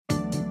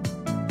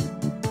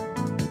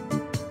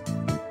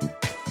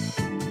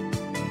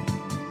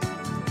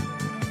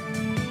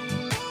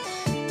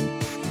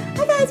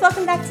guys,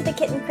 welcome back to the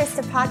Kit and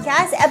Krista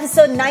podcast,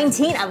 episode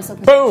 19. I was so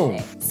prepared Boom.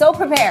 today. So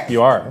prepared.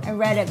 You are. I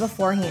read it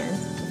beforehand,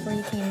 before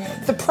you came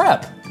in. The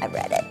prep. I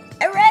read it.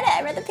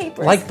 I read the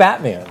papers. Like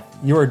Batman.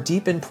 You are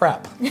deep in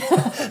prep.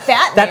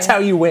 Batman. That's how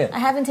you win. I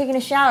haven't taken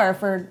a shower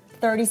for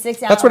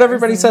 36 hours. That's what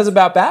everybody says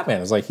about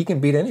Batman. It's like he can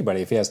beat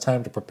anybody if he has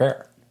time to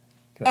prepare.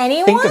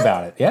 Anyone? Think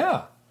about it.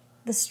 Yeah.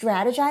 The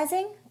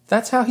strategizing?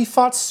 That's how he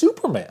fought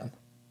Superman.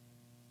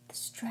 The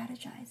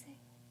strategizing.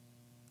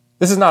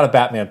 This is not a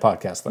Batman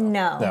podcast, though.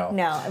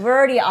 No. We're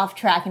already off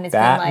track, and it's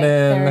Batman,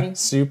 been like 30.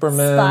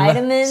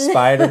 Superman,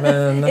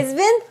 Spider-Man. It's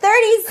been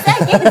 30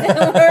 seconds,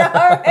 and we're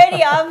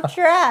already off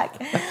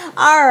track.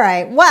 All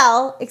right.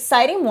 Well,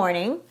 exciting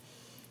morning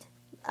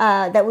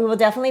that we will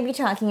definitely be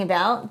talking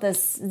about,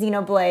 this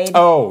Xenoblade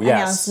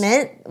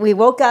announcement. We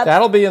woke up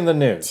That'll be in the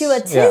news. to a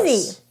tizzy.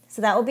 Yes.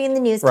 So that will be in the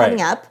news coming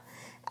up.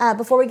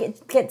 Before we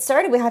get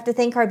started, we have to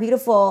thank our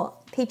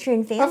beautiful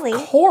Patreon family.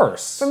 Of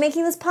course. For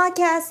making this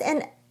podcast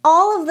and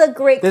all of the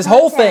great This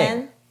content whole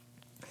thing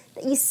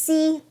that you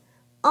see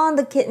on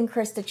the Kit and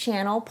Krista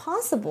channel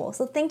possible.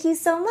 So thank you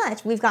so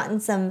much. We've gotten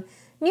some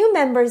new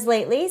members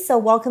lately, so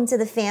welcome to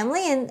the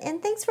family, and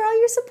thanks for all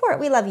your support.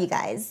 We love you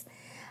guys.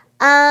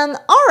 All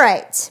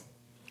right.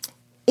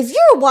 If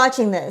you're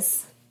watching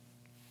this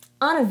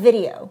on a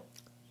video,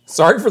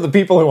 Sorry for the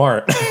people who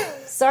aren't.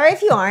 sorry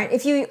if you aren't.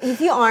 If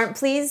you aren't,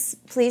 please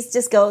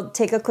just go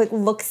take a quick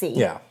look-see.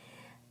 Yeah.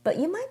 But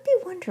you might be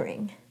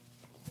wondering,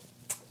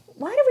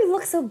 why do we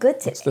look so good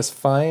today? It's this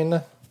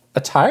fine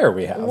attire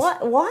we have.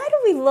 Why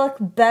do we look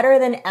better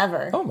than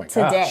ever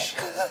today? Gosh.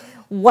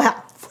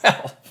 Well,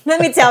 let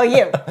me tell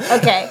you.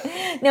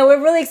 Okay. No,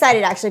 we're really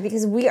excited actually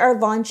because we are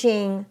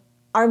launching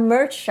our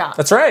merch shop.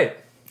 That's right.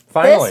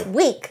 Finally. This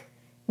week.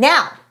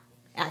 Now,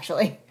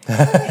 actually. It's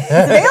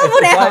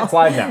available now. It's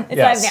live now. It's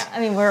live now. I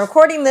mean, we're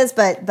recording this,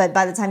 but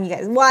by the time you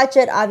guys watch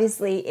it,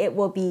 obviously it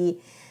will be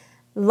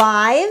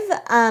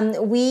live.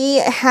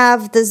 We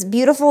have this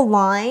beautiful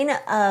line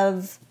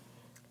of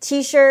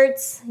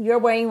t-shirts. You're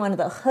wearing one of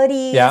the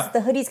hoodies. Yeah. The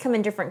hoodies come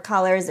in different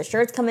colors. The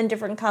shirts come in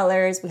different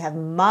colors. We have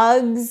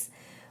mugs.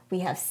 We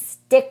have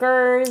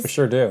stickers. We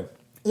sure do.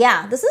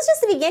 Yeah, this is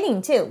just the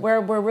beginning too.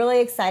 We're really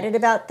excited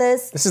about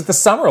this. This is the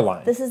summer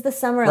line. This is the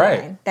summer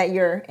Right. line that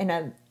you're in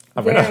a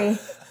very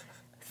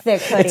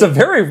thick hoodie. It's a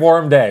very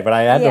warm day, but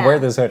I had to wear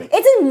this hoodie.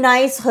 It's a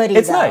nice hoodie.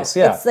 It's though. nice,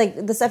 yeah. It's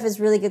like the stuff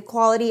is really good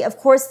quality. Of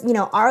course,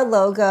 our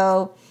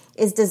logo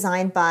is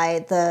designed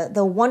by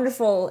the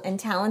wonderful and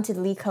talented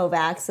Lee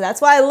Kovacs, so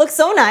that's why it looks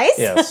so nice.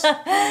 Yes.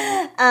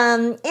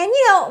 And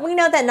we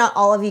know that not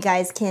all of you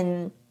guys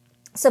can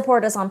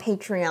support us on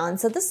Patreon,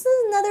 so this is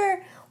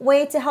another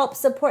way to help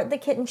support the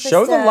Kit and Krista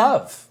Show the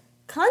love.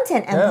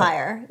 content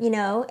empire.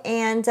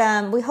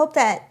 And we hope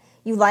that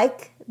you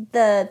like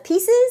the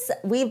pieces.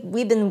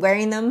 We've been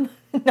wearing them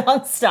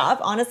nonstop,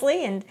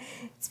 honestly, and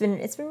it's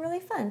been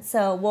really fun.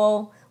 So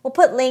we'll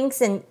put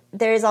links, and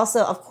there's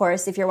also, of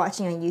course, if you're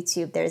watching on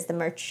YouTube, there's the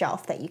merch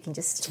shelf that you can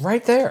just It's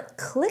right there.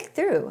 click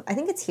through. I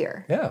think it's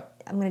here. Yeah.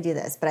 I'm going to do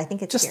this, but I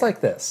think it's Just here.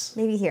 like this.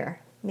 Maybe here.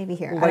 I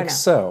don't Like know.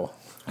 so.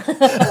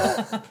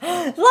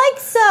 Like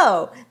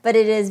so. But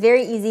it is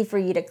very easy for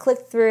you to click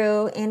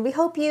through, and we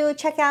hope you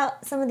check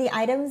out some of the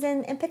items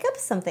and pick up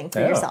something for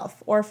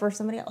yourself or for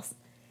somebody else.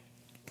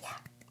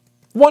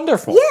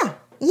 Wonderful.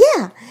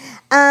 Yeah.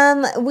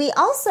 We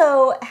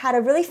also had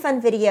a really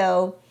fun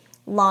video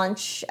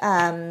launch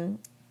late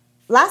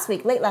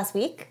last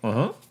week,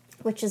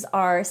 which is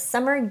our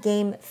Summer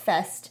Game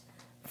Fest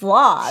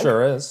vlog.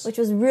 Sure is. Which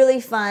was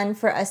really fun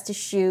for us to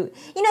shoot.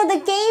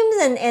 The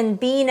games and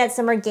being at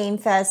Summer Game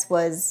Fest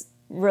was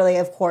really,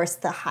 of course,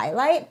 the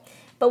highlight.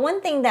 But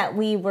one thing that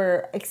we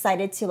were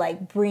excited to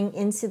bring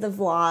into the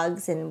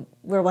vlogs, and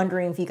we're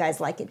wondering if you guys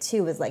like it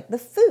too, is the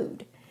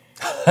food.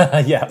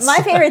 Yes. My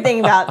favorite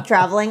thing about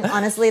traveling,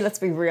 honestly, let's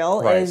be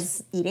real,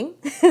 is eating.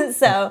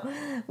 So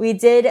we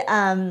did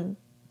have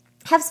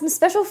some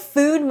special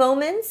food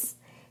moments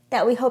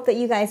that we hope that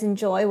you guys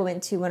enjoy. We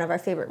went to one of our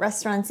favorite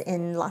restaurants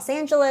in Los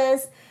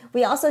Angeles.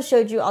 We also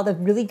showed you all the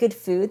really good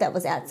food that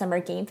was at Summer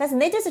Game Fest,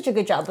 and they did such a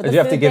good job with the food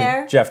there. You have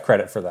to give Jeff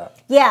credit for that.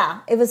 Yeah,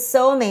 it was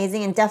so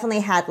amazing, and definitely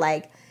had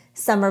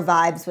summer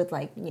vibes with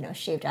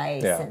shaved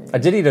ice. Yeah. And I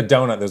did eat a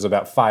donut that was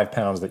about 5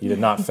 pounds that you did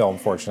not film,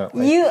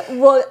 fortunately. you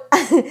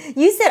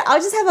said I'll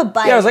just have a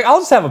bite. Yeah, I was like, I'll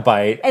just have a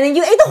bite. And then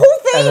you ate the whole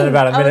thing. And then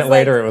about a minute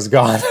later, it was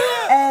gone.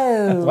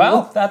 Oh.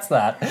 Well, that's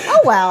that. Oh,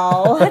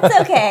 well, it's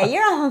okay.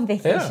 You're on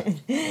vacation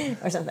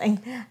or something.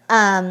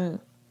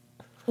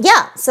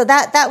 So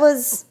that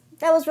was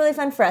really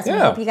fun for us. Yeah. We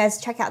hope you guys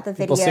check out the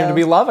video. People seem to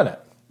be loving it.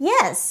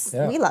 Yes,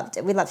 Yeah. we loved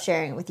it. We love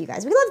sharing it with you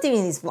guys. We love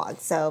doing these vlogs,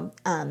 so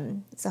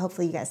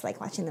hopefully you guys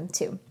like watching them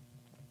too.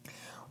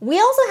 We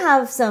also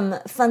have some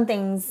fun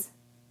things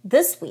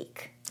this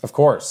week. Of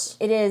course.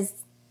 It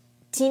is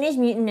Teenage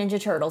Mutant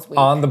Ninja Turtles week.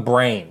 On the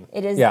brain.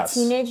 It is Yes.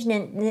 Teenage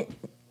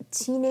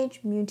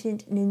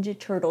Mutant Ninja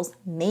Turtles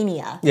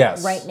Mania.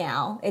 Yes. Right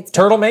now. It's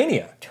Turtle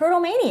Mania. Turtle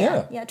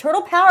Mania. Yeah.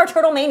 Turtle Power,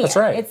 Turtle Mania. That's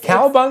right.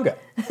 Cowabunga.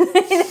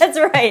 That's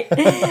right.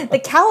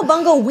 The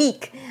Cowabunga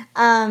week.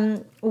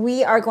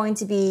 We are going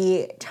to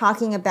be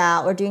talking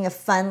about, we're doing a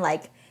fun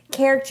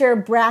character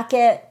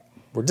bracket.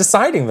 We're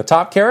deciding the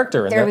top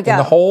character in, in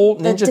the whole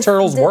Ninja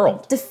Turtles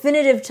world.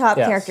 Definitive top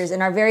characters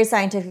in our very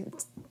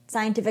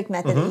scientific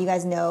method that you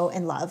guys know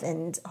and love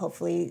and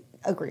hopefully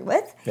agree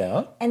with.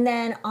 Yeah. And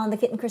then on the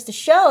Kit and Krista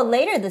show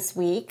later this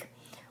week,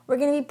 we're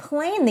going to be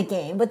playing the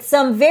game with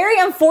some very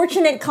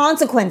unfortunate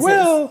consequences.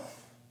 Well,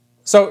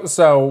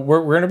 so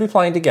we're going to be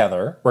playing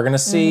together. We're going to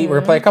see, we're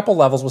going to play a couple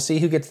levels. We'll see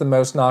who gets the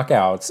most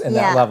knockouts in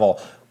that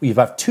level. We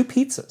have 2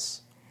 pizzas.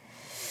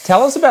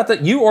 Tell us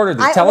about you ordered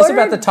these. Tell us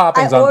about the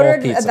toppings on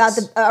both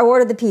pizzas. I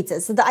ordered the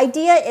pizzas. So the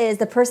idea is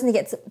the person that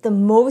gets the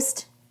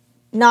most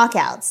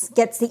knockouts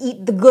gets to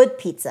eat the good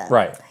pizza.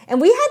 Right. And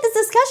we had this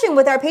discussion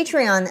with our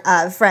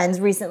Patreon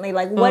friends recently.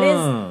 What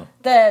is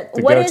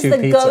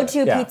the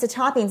go-to pizza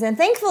toppings? And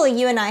thankfully,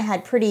 you and I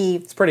had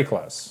It's pretty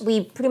close.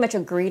 We pretty much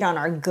agreed on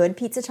our good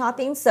pizza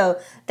toppings. So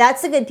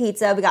that's the good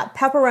pizza. We got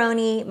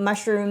pepperoni,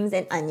 mushrooms,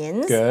 and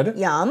onions. Good.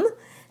 Yum.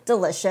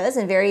 Delicious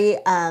and very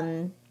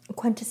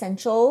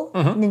quintessential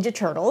Ninja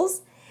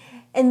Turtles.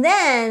 And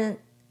then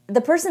the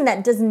person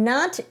that does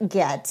not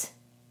get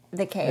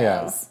the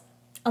KOs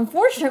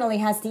unfortunately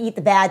has to eat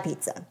the bad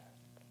pizza.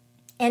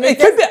 And it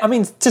could be, I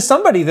mean, to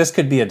somebody this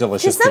could be a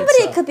delicious pizza. To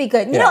somebody it could be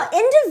good. You know,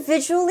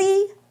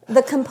 individually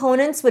the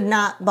components would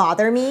not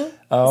bother me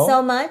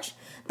so much,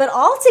 but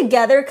all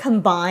together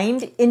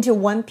combined into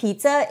one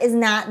pizza is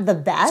not the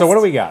best. So what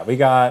do we got? We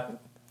got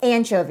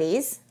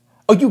anchovies.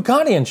 Oh, you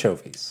got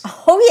anchovies.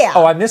 Oh yeah.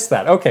 Oh, I missed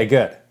that. Okay,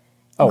 good.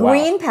 Oh,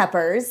 green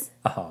peppers,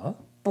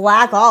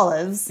 black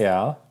olives,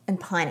 and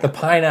pineapple. The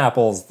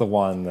pineapple's the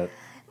one that.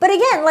 But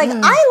again,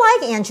 I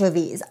like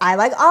anchovies. I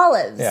like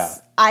olives. Yeah.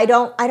 I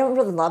don't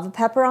really love a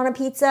pepper on a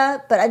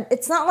pizza, but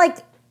it's not like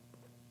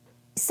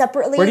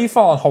separately. Where do you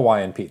fall on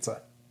Hawaiian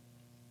pizza?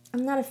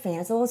 I'm not a fan.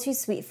 It's a little too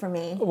sweet for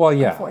me. Well,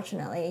 yeah.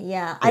 Unfortunately,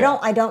 yeah. I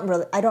don't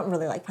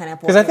really like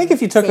pineapple. Because I think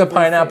if you took the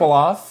pineapple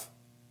off,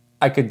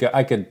 I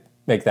could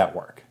make that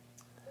work.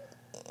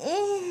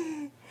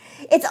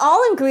 It's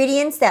all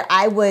ingredients that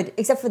I would,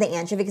 except for the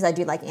anchovy, because I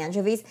do like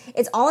anchovies.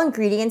 It's all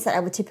ingredients that I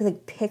would typically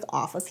pick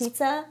off a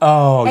pizza.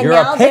 Oh, and you're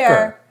a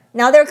picker.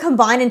 Now they're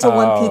combined into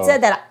one pizza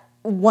that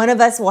one of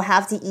us will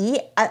have to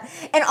eat.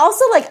 And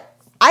also,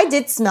 I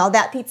did smell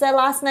that pizza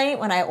last night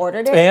when I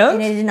ordered it,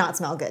 and it did not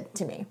smell good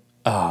to me.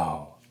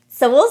 Oh.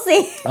 So we'll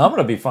see. I'm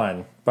going to be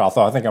fine, but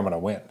although I think I'm going to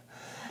win.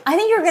 I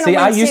think you're going to win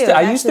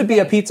I used to be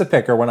a pizza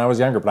picker when I was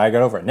younger, but I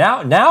got over it.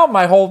 Now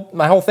my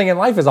whole thing in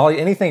life is I'll eat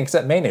anything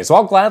except mayonnaise. So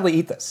I'll gladly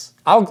eat this.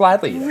 I'll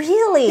gladly eat it.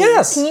 Really?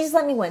 Yes. Can you just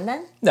let me win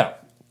then? No.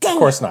 Of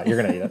course not.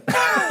 You're going to eat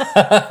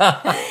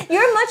it.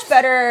 You're a much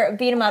better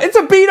beat 'em up. It's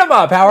a beat 'em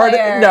up, Howard.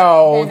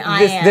 No,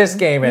 this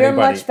game. You're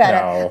much better.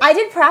 No. I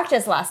did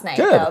practice last night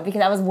though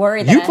because I was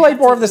worried. You played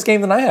more of this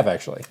game than I have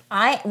actually.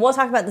 We'll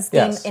talk about this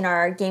game in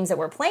our games that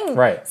we're playing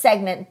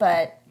segment,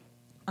 but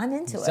I'm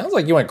into it. Sounds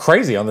like you went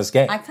crazy on this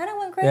game. I kind of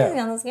went crazy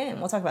on this game.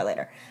 We'll talk about it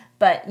later.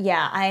 But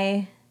yeah,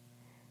 I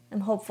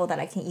am hopeful that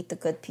I can eat the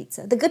good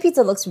pizza. The good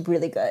pizza looks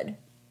really good,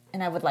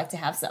 and I would like to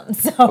have some.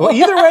 So. Well,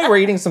 either way, we're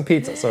eating some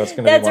pizza, so it's going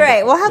to be That's wonderful.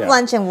 right. We'll have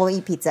lunch and we'll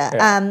eat pizza.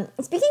 Yeah.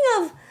 Speaking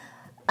of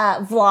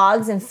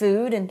vlogs and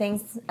food and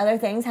other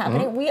things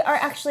happening, we are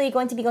actually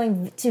going to be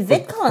going to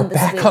VidCon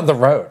this week. Back on the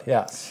road,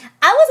 yes.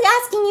 I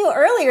was asking you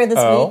earlier this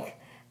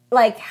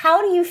week,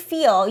 how do you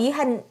feel? You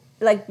hadn't,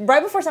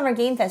 right before Summer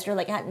Game Fest, you're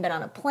you hadn't been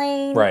on a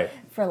plane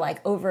for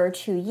over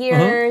 2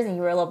 years, and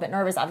you were a little bit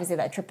nervous. Obviously,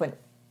 that trip went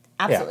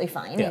absolutely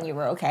fine, and you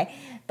were okay.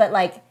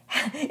 But,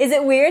 is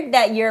it weird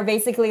that you're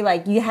basically,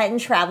 you hadn't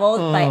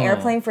traveled by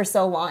airplane for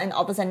so long, and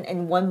all of a sudden,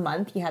 in 1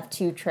 month, you have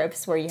 2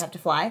 trips where you have to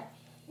fly?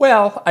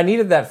 Well, I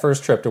needed that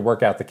first trip to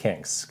work out the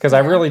kinks, because I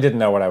really didn't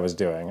know what I was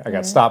doing. I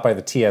got stopped by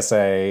the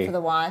TSA. For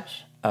the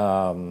watch?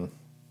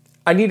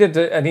 I needed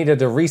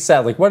to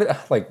reset.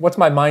 What's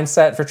my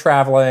mindset for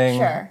traveling?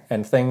 Sure.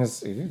 And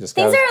things. Things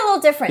are a little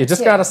different. You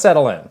just got to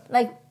settle in.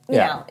 You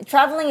know,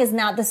 traveling is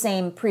not the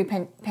same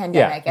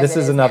pre-pandemic. Yeah, this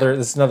is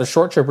another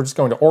short trip. We're just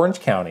going to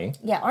Orange County.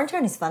 Yeah, Orange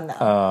County's fun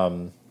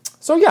though.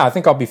 So yeah, I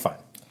think I'll be fine.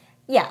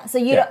 Yeah. So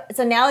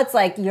so now it's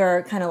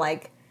you're kind of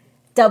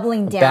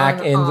doubling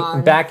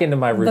down back into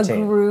my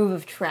routine, the groove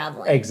of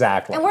traveling.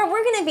 Exactly. And we're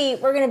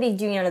gonna be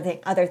doing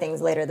other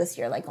things later this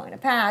year, like going to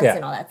PAX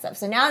and all that stuff.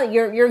 So now that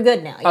you're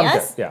good now,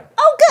 yes? I'm good, yeah.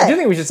 Oh, good. I do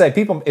think we should say,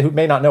 people who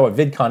may not know what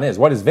VidCon is,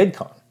 what is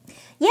VidCon?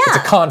 Yeah. It's a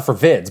con for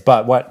vids,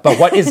 but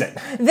what is it?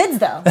 Vids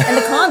though, and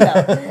the con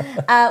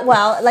though.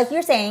 Well, like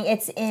you're saying,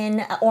 it's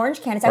in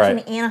Orange County. It's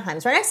actually in Anaheim.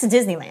 It's right next to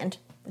Disneyland.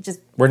 Which is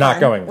We're not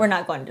going. We're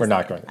not going to Disneyland. We're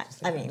not going.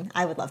 I mean,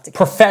 I would love to go.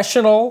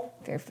 Professional,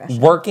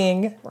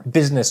 working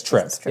business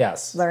trip.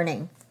 Yes.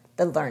 Learning.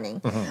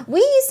 We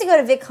used to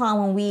go to VidCon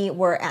when we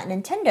were at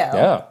Nintendo.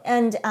 Yeah.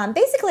 And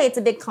basically it's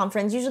a big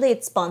conference. Usually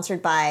it's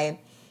sponsored by,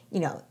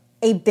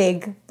 a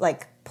big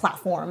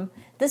platform.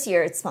 This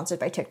year it's sponsored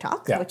by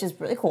TikTok, which is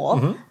really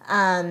cool.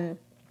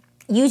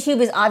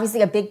 YouTube is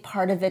obviously a big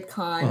part of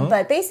VidCon,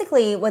 but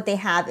basically what they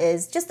have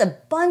is just a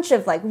bunch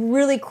of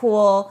really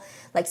cool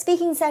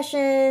speaking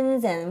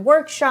sessions and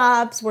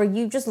workshops where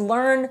you just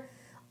learn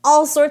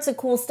all sorts of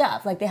cool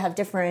stuff. Like they have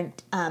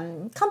different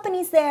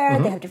companies there,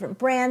 they have different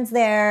brands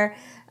there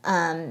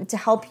to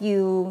help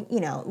you,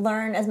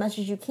 learn as much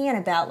as you can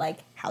about like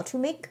how to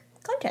make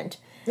content.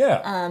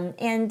 Yeah.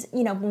 And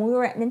when we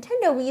were at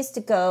Nintendo, we used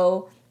to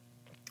go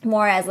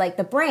more as like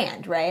the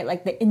brand, right?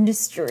 Like the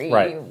industry,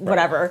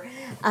 whatever.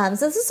 So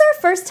this is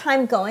our first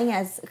time going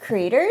as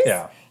creators.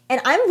 Yeah. And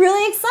I'm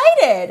really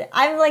excited.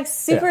 I'm like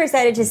super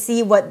excited to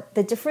see what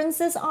the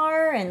differences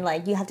are. And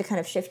like you have to kind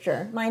of shift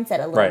your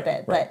mindset a little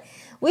bit. But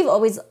we've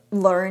always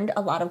learned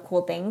a lot of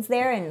cool things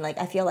there. And like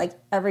I feel like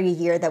every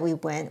year that we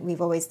went,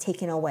 we've always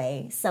taken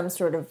away some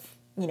sort of,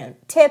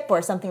 tip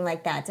or something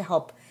like that to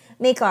help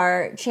make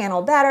our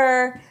channel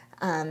better.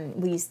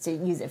 We used to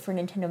use it for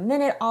Nintendo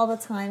Minute all the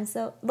time.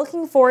 So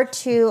looking forward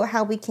to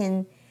how we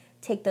can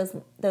take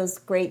those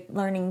great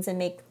learnings and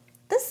make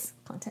this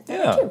content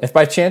too. If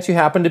by chance you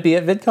happen to be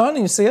at VidCon and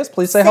you see us,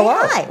 please say hello.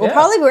 Hi. We'll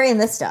probably be wearing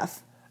this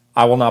stuff.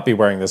 I will not be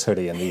wearing this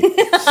hoodie in the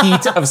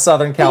heat of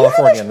Southern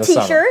California in the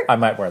summer. I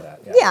might wear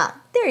that. Yeah,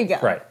 there you go.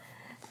 Right.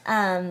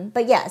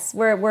 But yes,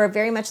 we're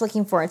very much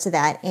looking forward to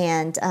that.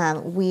 And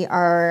we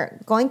are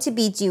going to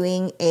be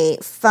doing a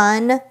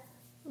fun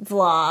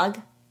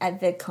vlog at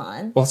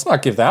VidCon. Well, let's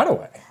not give that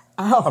away.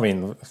 Oh. I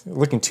mean,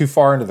 looking too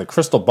far into the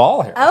crystal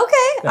ball here.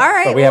 Okay, all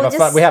right.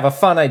 But we have a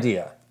fun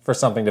idea for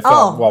something to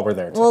film while we're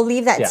there. We'll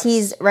leave that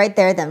tease right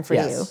there then for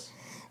you.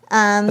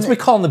 That's what we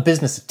call in the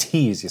business a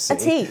tease, you see. A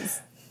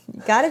tease.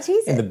 You gotta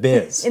tease it. In the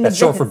biz. That's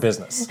short for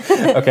business.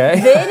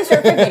 Okay? Vid is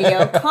short for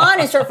video, con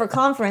is short for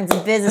conference,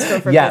 and biz is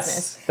short for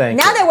business. Thank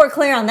now you. that we're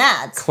clear on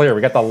that. Clear,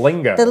 we got the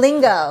lingo. The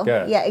lingo.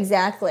 Good. Yeah,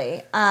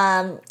 exactly.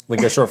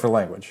 Lingo short for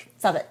language.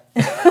 Stop it.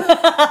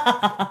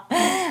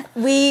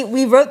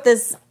 We wrote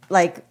this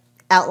like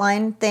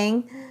outline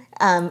thing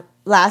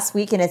last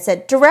week, and it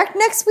said direct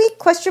next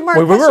week? ?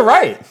 We were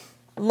right.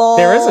 Lol.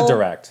 There is a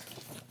direct.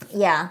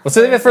 Yeah. We'll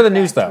save it for the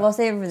news, though. We'll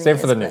save it for the news. Save it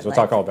for the news. We'll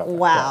talk all about that.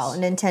 Wow, yes.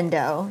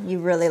 Nintendo, you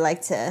really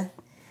like to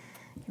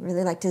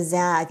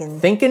zag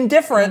and thinking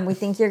different. And we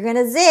think you're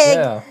gonna zig.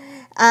 Yeah.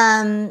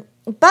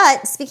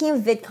 But speaking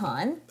of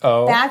VidCon,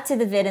 back to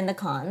the vid and the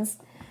cons.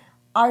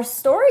 Our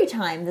story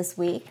time this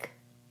week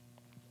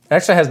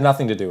actually has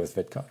nothing to do with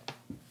VidCon.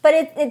 But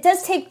it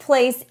does take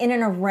place in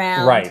and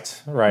around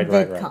VidCon.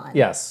 Right.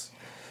 Yes.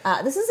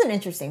 This is an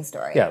interesting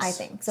story, yes. I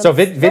think. So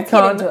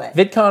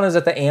VidCon is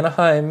at the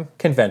Anaheim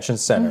Convention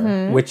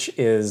Center, which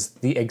is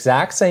the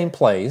exact same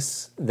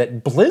place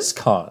that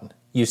BlizzCon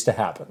used to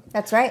happen.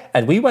 That's right.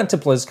 And we went to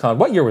BlizzCon.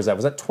 What year was that?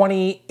 Was that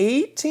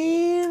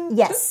 2018?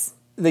 Yes.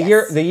 The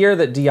year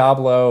that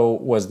Diablo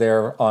was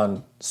there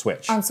on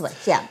Switch. On Switch,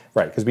 yeah.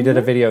 Right, because we did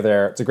a video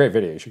there. It's a great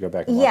video. You should go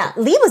back and watch it.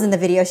 Yeah, Lee was in the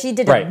video. She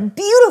did a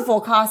beautiful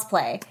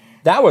cosplay.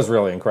 That was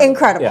really incredible.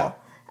 Incredible.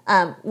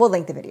 Yeah. We'll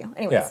link the video.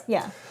 Anyways,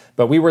 yeah.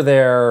 But we were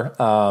there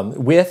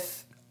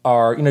with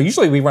our,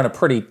 usually we run a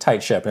pretty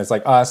tight ship, and it's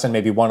like us and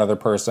maybe one other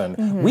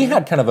person. We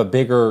had kind of a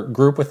bigger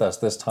group with us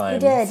this time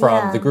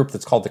from the group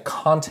that's called the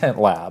Content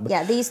Lab.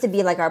 Yeah, they used to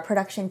be like our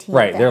production team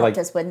that helped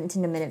us with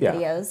Nintendo Minute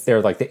videos.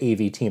 They're like the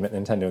AV team at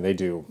Nintendo. They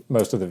do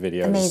most of the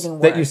videos Amazing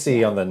work, that you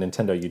see on the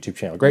Nintendo YouTube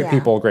channel. Great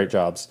people, great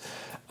jobs.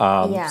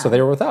 So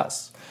they were with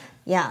us.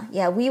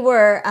 Yeah. We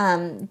were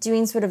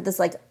doing sort of this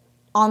like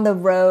on the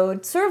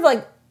road, sort of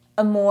like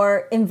a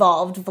more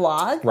involved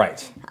vlog.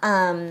 Right.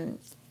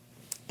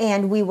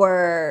 And we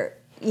were,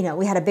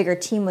 we had a bigger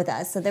team with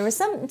us, so there were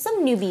some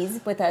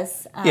newbies with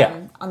us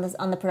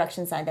on the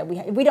production side that we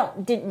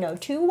didn't know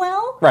too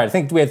well. Right, I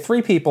think we had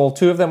 3 people.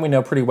 2 of them we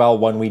know pretty well.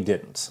 1 we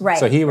didn't. Right.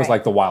 So he was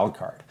like the wild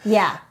card.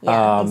 Yeah,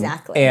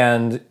 exactly.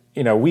 And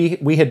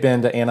we had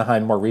been to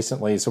Anaheim more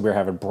recently, so we were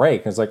having a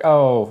break. And it's like,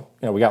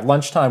 we got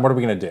lunchtime. What are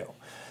we going to do?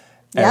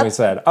 And we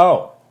said,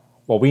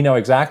 well, we know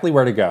exactly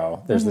where to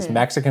go. There's this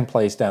Mexican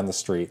place down the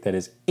street that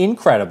is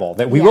incredible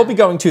that we will be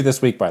going to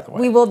this week, by the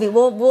way. We will be.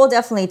 We'll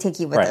definitely take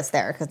you with us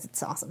there because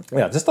it's awesome.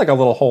 Yeah, just like a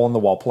little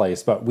hole-in-the-wall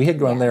place. But we had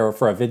gone there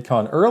for a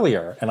VidCon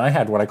earlier, and I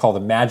had what I call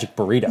the magic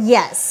burrito.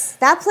 Yes.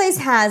 That place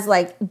has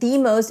like the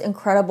most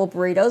incredible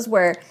burritos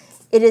where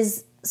it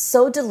is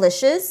so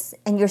delicious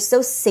and you're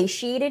so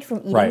satiated from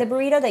eating the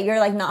burrito that you're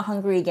like not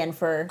hungry again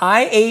for...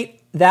 I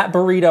ate that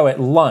burrito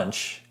at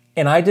lunch.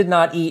 And I did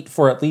not eat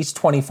for at least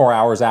 24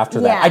 hours after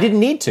that. I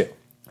didn't need to.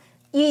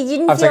 You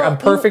didn't I was like, I'm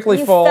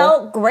perfectly full. You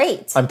felt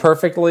great.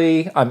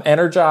 I'm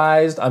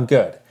energized. I'm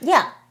good.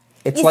 Yeah.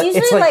 It's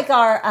usually like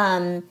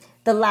our,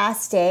 the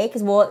last day,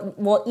 because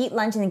we'll eat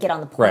lunch and then get on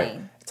the plane.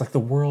 Right. It's like the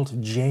world of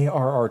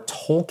J.R.R.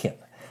 Tolkien.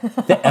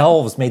 The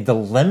elves made the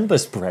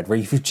lembas bread, where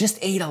if you just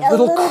ate a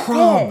little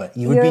crumb,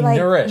 you would be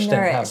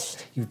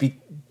nourished. You'd be...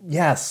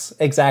 Yes,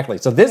 exactly.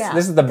 So this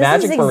is the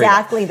magic burrito.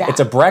 Exactly that. It's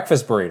a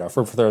breakfast burrito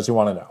for those who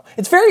want to know.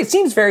 It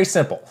seems very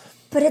simple.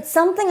 But it's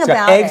something it's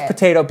about got eggs,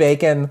 potato,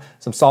 bacon,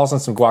 some salsa,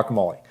 and some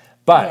guacamole.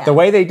 But the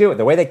way they do it,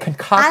 the way they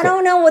concoct it, I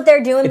don't know what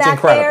they're doing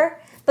back there,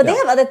 but they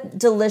have other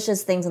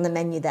delicious things on the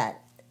menu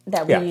that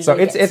we usually so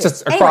it's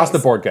just across the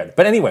board good.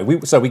 But anyway,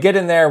 we get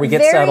in there, we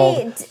get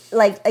settled.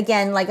 Like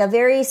a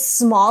very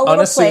small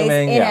little place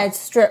in a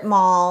strip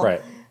mall.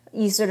 Right.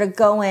 You sort of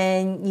go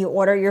in, you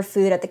order your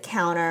food at the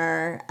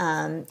counter,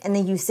 and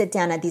then you sit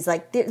down at these,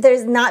 like,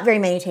 there's not very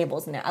many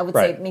tables in there. I would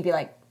say maybe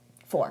like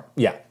 4.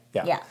 Yeah.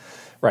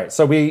 Right.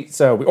 So we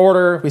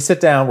order, we sit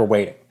down, we're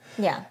waiting.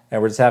 Yeah.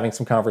 And we're just having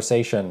some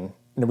conversation.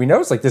 And we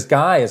notice like this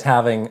guy is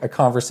having a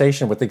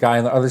conversation with the guy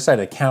on the other side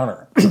of the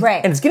counter.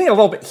 Right. And it's getting a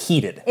little bit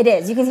heated. It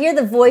is. You can hear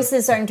the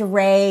voices starting to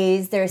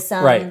raise. There's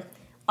some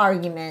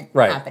argument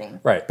happening.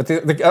 Right. But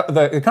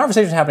the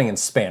conversation is happening in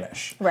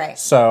Spanish. Right.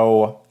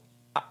 So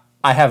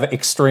I have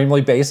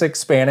extremely basic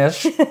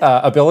Spanish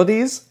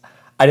abilities.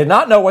 I did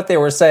not know what they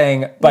were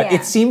saying, but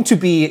it seemed to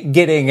be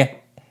getting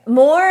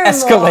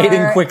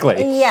escalating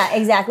quickly. Yeah,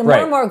 exactly. More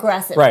and more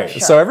aggressive. Right. For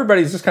sure. So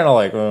everybody's just kind of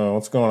like, oh,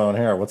 what's going on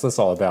here? What's this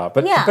all about?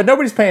 But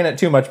nobody's paying it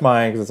too much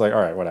mind because it's like,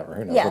 all right, whatever.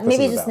 Who knows what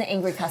maybe this is just about. an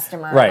angry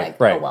customer. Right.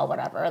 Oh, well,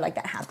 whatever. Like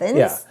that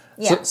happens.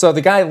 Yeah. So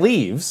the guy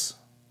leaves,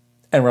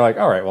 and we're like,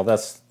 all right, well,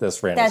 that's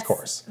Randy's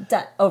course.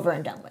 Done, over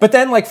and done with. But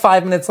then like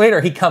 5 minutes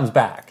later, he comes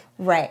back.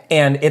 Right.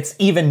 And it's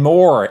even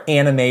more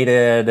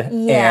animated,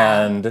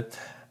 and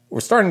we're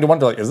starting to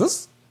wonder, like,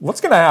 what's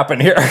going to happen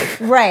here?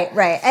 Right.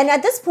 And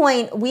at this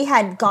point, we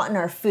had gotten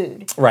our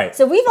food. Right.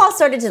 So we've all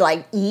started to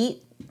like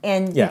eat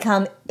and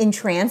become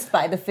entranced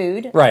by the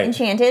food. Right.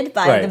 Enchanted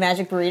by the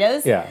magic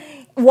burritos. Yeah.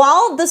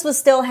 While this was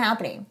still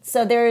happening.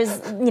 So there's,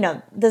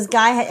 this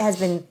guy has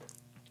been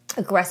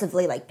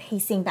aggressively like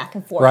pacing back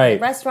and forth in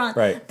the restaurant.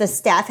 Right. The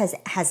staff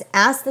has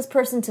asked this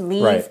person to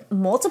leave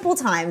multiple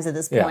times at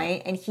this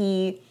point, and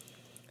he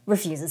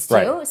refuses to.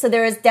 Right. So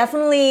there is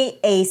definitely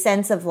a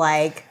sense of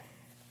like,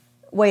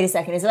 wait a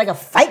second, is it like a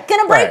fight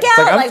gonna break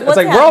out? It's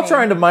like we're all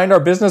trying to mind our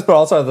business, but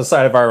also at the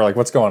side of our, like,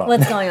 what's going on?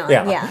 What's going on?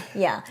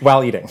 Yeah.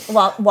 While eating.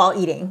 While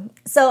eating.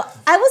 So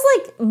I was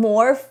like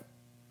more,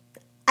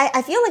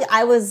 I feel like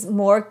I was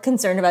more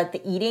concerned about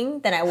the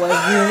eating than I was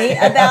really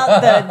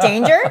about the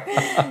danger,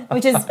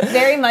 which is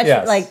very much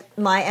like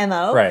my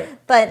MO. Right.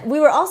 But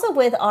we were also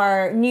with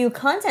our new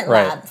Content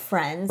Lab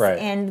friends,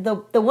 and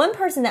the one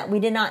person that we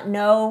did not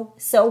know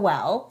so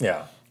well.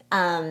 Yeah.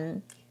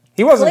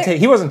 He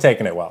wasn't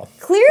taking it well.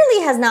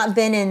 Clearly has not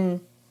been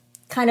in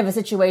kind of a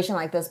situation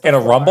like this before.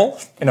 In a rumble?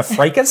 In a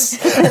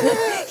fracas?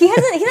 He's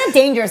not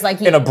dangerous like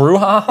you. In a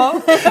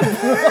brouhaha?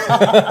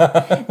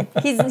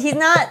 He's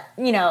not,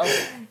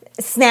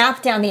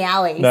 snapped down the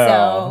alley.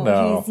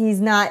 No. He's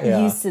not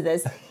used to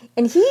this.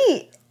 And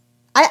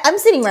I'm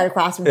sitting right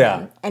across from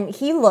him, and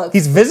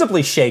he's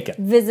visibly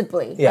shaken.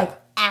 Like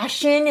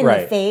ashen in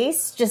the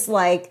face, just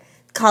like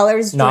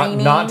colors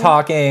draining. Not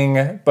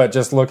talking, but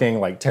just looking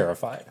like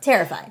terrified.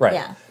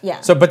 Right. Yeah.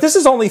 So, but this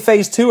is only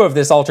phase 2 of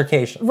this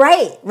altercation.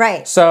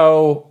 Right.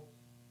 So,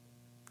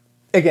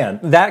 again,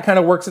 that kind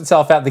of works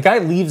itself out. The guy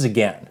leaves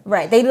again.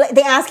 Right.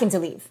 They ask him to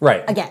leave.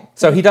 Right. Again.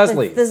 So he does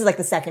leave. This is like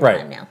the second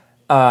time now.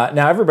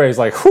 Now everybody's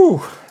like,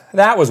 whew,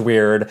 that was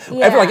weird.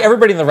 Yeah.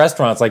 Everybody in the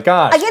restaurant's like,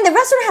 gosh. Again, the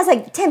restaurant has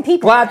like 10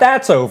 people. Glad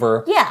that's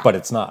over. Yeah. But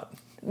it's not.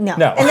 No.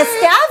 And the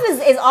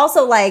staff is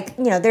also like,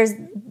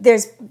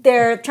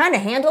 they're trying to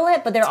handle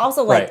it, but they're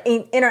also like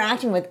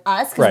interacting with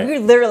us because we're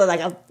literally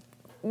like a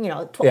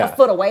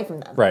foot away from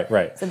them.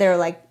 Right. So they're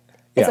like,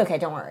 it's okay,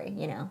 don't worry,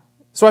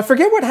 So I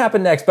forget what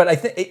happened next, but I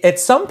think at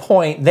some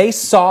point they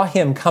saw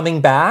him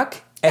coming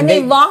back and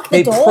they locked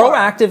the door. They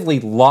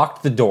proactively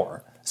locked the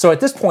door. So at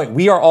this point,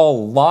 we are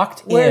all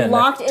locked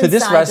to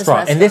this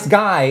restaurant, and this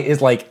guy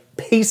is like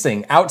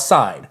pacing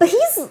outside. But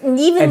he's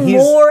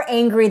more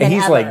angry than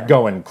ever. He's like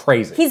going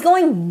crazy. He's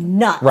going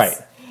nuts. Right.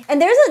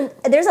 And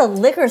there's a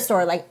liquor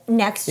store like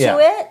next to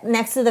it,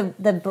 next to the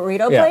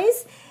burrito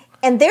place.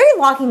 And they're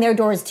locking their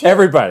doors too.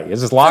 Everybody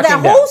is just locking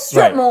down. That whole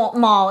strip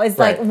mall is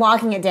like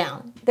locking it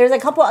down. There's a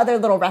couple other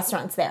little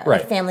restaurants there,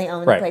 like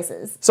family-owned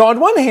places. So on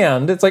one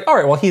hand, it's like, all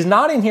right, well, he's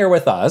not in here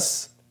with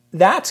us.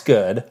 That's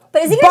good.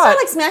 But is he going to start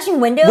like smashing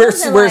windows?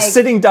 We're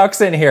sitting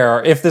ducks in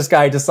here if this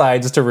guy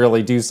decides to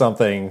really do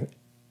something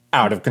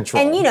out of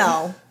control. And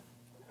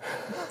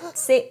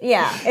it's like you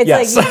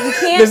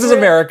can't. This is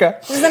America.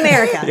 This is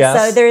America.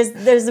 Yes. So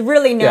there's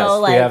really no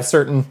like. We have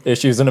certain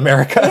issues in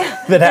America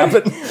that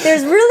happen.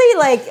 There's really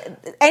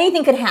like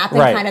anything could happen.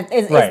 Kind of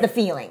is the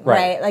feeling,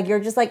 right? Like you're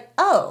just like,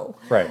 oh,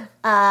 right.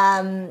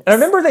 And I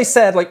remember they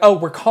said like, oh,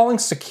 we're calling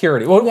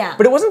security. Well,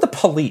 but it wasn't the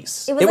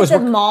police. It was the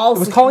mall. It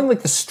was calling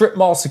like the strip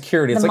mall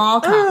security. The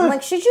mall cop. I'm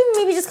like, should you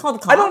maybe just call the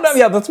cops? I don't know.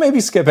 Yeah, let's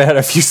maybe skip ahead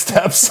a few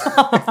steps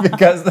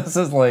because this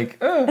is like.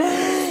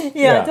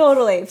 Yeah,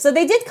 totally. So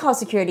they did call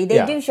security.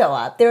 They do show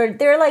up.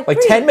 They're like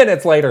 10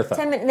 minutes later.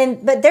 10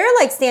 minutes, but they're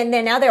like standing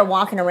there now. They're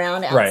walking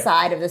around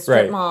outside of the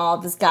strip mall.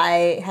 This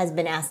guy has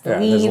been asked to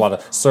leave. There's a lot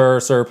of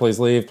sir, please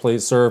leave,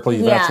 please, sir,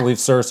 please, you have to leave,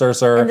 sir.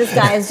 And this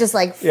guy is just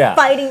like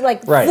fighting,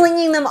 like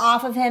flinging them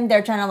off of him.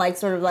 They're trying to like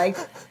sort of like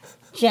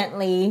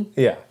gently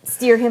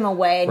steer him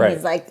away, and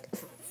he's like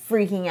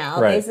freaking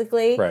out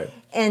basically. Right.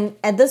 And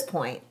at this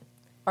point,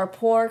 our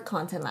poor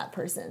Content Lab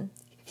person.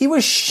 He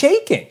was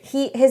shaking.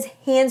 His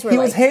hands were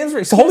He's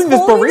holding this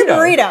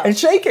burrito and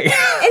shaking. And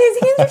his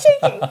hands were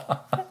shaking.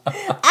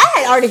 I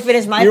had already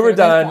finished my food. You were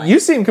done.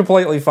 You seemed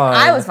completely fine.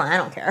 I was fine. I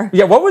don't care.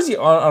 Yeah, what was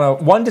you on a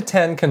 1 to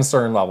 10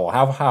 concern level?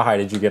 How high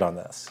did you get on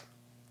this?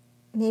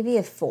 Maybe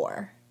a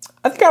 4.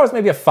 I think I was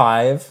maybe a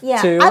 5.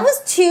 Yeah, 2. I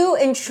was too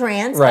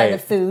entranced by Right. the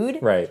food.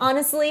 Right.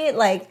 Honestly,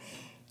 like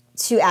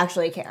to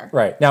actually care.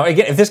 Right. Now,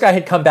 again, if this guy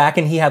had come back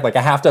and he had like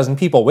a half dozen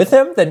people with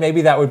him, then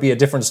maybe that would be a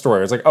different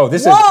story. It's like, oh,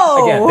 this Whoa!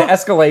 is, again, the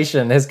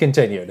escalation has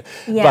continued.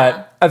 Yeah.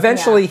 But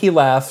eventually he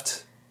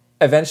left.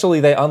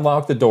 Eventually they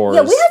unlocked the doors.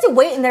 Yeah, we had to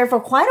wait in there for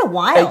quite a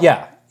while.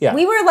 Yeah.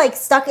 We were like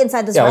stuck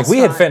inside this Yeah, like restaurant.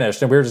 we had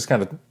finished and we were just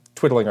kind of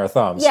twiddling our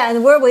thumbs. Yeah,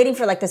 and we're waiting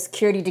for like the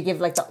security to give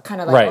like the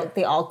kind of like Right.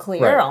 the all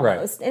clear Right,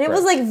 almost. right, And it right.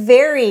 was like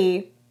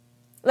very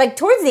like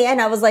towards the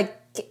end I was like,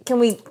 can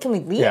we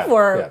leave Yeah,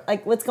 or yeah.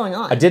 like what's going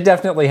on? I did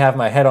definitely have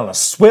my head on a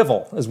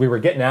swivel as we were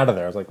getting out of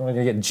there. I was like, we're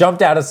going to get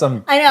jumped out of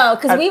some... I know,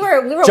 because we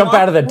were jump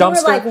out of the We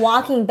dumpster. were like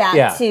walking back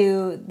Yeah.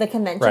 to the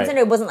convention Right.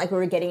 center. It wasn't like we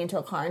were getting into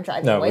a car and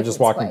driving No, away we're just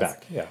from this walking place.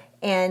 back. Yeah.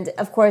 And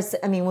of course,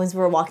 I mean, once we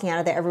were walking out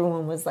of there,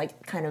 everyone was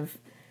like kind of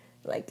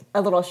like a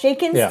little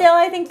shaken Yeah. still.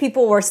 I think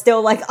people were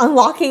still like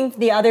unlocking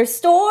the other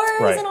stores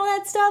Right. and all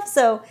that stuff.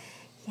 So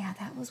yeah,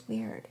 that was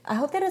weird. I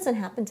hope that doesn't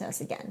happen to us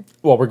again.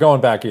 Well, we're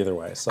going back either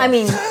way. So. I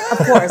mean, of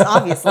course,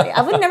 obviously.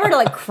 I would never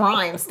let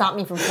crime stop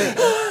me from food.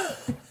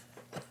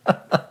 I'm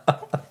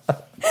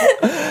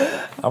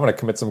going to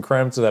commit some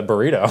crime to that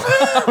burrito.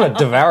 I'm going to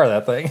devour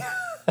that thing.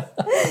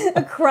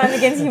 A crime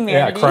against Yeah,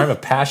 humanity. crime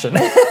of passion.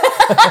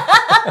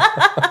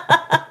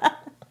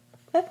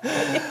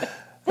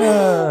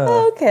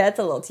 Okay, that's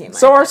a little TMI.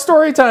 So our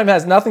story time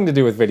has nothing to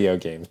do with video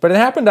games, but it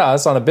happened to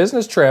us on a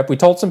business trip. We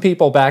told some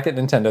people back at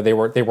Nintendo they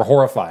were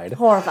horrified.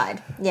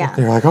 Horrified. Yeah.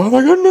 They were like, "Oh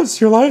my goodness,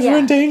 your lives are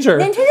in danger."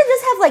 Nintendo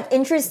does have like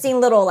interesting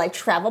little like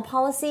travel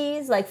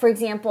policies. Like for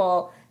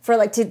example, for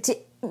like to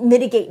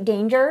mitigate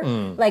danger,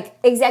 like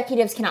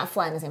executives cannot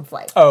fly on the same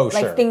flight. Oh,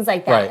 like sure. things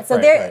like that. Right, so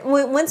right, there,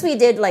 right. once we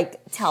did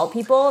like tell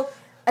people,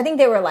 I think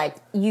they were like,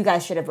 "You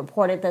guys should have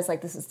reported this.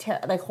 Like this is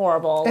like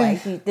horrible.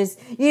 Like you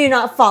do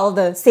not follow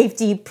the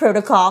safety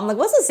protocol." I'm like,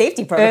 "What's the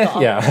safety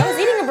protocol?" yeah. I was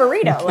eating a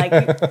burrito.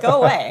 Like,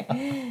 go away.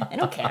 I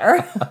don't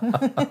care.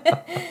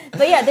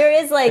 But yeah, there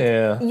is like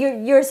Yeah.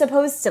 you're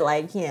supposed to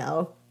like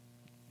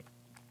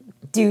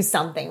do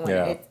something when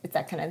Yeah. it's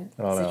that kind I of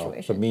don't know. The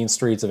situation. mean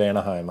streets of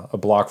Anaheim, a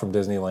block from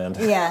Disneyland.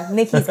 Yeah,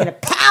 Mickey's gonna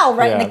pow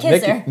right in the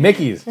kisser.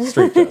 Mickey's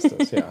Street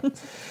Justice, yeah.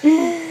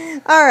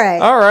 All right.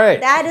 All right.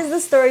 That is the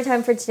story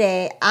time for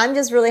today. I'm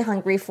just really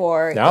hungry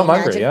for Now a I'm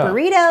hungry, magic yeah.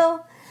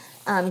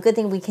 burrito. Good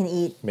thing we can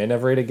eat May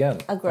never eat again.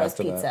 a gross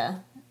after that.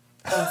 pizza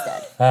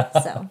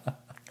instead. So,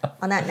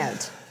 on that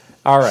note,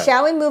 All right.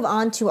 shall we move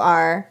on to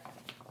our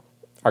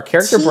Our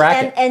character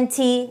bracket.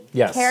 TMNT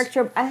Yes.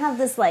 character? I have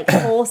this like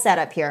whole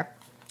setup here.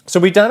 So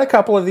we've done a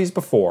couple of these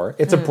before.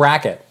 It's a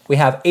bracket. We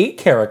have 8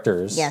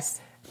 characters. Yes.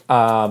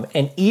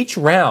 And each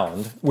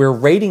round, we're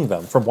rating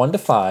them from 1 to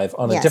 5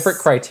 on a Yes. different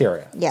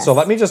criteria. Yes. So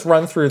let me just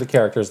run through the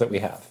characters that we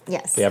have.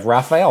 Yes. We have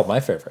Raphael, my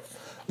favorite.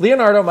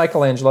 Leonardo,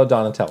 Michelangelo,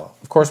 Donatello.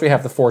 Of course, we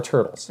have the 4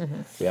 turtles.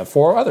 Mm-hmm. We have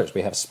 4 others.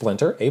 We have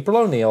Splinter, April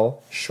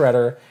O'Neil,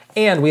 Shredder,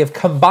 and we have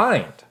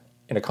combined,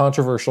 in a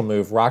controversial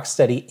move,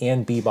 Rocksteady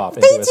and Bebop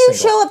into They a do single.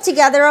 show up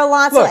together a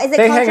lot, Look, so is it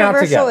they hang out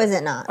controversial or together.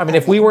 is it not? I mean,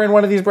 if we were in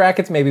one of these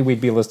brackets, maybe we'd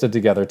be listed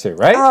together too,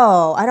 right?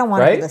 Oh, I don't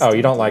want to right? be listed. Oh,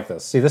 you don't like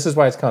this. See, this is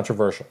why it's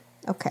controversial.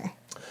 Okay.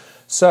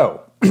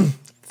 So,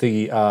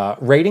 the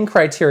rating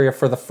criteria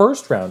for the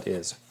first round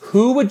is,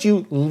 who would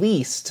you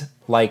least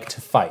like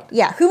to fight?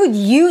 Yeah, who would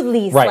you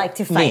least Right, like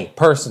to fight? me,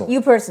 personally.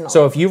 You personally.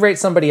 So if you rate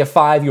somebody a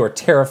 5, you are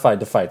terrified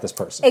to fight this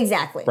person.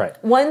 Exactly. Right.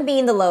 1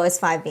 being the lowest,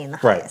 5 being the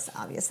Right. highest,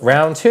 obviously.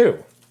 Round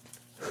 2,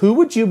 who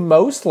would you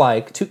most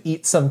like to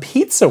eat some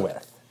pizza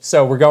with?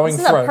 So we're going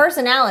This is a from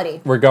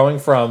personality,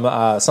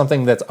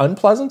 something that's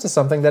unpleasant to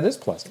something that is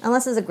pleasant,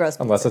 unless it's a gross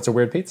pizza. unless it's a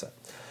weird pizza.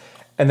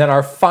 And then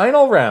our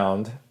final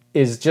round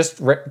is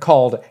just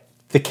called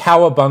the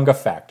cowabunga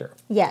factor,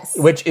 Yes.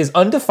 which is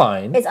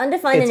undefined. It's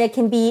undefined and it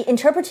can be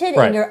interpreted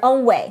Right. in your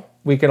own way.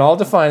 We can all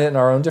define it in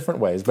our own different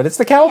ways, but it's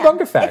the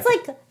cowabunga factor.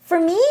 It's like, for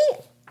me,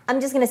 I'm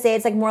just going to say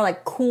it's like more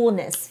like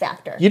coolness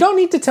factor. You don't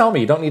need to tell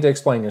me. You don't need to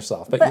explain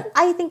yourself. But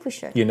I think we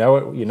should. you know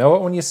it. You know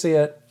it when you see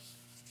it.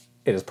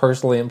 It is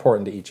personally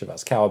important to each of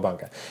us.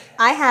 Cowabunga.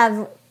 I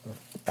have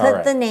put All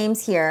right. the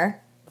names here.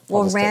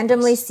 We'll just take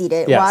randomly this. seat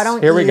it. Yes, Why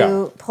don't here we you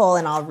go. pull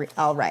and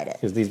I'll write it.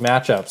 Because these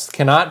matchups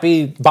cannot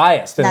be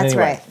biased in That's any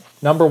way. right.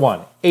 Number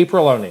 1,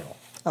 April O'Neil.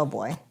 Oh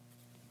boy. I'm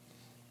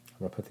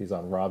going to put these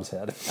on Rob's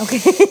head.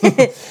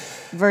 Okay.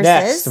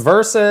 Next,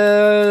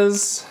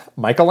 versus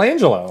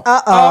Michelangelo.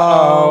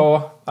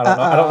 Uh-oh. Uh-oh.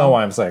 I don't know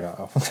why I'm saying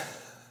uh-oh.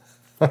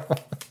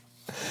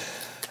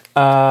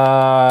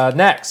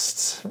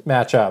 Next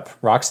matchup,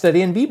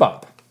 Rocksteady and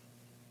Bebop.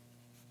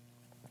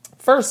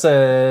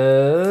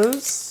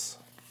 Versus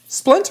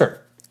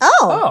Splinter.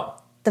 Oh.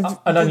 An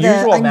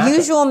unusual matchup.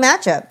 unusual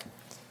matchup.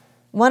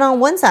 One on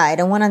one side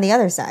and one on the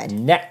other side.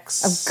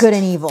 Next, Good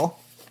and evil.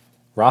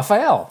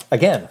 Raphael.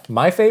 Again,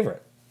 my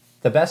favorite.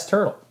 The best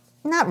turtle.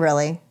 Not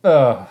really.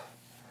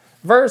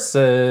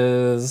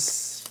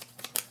 Versus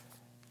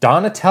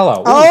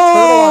Donatello. Ooh, turtle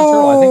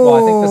on turtle.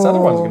 I think this other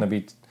one's going to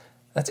be...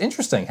 That's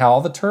interesting how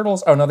all the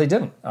turtles... Oh, no, they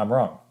didn't. I'm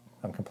wrong.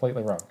 I'm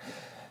completely wrong.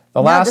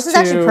 The last this is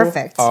actually two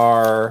perfect.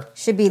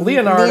 should be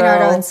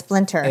Leonardo and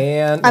Splinter.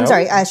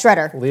 Sorry,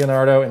 Shredder.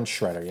 Leonardo and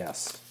Shredder,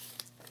 yes.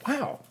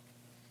 Wow.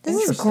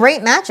 This is a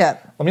great matchup.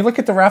 Let me look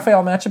at the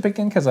Raphael matchup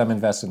again because I'm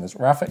invested in this.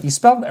 You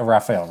spelled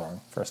Raphael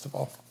wrong, first of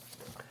all.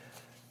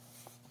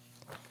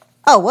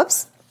 Oh,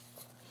 whoops.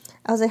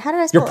 I was like, how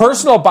did I spell Your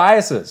personal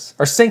biases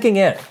are sinking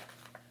in.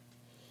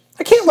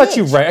 I can't let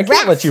you run. I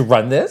can't let you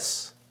run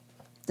this.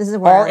 This is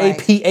where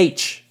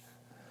RAPH.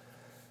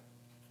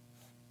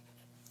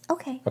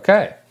 Okay.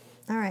 Okay.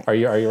 All right. Are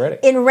you ready?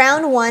 In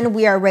round 1,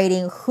 we are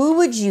rating who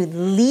would you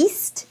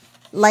least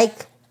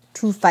like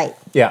to fight.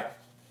 Yeah.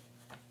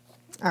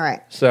 All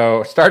right.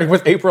 So starting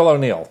with April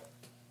O'Neil.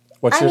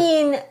 What's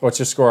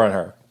your score on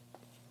her?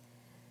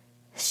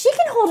 She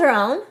can hold her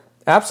own.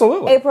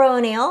 Absolutely. April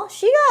O'Neil.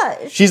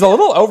 She's a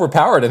little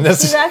overpowered in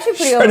this. She's actually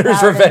pretty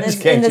Shredder's overpowered Revenge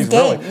game. She's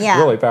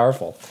really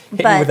powerful.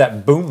 Hitting you with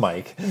that boom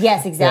mic.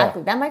 Yes,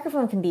 exactly. Yeah. That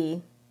microphone can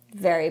be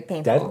very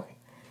painful. Deadly.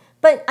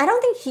 But I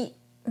don't think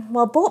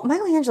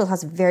Michelangelo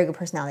has a very good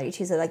personality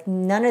too, so like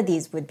none of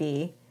these would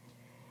be.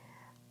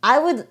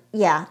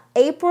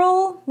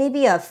 April,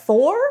 maybe a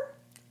 4?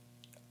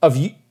 Of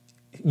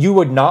you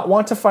would not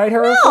want to fight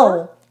her?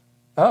 No.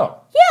 Oh.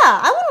 Yeah,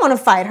 I wouldn't want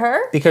to fight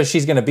her. Because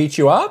she's going to beat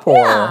you up? Or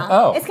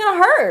it's going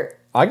to hurt.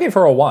 I gave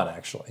her a 1,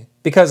 actually.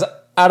 Because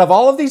out of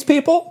all of these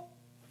people...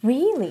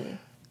 Really?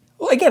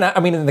 Well, again, I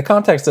mean, in the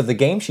context of the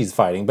game she's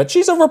fighting, but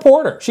she's a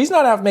reporter. She's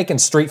not out making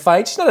street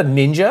fights. She's not a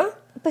ninja.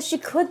 But she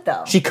could,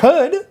 though. She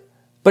could,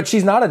 but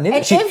she's not a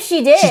ninja. And if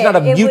she did... She's not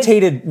a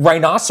mutated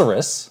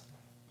rhinoceros.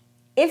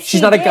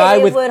 She's not a guy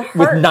with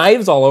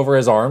knives all over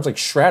his arms like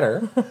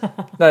Shredder.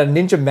 Not a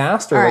ninja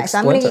master like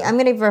Splinter. So I'm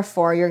gonna give her a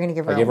 4. You're gonna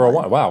give her. I gave her a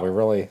 1. Wow, we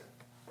really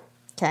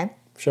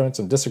showing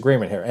some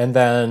disagreement here. And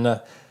then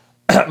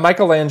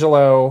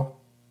Michelangelo,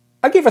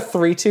 I gave a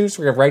 3 too.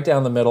 So we're right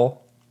down the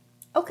middle.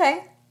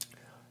 Okay,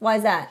 why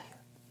is that?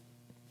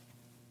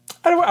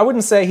 I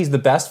wouldn't say he's the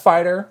best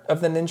fighter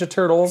of the Ninja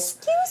Turtles.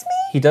 Excuse me?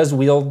 He does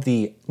wield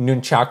the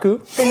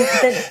nunchaku. The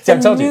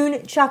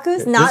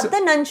nunchakus, not the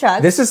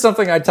nunchucks. This is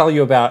something I tell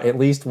you about at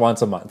least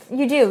once a month.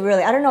 You do,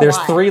 really? I don't know There's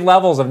why. 3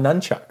 levels of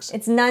nunchucks.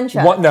 It's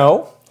nunchuck. What?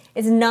 No.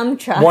 It's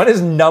numchuck. One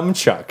is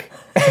numchuck,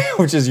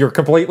 which is you're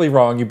completely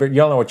wrong. You don't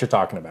know what you're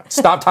talking about.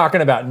 Stop talking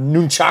about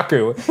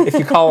nunchaku if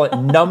you call it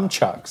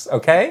numchucks,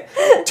 okay?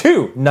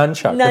 2,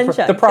 nunchuck.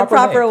 Nunchuck, the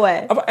proper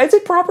way. Is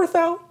it proper,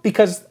 though?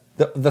 Because...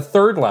 The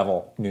third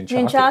level,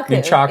 nunchaku.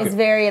 It's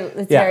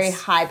very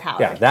high powered.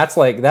 Yeah,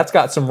 that's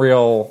got some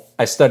real.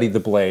 I studied the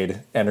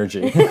blade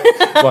energy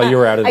while you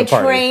were out at the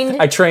party.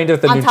 I trained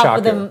at the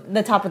nunchaku.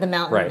 The top of the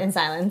mountain in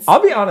silence.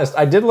 I'll be honest.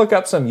 I did look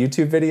up some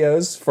YouTube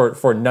videos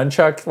for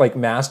nunchuck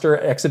master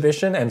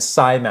exhibition and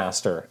Sai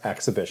master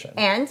exhibition.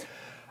 And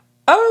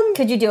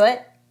could you do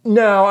it?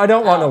 No, I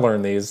don't want to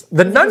learn these.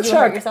 The nunchuck. Did you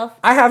hurt yourself?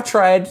 I have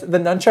tried the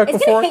nunchuck before.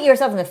 It's going to hit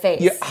yourself in the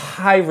face.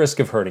 High risk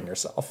of hurting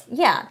yourself.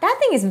 Yeah, that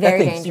thing is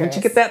very dangerous. Once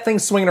you get that thing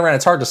swinging around,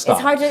 it's hard to stop.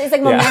 It's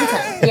like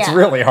momentum. It's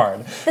really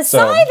hard. The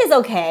scythe is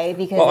okay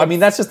because. Well, I mean,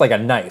 that's just like a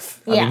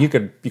knife. Yeah. I mean, you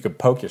could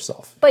poke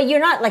yourself. But you're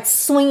not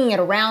swinging it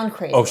around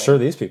crazy. Oh, sure,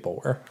 these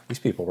people were. These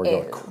people were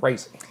going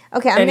crazy.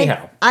 Okay,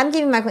 I'm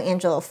giving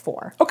Michelangelo a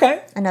 4.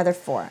 Okay. Another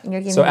 4. And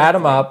you're giving so add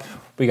them up.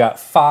 We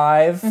got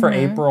 5 for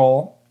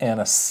April. And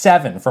a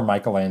 7 for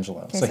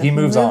Michelangelo. Okay, so he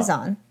moves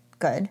on.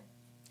 Good.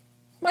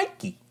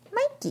 Mikey.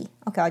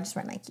 Okay, I'll just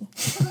write Mikey.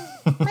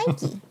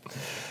 Mikey.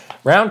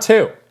 Round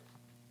 2.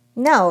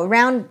 No,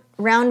 round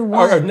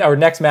 1. Or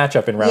next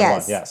matchup in round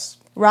 1, yes.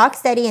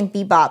 Rocksteady and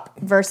Bebop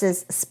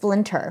versus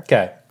Splinter.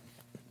 Okay.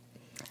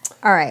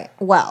 All right,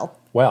 well,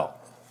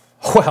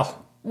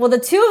 the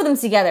 2 of them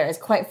together is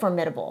quite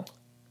formidable.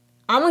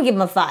 I'm going to give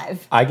them a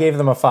 5. I gave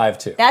them a 5,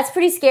 too. That's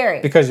pretty scary.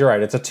 Because you're right.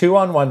 It's a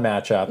 2-on-1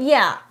 matchup.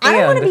 Yeah. I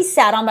don't want to be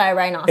sat on by a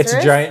rhinoceros. It's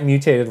a giant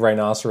mutated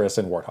rhinoceros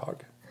and warthog.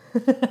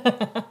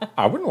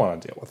 I wouldn't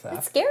want to deal with that.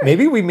 That's scary.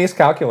 Maybe we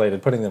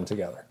miscalculated putting them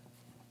together.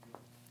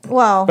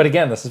 Well. But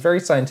again, this is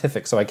very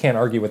scientific, so I can't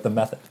argue with the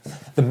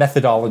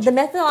methodology. The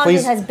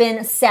methodology has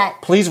been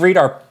set. Please read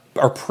our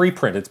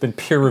preprint. It's been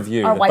peer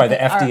reviewed by the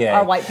FDA.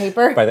 Our white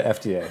paper? By the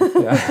FDA.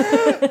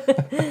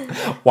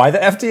 Yeah. Why the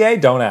FDA?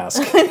 Don't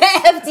ask. The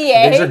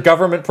FDA? These are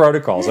government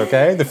protocols,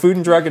 okay? The Food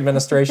and Drug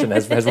Administration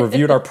has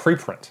reviewed our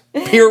preprint.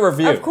 Peer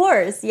review. Of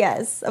course,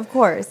 yes. Of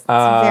course. It's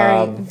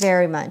very,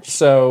 very much.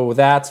 So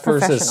that's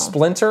versus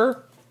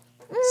Splinter.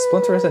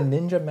 Splinter is a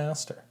ninja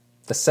master.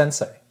 The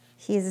sensei.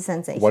 He is a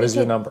sensei. What is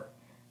your number?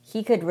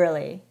 He could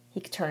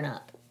turn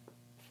up.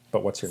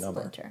 But what's your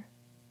number? Splinter.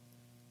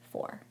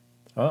 4.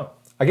 Oh.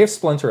 I gave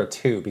Splinter a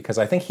 2 because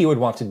I think he would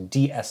want to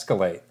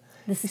de-escalate.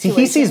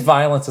 He sees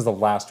violence as a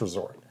last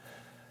resort.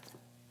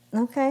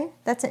 Okay,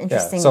 that's an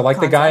interesting So like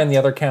concept. the guy on the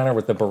other counter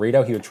with the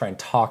burrito, he would try and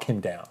talk him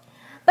down.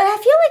 But I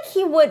feel like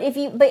he would if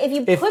you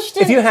pushed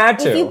him. If you had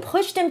to. If you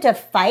pushed him to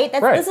fight,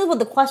 this is what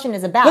the question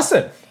is about.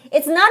 Listen.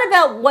 It's not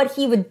about what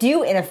he would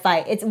do in a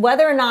fight. It's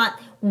whether or not,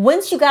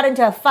 once you got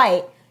into a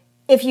fight,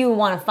 if you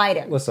want to fight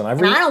him. Listen, I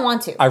don't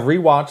want to. I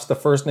rewatched the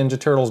first Ninja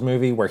Turtles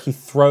movie where he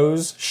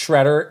throws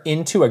Shredder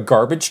into a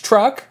garbage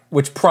truck,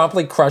 which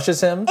promptly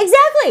crushes him.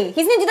 Exactly.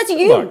 He's going to do that to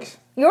you. Look,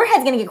 Your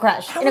head's gonna get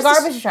crushed in a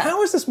garbage truck.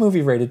 How is this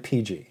movie rated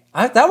PG?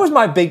 That was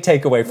my big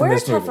takeaway from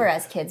this movie. We're tougher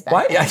as kids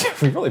back then.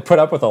 We really put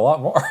up with a lot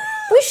more.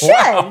 We should.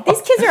 Wow.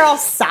 These kids are all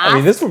soft. I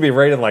mean, this would be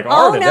rated like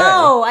R today. Oh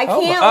no, I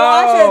can't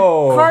watch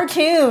a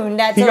cartoon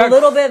that's a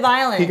little bit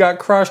violent. He got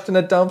crushed in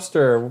a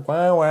dumpster.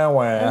 Wow, wow,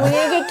 wow. We're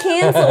gonna get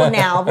canceled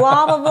now.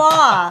 Blah blah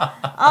blah.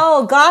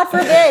 Oh, God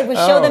forbid we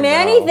show them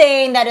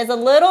anything that is a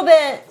little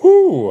bit.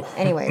 Ooh.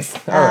 Anyways,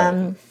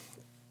 right.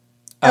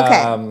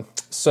 Okay.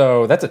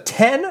 So that's a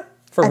 10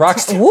 for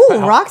Rocksteady. Ooh,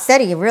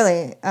 Rocksteady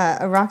really.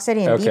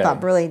 Rocksteady and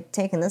Bebop really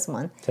taking this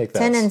one. Take that.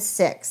 10 and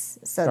 6.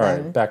 So all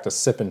then right, back to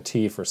sipping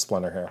tea for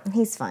Splinter here.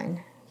 He's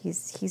fine.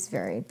 He's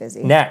very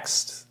busy.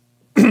 Next,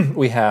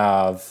 we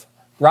have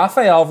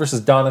Raphael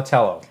versus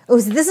Donatello. Oh,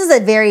 so this is a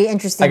very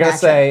interesting. I gotta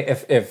say,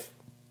 if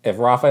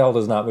Raphael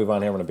does not move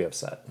on here, I'm gonna be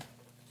upset.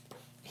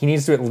 He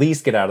needs to at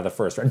least get out of the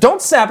first round.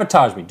 Don't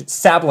sabotage me.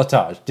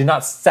 Sabotage. Do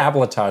not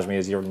sabotage me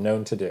as you're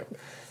known to do.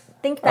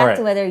 Think back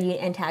to whether you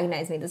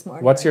antagonized me this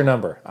morning. What's your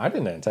number? I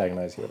didn't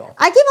antagonize you at all.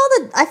 I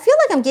feel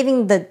like I'm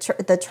giving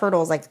the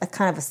turtles like a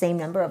kind of the same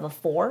number of a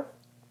 4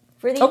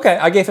 for these. Okay,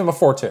 I gave him a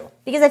 4 too.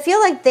 Because I feel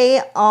like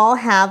they all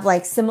have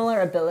like similar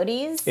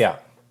abilities. Yeah.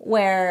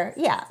 Where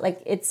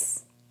like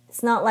it's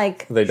not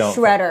like they don't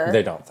Shredder.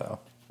 They don't though.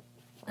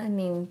 I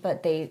mean,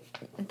 but they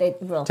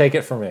will take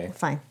it from me.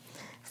 Fine,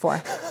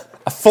 4.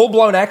 A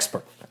full-blown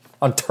expert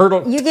on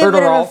turtle. You gave it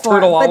a 4,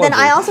 turtleology. But then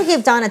I also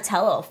gave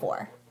Donatello a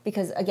 4.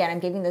 Because, again,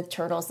 I'm giving the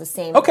turtles the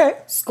same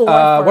score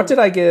for what did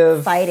I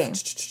give? Fighting.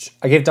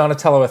 I gave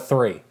Donatello a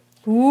 3.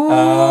 Ooh.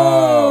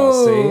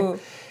 Oh,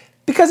 see?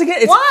 Because, again,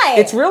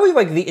 it's really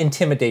like the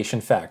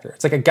intimidation factor.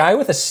 It's like a guy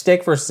with a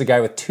stick versus a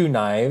guy with 2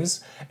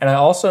 knives. And I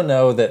also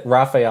know that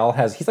Raphael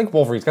he's like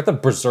Wolverine. He's got the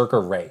berserker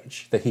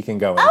rage that he can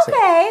go into.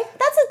 Okay,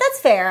 that's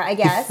fair, I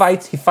guess.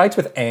 He fights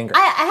with anger.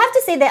 I have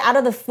to say that out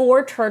of the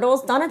 4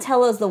 turtles,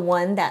 Donatello is the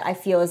one that I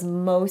feel is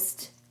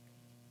most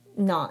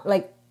not,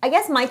 like, I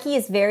guess Mikey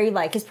is very,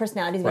 like, his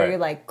personality is very,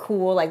 like,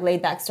 cool, like,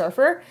 laid-back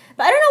surfer.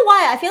 But I don't know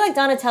why. I feel like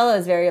Donatello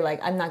is very, like,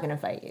 I'm not going to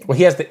fight you. Well,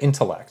 he has the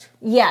intellect.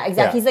 Yeah,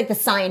 exactly. Yeah. He's, like, the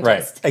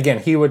scientist. Right. Again,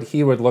 he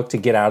would look to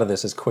get out of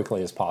this as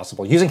quickly as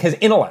possible, using his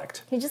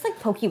intellect. He'd just, like,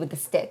 poke you with the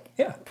stick.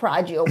 Yeah.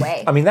 Prod you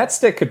away. I mean, that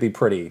stick could be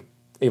pretty...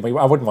 I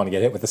wouldn't want to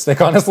get hit with the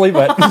stick, honestly,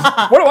 but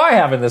what do I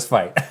have in this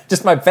fight?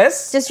 Just my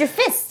fists? Just your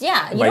fists,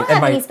 yeah. You don't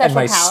have any special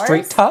powers. And my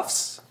street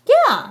toughs?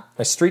 Yeah.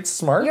 My street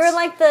smarts? You're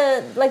like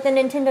the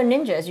Nintendo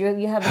ninjas.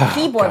 You have a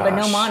keyboard but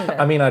no monitor.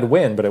 I mean, I'd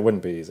win, but it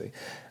wouldn't be easy.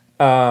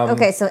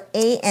 Okay, so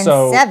 8 and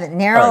 7.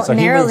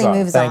 Narrowly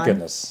moves on. Thank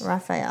goodness.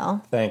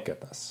 Raphael. Thank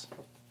goodness.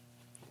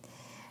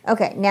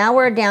 Okay, now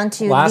we're down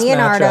to Last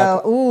Leonardo.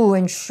 Matchup. Ooh,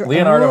 and Shredder.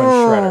 Leonardo and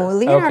Shredder.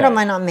 Leonardo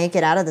might not make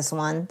it out of this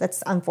one.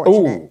 That's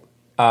unfortunate. Ooh.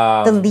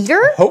 The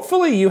leader?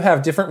 Hopefully you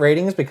have different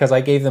ratings because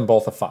I gave them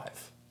both a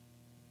 5.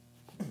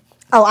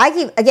 Oh,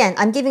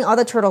 I'm giving all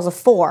the turtles a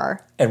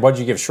 4. And what'd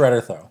you give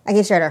Shredder, though? I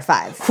gave Shredder a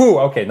 5. Whew,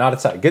 okay, not a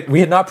tie.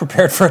 We had not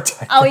prepared for a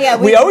tie. Oh, yeah.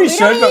 We always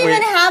should, but we don't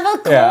even have a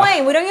coin.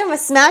 Yeah. We don't even have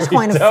a smash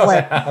coin to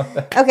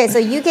flip. Okay, so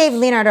you gave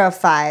Leonardo a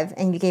 5,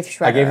 and you gave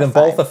Shredder I gave them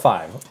both a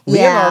 5.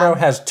 Yeah. Leonardo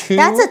has 2...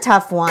 That's a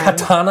tough one.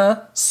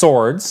 Katana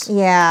swords.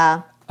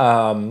 Yeah.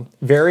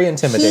 Very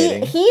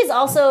intimidating. He's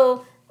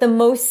also the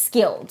most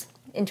skilled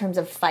in terms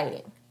of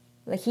fighting.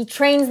 Like, he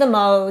trains the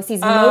most. He's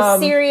the most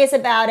serious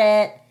about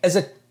it. As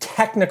a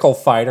technical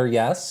fighter,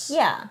 yes.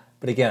 Yeah.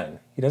 But again,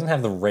 he doesn't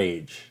have the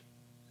rage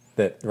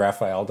that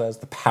Raphael does,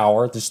 the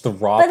power, just the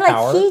raw But,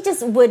 power. like,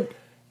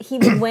 he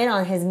would win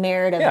on his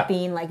merit of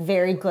being, like,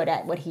 very good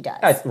at what he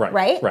does.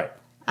 Right?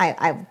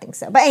 I would think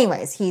so. But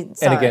anyways,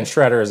 And again,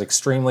 Shredder is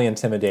extremely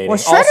intimidating. Well,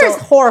 Shredder is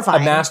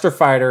horrifying. A master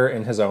fighter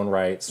in his own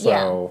right,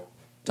 so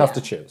tough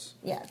to choose.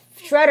 Yeah.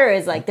 Shredder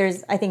is, like,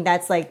 I think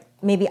that's, like,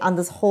 maybe on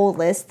this whole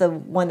list, the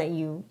one that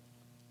you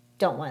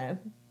don't want to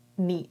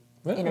meet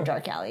in a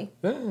dark alley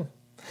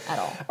at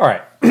all. All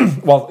right.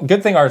 Well,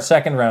 good thing our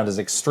second round is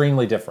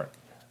extremely different.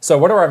 So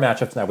what are our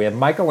matchups now? We have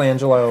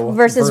Michelangelo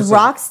versus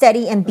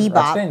Rocksteady and Bebop.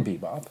 Rocksteady and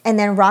Bebop. And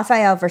then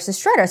Raphael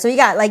versus Shredder. So you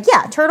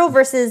got, turtle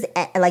versus,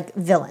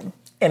 villain.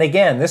 And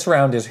again, this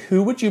round is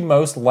who would you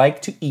most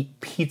like to eat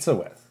pizza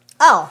with?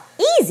 Oh,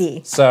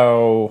 easy.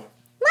 So...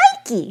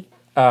 Mikey.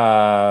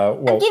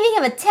 I'm giving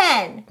him a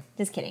 10.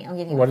 Just kidding. I'm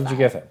giving him What a did 5. you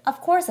give him?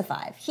 Of course a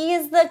 5. He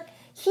is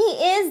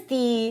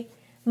the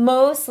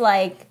most,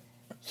 like,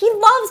 he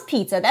loves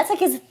pizza. That's, like,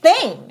 his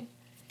thing.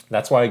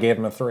 That's why I gave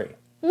him a 3.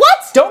 What?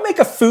 Don't make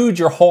a food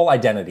your whole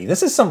identity.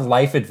 This is some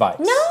life advice.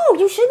 No,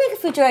 you should make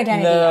a food your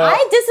identity. No.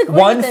 I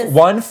disagree with this.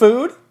 One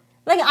food?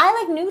 Like, I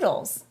like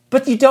noodles.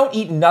 But you don't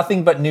eat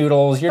nothing but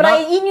noodles.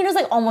 I eat noodles,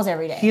 like, almost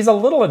every day. He's a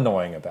little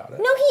annoying about it.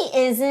 No, he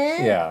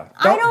isn't. Yeah.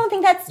 I don't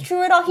think that's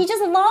true at all. He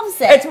just loves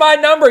it. It's my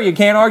number. You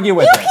can't argue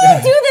with it. You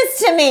can't do this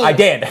to me. I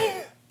did.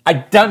 I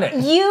done it.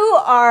 You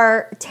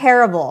are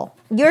terrible.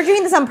 You're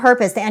doing this on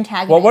purpose to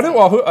antagonize me.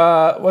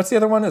 What's the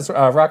other one? It's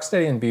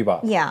Rocksteady and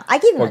Bebop. Yeah, I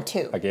gave him a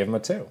 2. I gave him a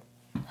 2.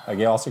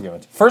 I also gave him a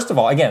 2. First of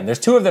all, again, there's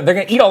 2 of them. They're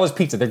going to eat all this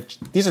pizza. They're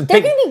going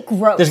to be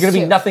gross. There's going to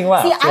be nothing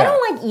left. See, I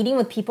don't like eating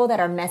with people that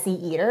are messy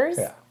eaters.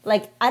 Yeah.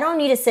 Like, I don't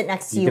need to sit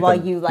next to you while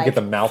you like... You get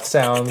the mouth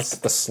sounds,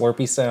 the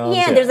slurpy sounds.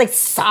 Yeah, there's like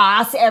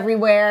sauce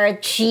everywhere,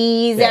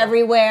 cheese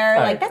everywhere.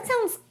 Like, that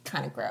sounds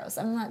kind of gross.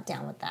 I'm not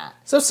down with that.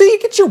 So see, you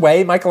get your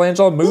way.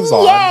 Michelangelo moves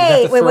on.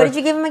 Yay! Wait, what did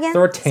you give him again?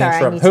 Throw a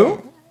tantrum.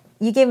 Who?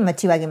 You gave him a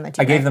 2, I gave him a 2.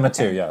 I gave them a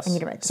 2, yes. I need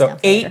to write this so down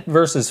 8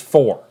 versus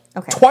 4.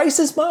 Okay. Twice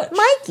as much.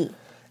 Mikey.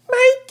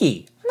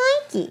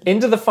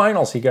 Into the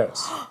finals he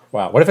goes.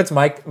 Wow. What if it's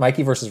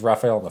Mikey versus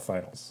Raphael in the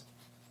finals?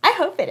 I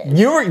hope it is.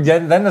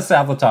 Then the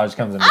sabotage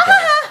comes into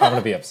play. I'm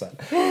going to be upset.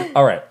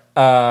 All right.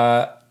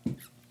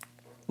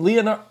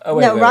 Leonardo. Oh,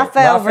 wait,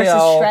 Raphael versus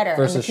Shredder.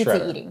 Versus pizza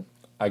Shredder. Eating.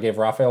 I gave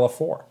Raphael a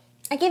 4.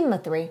 I gave him a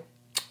 3.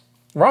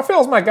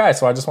 Raphael's my guy,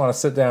 so I just want to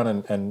sit down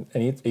and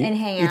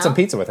eat some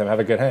pizza with him, have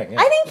a good hang.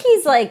 Yeah. I think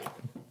he's like,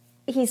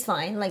 he's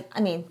fine. Like, I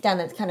mean, down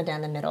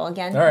the middle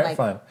again. All right, like,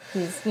 fine.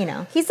 He's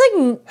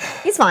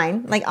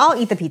fine. Like, I'll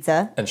eat the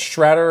pizza. And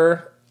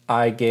Shredder,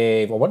 I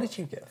gave. Well, what did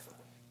you give?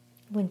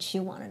 Wouldn't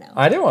you want to know?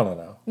 I do want to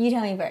know. You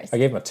tell me first. I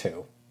gave him a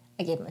 2.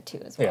 I gave him a 2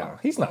 as well. Yeah,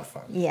 he's not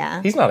fun.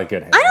 Yeah. He's not a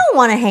good hang. I don't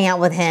want to hang out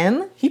with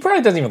him. He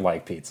probably doesn't even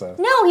like pizza.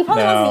 No, he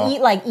probably wants to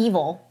eat like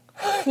evil.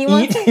 He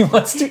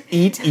wants to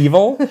eat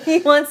evil? He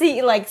wants to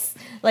eat like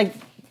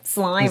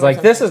slime. He's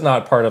like, this is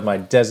not part of my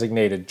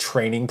designated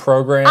training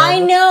program. I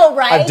know,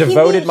 right? I've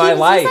devoted my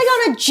life. He's like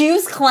on a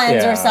juice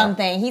cleanse or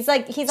something. He's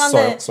on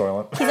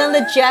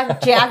the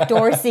Jack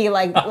Dorsey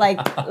like the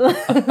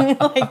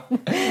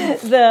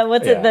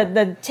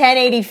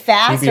 1080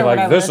 fast. He'd be or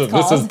like, whatever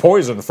this is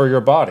poison for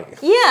your body.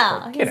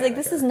 Yeah, he's like,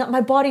 this is not,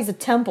 my body's a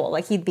temple.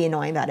 Like, he'd be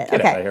annoying about it.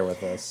 Get out of here with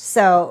this.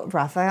 So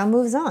Raphael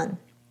moves on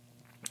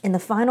in the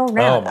final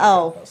round.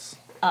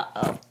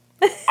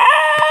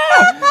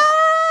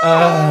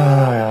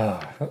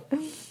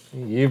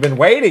 You've been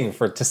waiting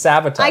to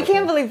sabotage. I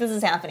can't believe this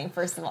is happening.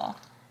 First of all,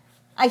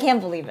 I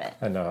can't believe it.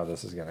 I know how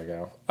this is gonna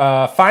go.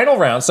 Final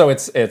round. So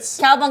it's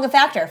Cowabunga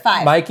Factor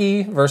 5.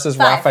 Mikey versus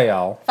 5.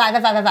 Raphael. 5.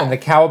 In the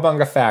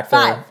Cowabunga Factor.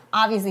 5.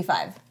 Obviously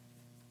 5.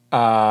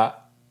 I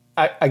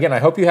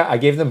hope you have. I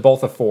gave them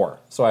both a 4,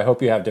 so I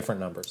hope you have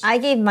different numbers. I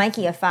gave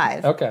Mikey a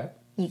 5. Okay.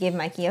 You gave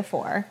Mikey a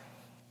 4.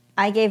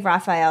 I gave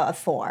Raphael a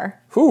 4.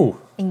 Whoo.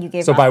 And you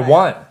gave so Raphael by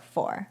 1.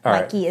 4. All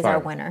Mikey right, is fine. our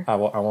winner. I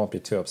won't be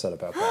too upset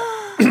about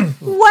that.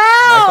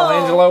 Wow.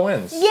 Michelangelo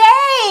wins.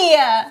 Yay!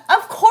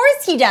 Of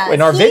course he does.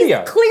 In our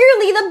video.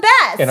 Clearly the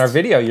best. In our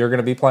video, you're going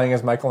to be playing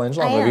as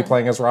Michelangelo. I'm going to be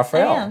playing as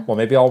Raphael. Well,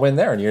 maybe I'll win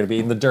there, and you're going to be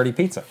eating the dirty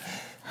pizza.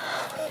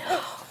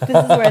 This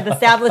is where the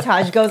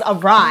sabotage goes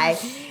awry.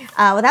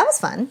 Well, that was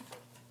fun.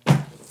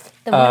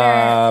 The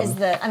winner is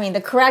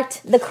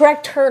the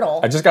correct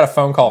turtle. I just got a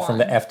phone call from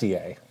the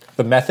FDA.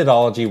 The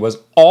methodology was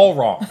all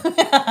wrong.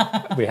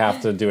 We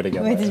have to do it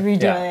again. We have to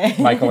redo it.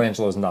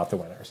 Michelangelo is not the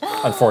winners,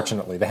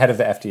 unfortunately. The head of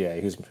the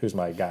FDA, who's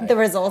my guy. The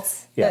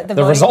results. Yeah,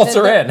 the results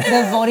are in.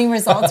 The voting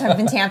results have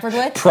been tampered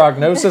with.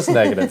 Prognosis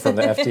negative from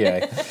the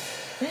FDA.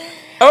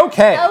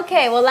 Okay.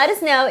 Okay, well, let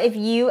us know if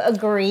you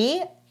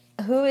agree.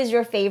 Who is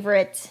your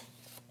favorite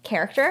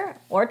character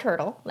or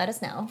turtle? Let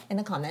us know in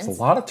the comments. There's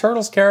a lot of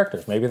Turtles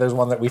characters. Maybe there's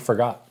one that we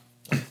forgot.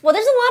 Well,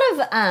 there's a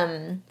lot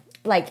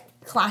of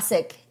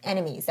classic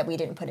enemies that we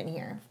didn't put in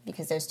here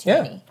because there's too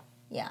many.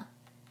 Yeah.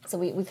 So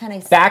we kind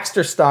of...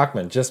 Baxter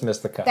Stockman just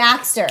missed the cut.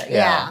 Baxter,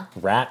 yeah.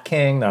 Rat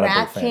King, not a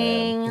big fan.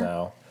 King.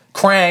 No.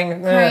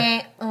 Krang.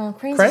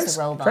 Krang's just a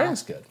robot.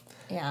 Krang's good.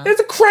 Yeah.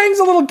 Krang's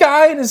a little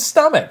guy in his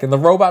stomach, in the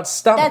robot's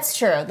stomach. That's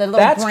true. The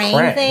little brain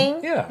Krang. thing.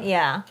 Yeah.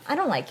 Yeah. I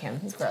don't like him.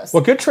 He's gross.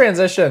 Well, good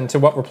transition to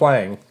what we're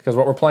playing, because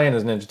what we're playing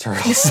is Ninja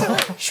Turtles.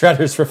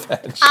 Shredder's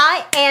Revenge.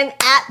 I am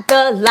at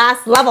the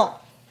last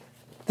level.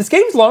 This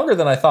game's longer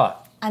than I thought.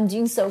 I'm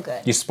doing so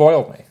good. You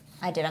spoiled me.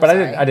 I did. But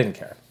I didn't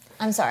care.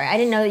 I'm sorry. I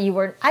didn't know that you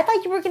were. I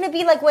thought you were going to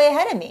be way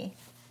ahead of me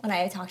when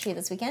I talked to you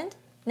this weekend.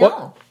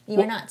 No, you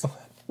were not.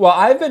 Well,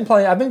 I've been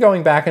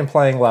going back and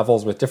playing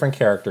levels with different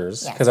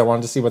characters because I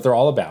wanted to see what they're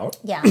all about.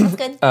 Yeah, that's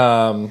good.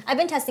 I've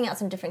been testing out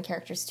some different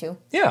characters too.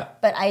 Yeah.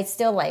 But I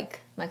still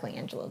like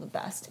Michelangelo the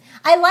best.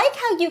 I like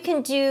how you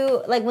can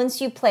do,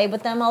 once you play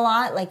with them a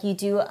lot, you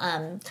do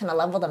kind of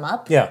level them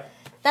up. Yeah.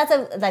 That's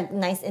a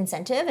nice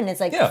incentive, and it's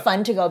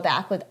fun to go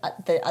back with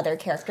the other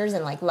characters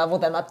and level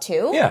them up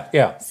too. Yeah,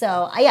 yeah.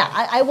 So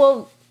I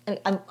will.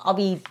 I'll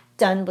be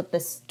done with the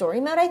story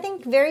mode, I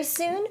think, very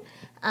soon.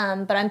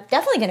 But I'm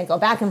definitely going to go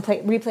back and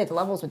replay the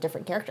levels with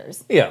different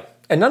characters. Yeah,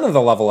 and none of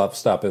the level up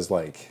stuff is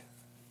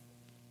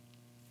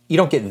you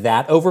don't get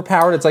that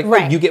overpowered. It's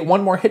you get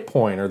one more hit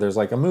point, or there's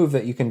a move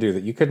that you can do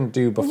that you couldn't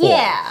do before.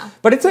 Yeah,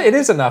 but it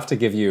is enough to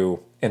give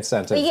you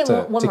incentive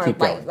to keep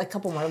going. A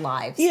couple more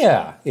lives.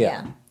 Yeah,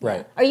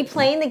 right. Are you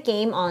playing the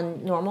game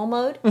on normal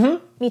mode?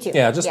 Mm-hmm. Me too.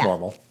 Yeah, just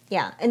normal.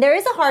 Yeah, and there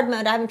is a hard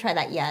mode. I haven't tried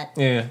that yet.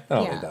 Yeah, I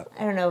don't need that.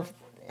 I don't know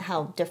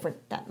how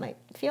different that might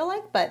feel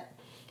like, but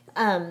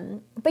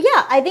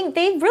yeah, I think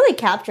they really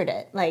captured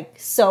it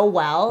so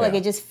well. Yeah.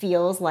 It just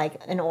feels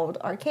like an old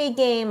arcade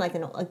game,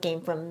 a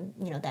game from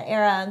that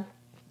era.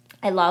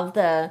 I love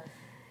the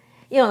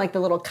the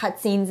little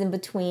cutscenes in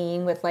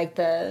between with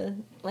the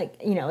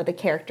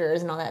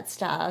characters and all that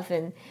stuff.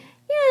 And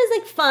there's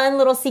like fun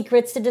little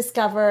secrets to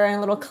discover and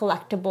little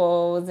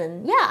collectibles,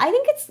 and yeah, I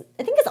think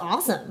it's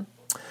awesome.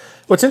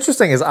 What's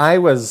interesting is I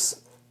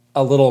was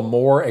a little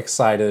more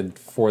excited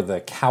for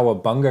the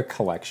Cowabunga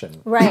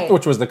collection, right?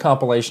 Which was the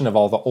compilation of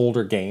all the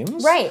older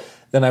games, right?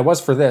 Than I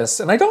was for this,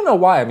 and I don't know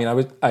why. I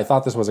mean, I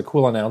thought this was a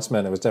cool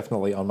announcement. It was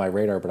definitely on my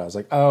radar, but I was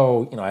like,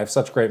 oh, I have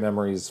such great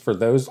memories for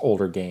those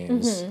older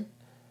games. Mm-hmm.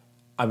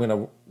 I'm going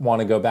to want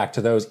to go back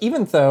to those,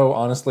 even though,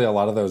 honestly, a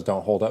lot of those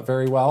don't hold up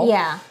very well.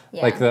 Yeah.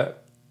 Like the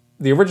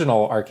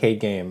original arcade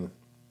game,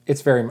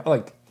 it's very,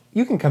 like,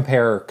 you can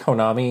compare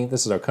Konami,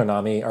 this is a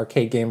Konami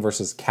arcade game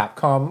versus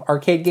Capcom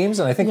arcade games,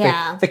 and I think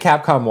the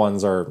Capcom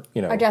ones are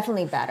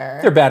definitely better.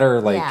 They're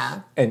better, like,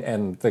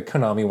 and the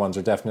Konami ones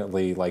are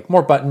definitely, like,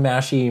 more button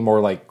mashy, more,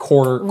 like,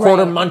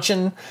 quarter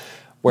munching.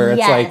 Where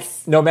it's like,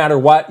 no matter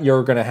what,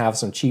 you're going to have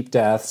some cheap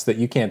deaths that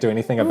you can't do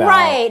anything about.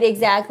 Right,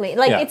 exactly.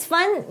 Like, it's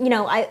fun.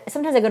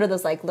 Sometimes I go to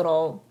those, like,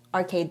 little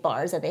arcade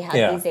bars that they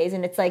have these days,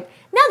 and it's like,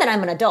 now that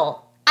I'm an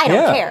adult, I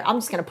don't care. I'm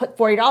just going to put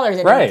 $40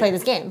 in and play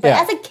this game. But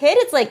as a kid,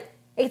 it's like,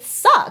 it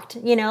sucked,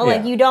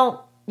 Like,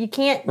 you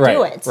can't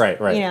do it.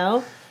 Right.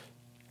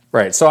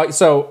 Right.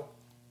 So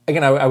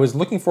again, I was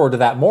looking forward to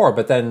that more,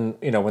 but then,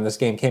 when this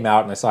game came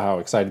out and I saw how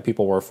excited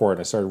people were for it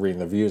and I started reading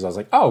the reviews, I was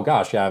like, oh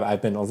gosh, yeah,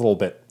 I've been a little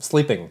bit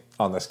sleeping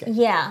on this game.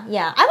 Yeah.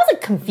 I was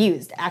like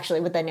confused actually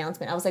with the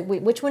announcement. I was like,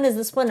 wait, which one is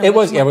this one? It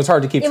was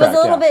hard to keep track. It was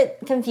a little bit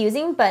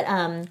confusing, but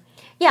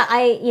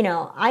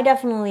I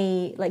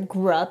definitely like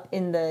grew up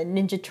in the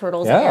Ninja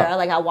Turtles era.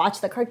 Like I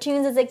watched the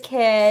cartoons as a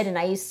kid and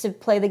I used to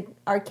play the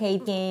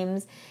arcade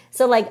games.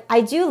 So like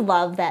I do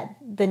love that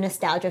the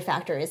nostalgia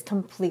factor is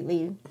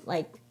completely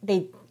like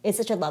it's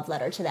such a love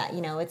letter to that,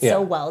 It's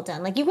so well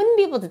done. Like, you wouldn't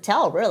be able to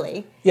tell,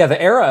 really. Yeah, the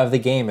era of the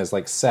game is,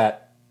 like,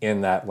 set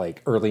in that,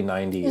 like, early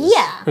 90s.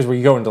 Yeah. Because where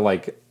you go into,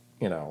 like,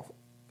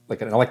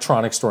 like an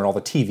electronics store and all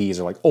the TVs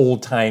are, like,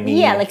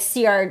 old-timey. Yeah, like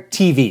CR...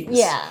 TVs.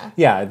 Yeah.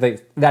 Yeah,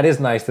 that is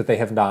nice that they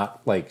have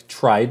not, like,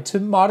 tried to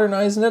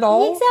modernize it at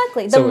all.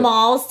 Exactly. The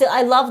mall still...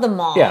 I love the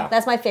mall. Yeah.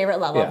 That's my favorite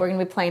level. Yeah. We're going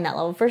to be playing that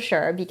level for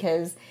sure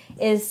because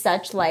it is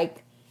such,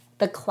 like,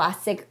 the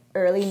classic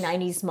early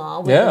 90s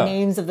mall with the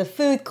names of the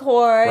food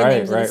court,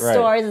 names of the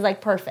stores is like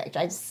perfect.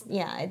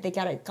 They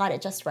got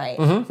it just right.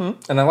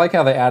 Mm-hmm. And I like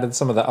how they added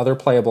some of the other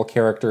playable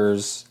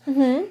characters.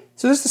 Mm-hmm.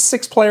 So there's the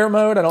 6-player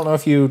mode. I don't know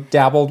if you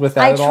dabbled with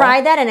that at all. I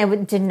tried that and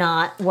it did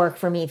not work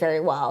for me very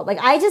well. Like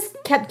I just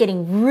kept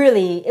getting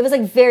it was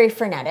like very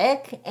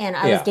frenetic and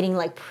I was getting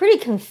like pretty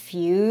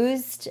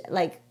confused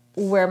like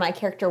where my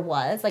character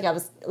was. Like I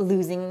was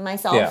losing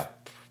myself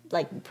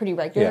like pretty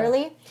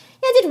regularly.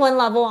 Yeah, I did one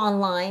level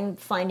online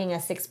finding a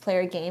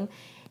 6-player game.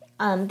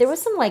 There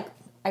was some I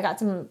got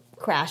some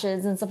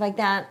crashes and stuff like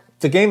that.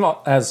 The game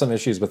has some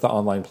issues with the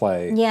online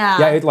play.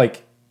 Yeah. Yeah,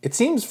 it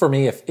seems for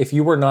me if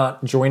you were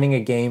not joining a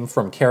game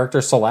from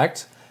character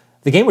select,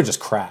 the game would just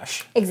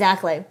crash.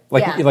 Exactly.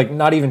 Like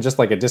not even just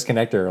like a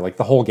disconnector, like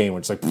the whole game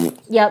would just like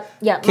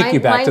Yep. kick you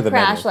back to the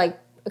menu. Mine crashed like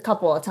a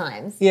couple of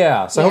times.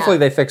 Yeah, so hopefully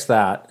they fix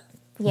that.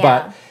 Yeah.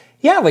 But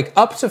yeah, like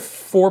up to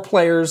 4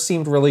 players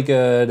seemed really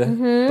good,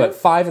 but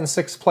 5 and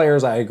 6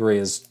 players, I agree,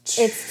 is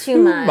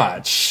too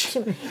much.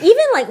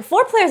 Even like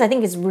 4 players, I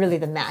think is really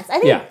the max. I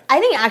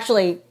think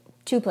actually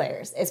 2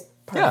 players is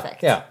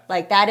perfect. Yeah.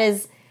 Like that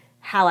is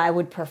how I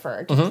would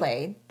prefer to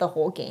play the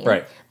whole game.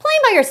 Right. Playing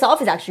by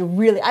yourself is actually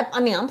really.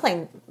 I'm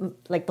playing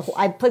like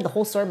I played the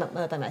whole story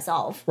by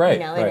myself.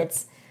 Right. And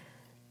it's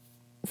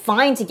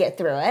fine to get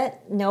through it.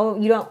 No,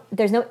 you don't.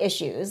 There's no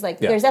issues. Like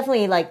there's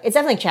definitely it's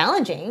definitely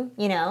challenging.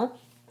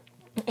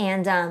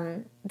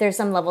 And there's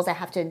some levels I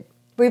have to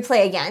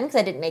replay again because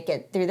I didn't make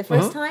it through the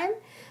first time.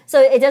 So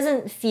it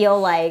doesn't feel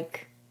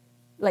like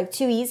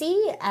too easy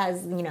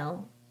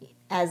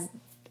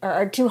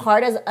or too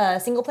hard as a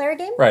single player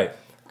game. Right.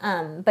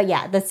 But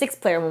yeah, the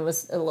 6-player one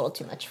was a little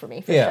too much for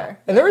me, for sure.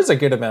 And there is a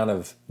good amount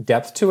of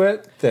depth to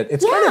it that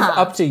it's kind of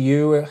up to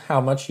you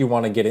how much you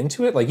want to get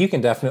into it. Like you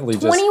can definitely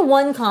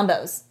 21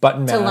 combos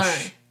button mash. To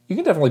learn. You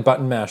can definitely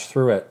button mash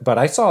through it. But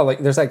I saw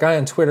there's that guy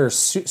on Twitter,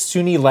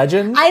 Suni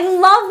Legend. I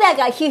love that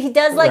guy. He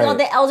does all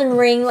the Elden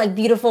Ring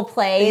beautiful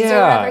plays or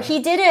whatever.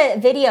 He did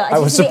a video. I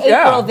was the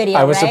April video.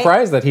 I was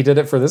surprised that he did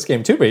it for this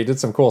game too, but he did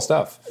some cool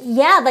stuff.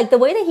 Yeah, like the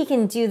way that he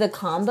can do the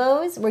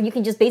combos where you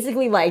can just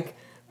basically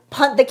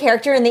punt the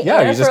character in the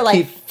air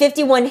for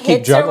 51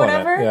 hits or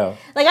whatever. Yeah.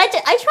 Like I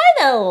tried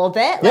that a little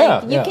bit.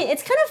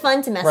 It's kind of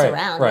fun to mess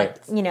around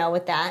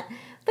with that.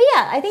 But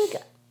yeah, I think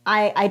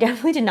I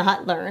definitely did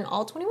not learn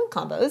all 21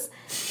 combos,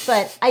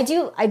 but I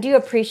do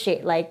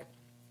appreciate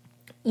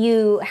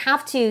you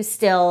have to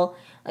still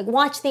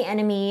watch the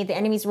enemy. The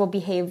enemies will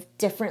behave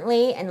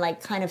differently and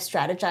kind of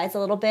strategize a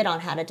little bit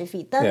on how to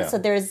defeat them. Yeah. So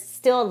there's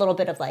still a little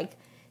bit of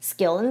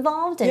skill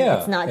involved, and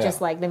it's not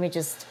just let me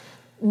just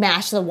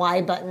mash the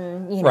Y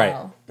button,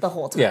 the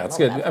whole time. Yeah, it's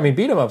good. I mean,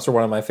 beat 'em ups are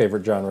one of my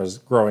favorite genres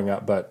growing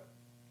up, but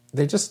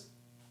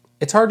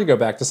it's hard to go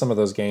back to some of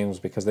those games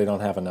because they don't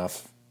have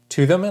enough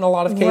to them in a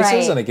lot of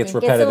cases, and it gets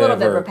repetitive. It's a little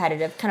bit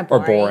repetitive, kind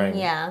of boring.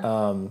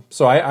 Yeah.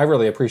 So I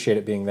really appreciate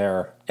it being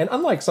there. And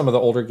unlike some of the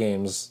older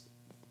games,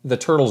 the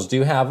turtles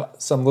do have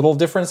some little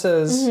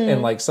differences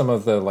in like some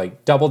of the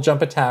like double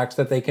jump attacks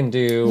that they can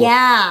do.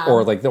 Yeah.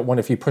 Or like the one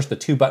if you push the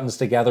two buttons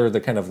together, the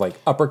kind of like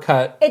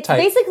uppercut. It's type.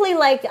 basically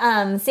like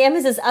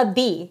Samus's up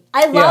B.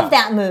 I love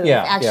that move,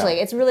 actually.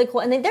 It's really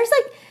cool. And then there's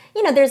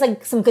like, there's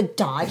like some good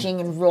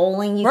dodging and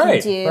rolling you can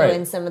do. Right.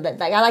 And some of the,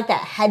 like, I like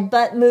that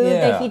headbutt move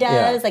that he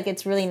does. Like,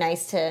 it's really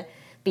nice to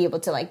be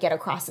able to like get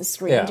across the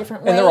screen in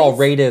different ways. And they're all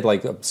rated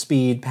like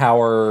speed,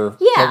 power.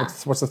 Yeah.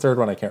 What's the third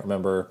one? I can't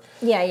remember.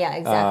 Yeah,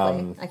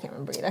 exactly. I can't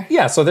remember either.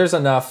 Yeah, so there's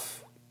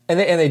enough, and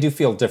they do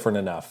feel different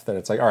enough that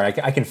it's like, all right,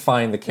 I can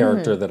find the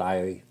character that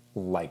I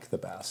like the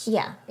best.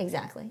 Yeah,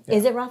 exactly. Yeah.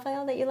 Is it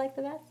Raphael that you like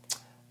the best?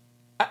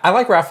 I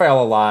like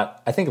Raphael a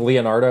lot. I think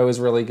Leonardo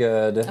is really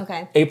good.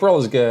 Okay. April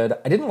is good.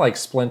 I didn't like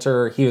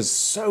Splinter. He was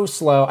so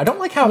slow. I don't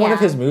like how one of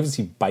his moves,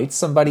 he bites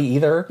somebody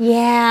either.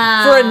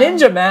 Yeah. For a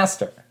ninja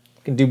master.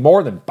 Can do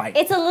more than bite.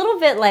 It's a little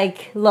bit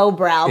like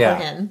lowbrow for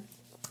him.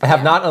 I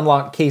have not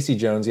unlocked Casey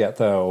Jones yet,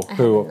 though.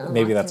 Who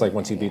maybe that's like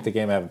once you beat the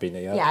game. I haven't beaten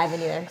it yet. Yeah, I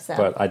haven't either. So,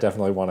 but I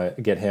definitely want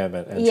to get him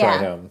and try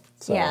him.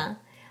 So. Yeah,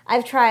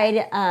 I've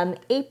tried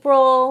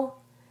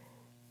April,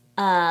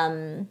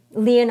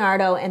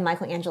 Leonardo, and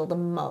Michelangelo the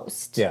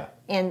most. Yeah,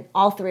 and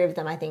all three of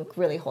them I think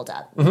really hold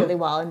up really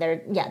well, and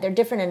they're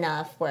different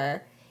enough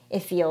where it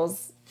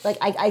feels like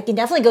I can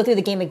definitely go through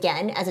the game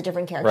again as a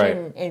different character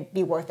and it'd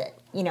be worth it.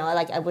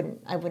 Like I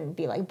wouldn't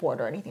be like bored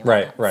or anything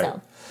like that.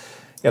 Right.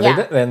 So,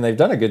 they've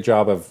done a good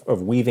job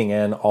of weaving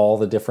in all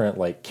the different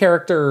like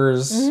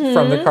characters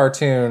from the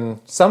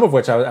cartoon. Some of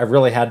which I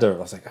really had to. I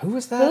was like, who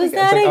was that? Who's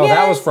that again? Oh,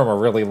 that was from a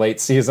really late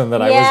season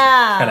that I was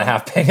kind of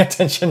half paying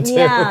attention to.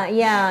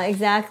 Yeah,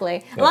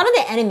 exactly. A lot of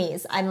the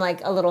enemies I'm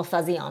like a little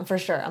fuzzy on for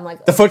sure. I'm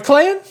like the Foot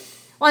Clan.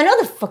 Well, I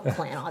know the Foot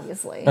Clan,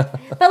 obviously,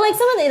 but like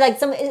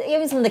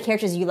even some of the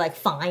characters you like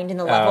find in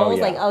the levels,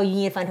 you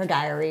need to find her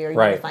diary, or you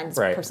need to find this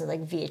person's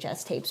like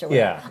VHS tapes or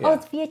whatever. Oh,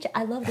 it's VHS.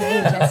 I love the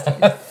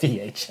VHS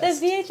tapes. The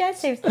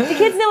VHS tapes. The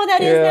kids know what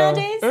that is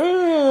nowadays.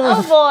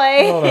 Oh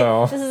boy, oh,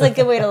 no. This is a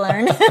good way to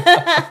learn.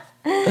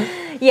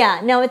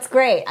 No, it's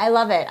great. I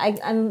love it.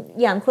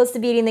 I'm close to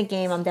beating the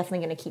game. I'm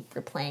definitely going to keep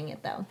replaying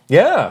it though.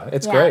 Yeah,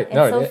 it's great. It's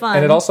so fun.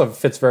 And it also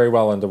fits very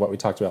well into what we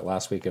talked about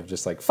last week of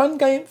just like fun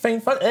games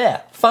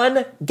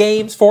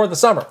for the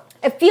summer.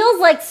 It feels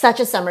like such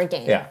a summer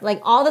game. Yeah.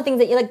 Like all the things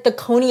that you like, the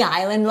Coney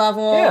Island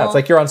level. Yeah, it's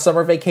like you're on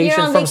summer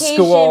vacation from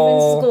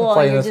school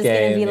playing you're this just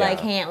game. Gonna be like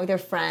hanging out with your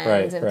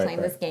friends and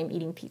playing this game,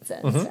 eating pizza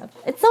and Mm-hmm. stuff.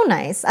 It's so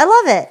nice. I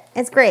love it.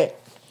 It's great.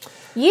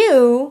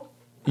 You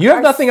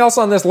have nothing else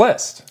on this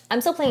list. I'm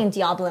still playing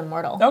Diablo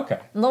Immortal. Okay.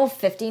 I'm level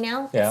 50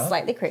 now. Yeah. It's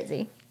slightly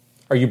crazy.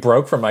 Are you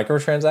broke from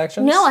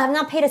microtransactions? No, I have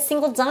not paid a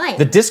single dime.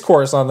 The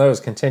discourse on those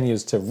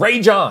continues to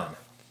rage on.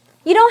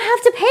 You don't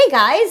have to pay,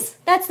 guys.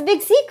 That's the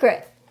big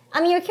secret.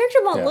 I mean, your character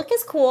won't look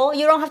as cool.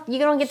 You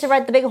don't get to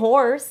ride the big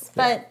horse,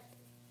 but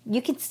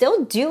you can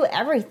still do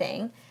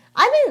everything.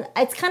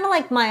 It's kind of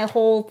like my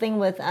whole thing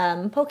with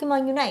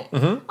Pokemon Unite.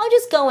 Mm-hmm. I'll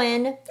just go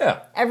in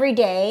every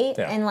day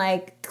and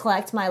like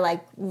collect my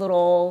like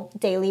little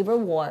daily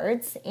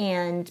rewards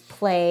and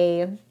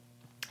play.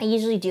 I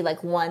usually do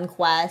like one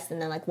quest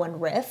and then like one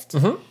rift.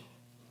 Mm-hmm.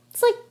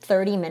 It's like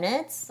 30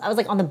 minutes. I was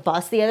like on the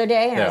bus the other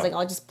day and I was like,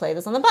 I'll just play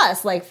this on the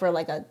bus like for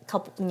like a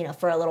couple,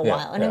 for a little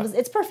while. And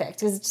it's perfect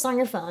because it's just on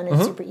your phone and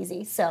it's super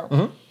easy.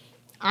 So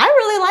I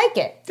really like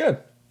it. Good.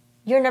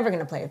 You're never going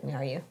to play with me,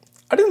 are you?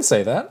 I didn't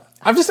say that.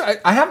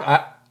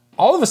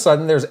 All of a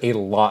sudden there's a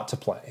lot to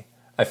play,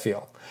 I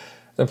feel.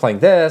 I'm playing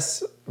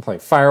this, I'm playing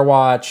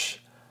Firewatch.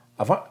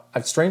 I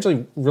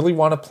strangely really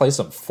want to play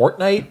some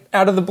Fortnite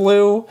out of the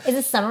blue. Is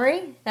it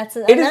summery?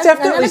 It is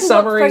definitely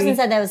summery. Person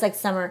said that was like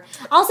summer.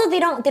 Also, they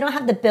don't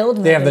have the build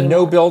mode. They have the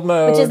no build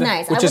mode, which is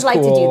nice. I would like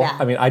cool. to do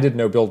that. I mean, I did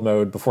no build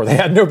mode before they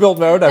had no build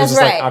mode. I was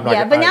just like, I'm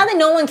not. But now that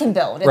no one can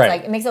build, it's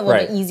like it makes it a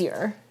little bit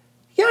easier.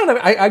 Yeah, and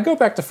I go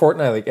back to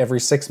Fortnite like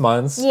every 6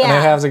 months, and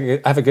I have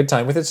a good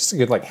time with it. It's just a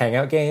good like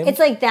hangout game. It's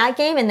like that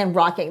game, and then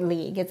Rocket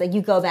League. It's like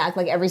you go back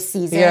like every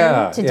season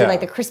to do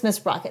like the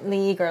Christmas Rocket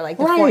League or like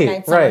the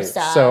Fortnite summer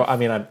stuff. So I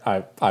mean,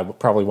 I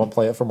probably won't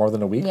play it for more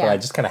than a week, but I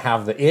just kind of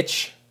have the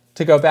itch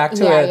to go back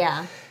to it.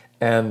 Yeah.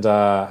 And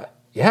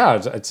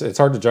it's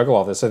hard to juggle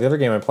all this. So the other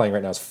game I'm playing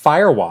right now is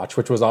Firewatch,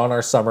 which was on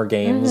our summer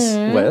games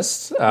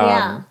list.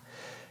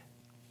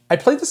 I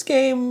played this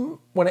game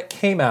when it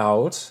came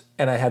out,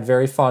 and I had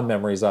very fond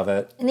memories of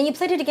it. And then you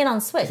played it again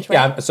on Switch, right?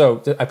 Yeah,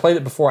 so I played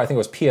it before, I think it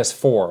was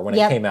PS4 when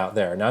it came out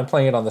there. Now I'm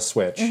playing it on the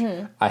Switch.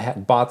 I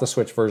had bought the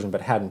Switch version,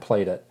 but hadn't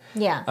played it.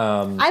 Yeah.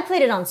 I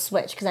played it on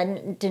Switch because I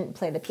didn't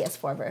play the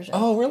PS4 version.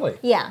 Oh, really?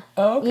 Yeah.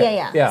 Oh, okay.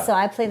 Yeah. So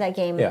I played that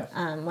game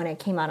when it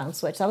came out on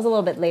Switch. So I was a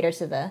little bit later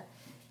to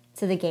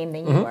the game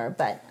than you were,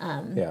 but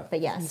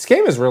yes. This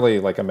game is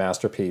really like a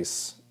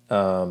masterpiece.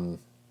 I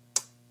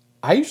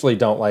usually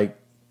don't like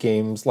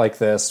games like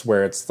this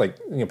where it's like,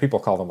 people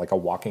call them like a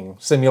walking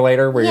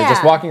simulator where you're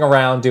just walking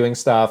around doing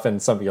stuff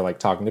and you're like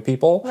talking to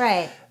people.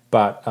 Right.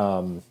 But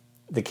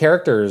the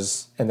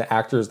characters and the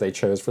actors they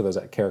chose for those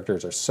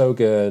characters are so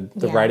good.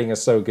 The writing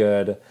is so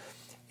good.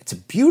 It's a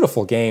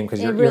beautiful game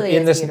because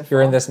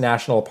you're in this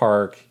national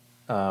park.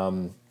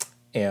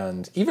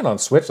 And even on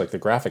Switch, like the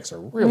graphics are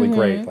really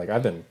great. Like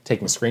I've been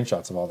taking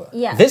screenshots of all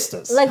the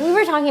vistas. Like we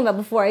were talking about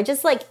before, it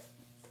just like,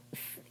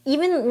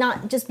 even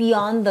not just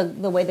beyond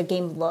the way the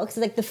game looks,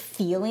 like the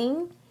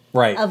feeling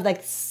of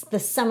like the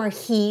summer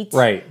heat.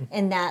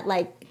 And that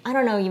like, I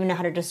don't even know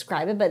how to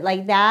describe it, but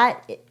like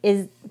that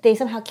is, they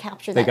somehow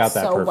capture that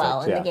so perfect,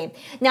 well in the game.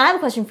 Now I have a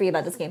question for you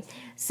about this game.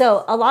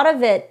 So a lot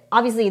of it,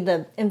 obviously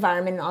the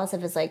environment and all that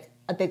stuff is like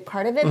a big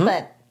part of it,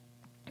 but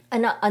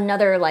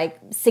another like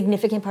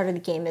significant part of the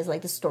game is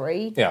like the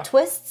story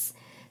twists.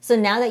 So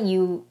now that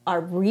you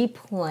are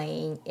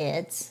replaying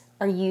it,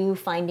 are you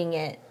finding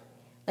it,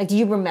 like, do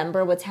you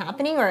remember what's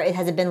happening, or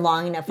has it been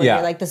long enough where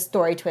you're like the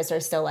story twists are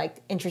still like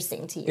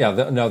interesting to you?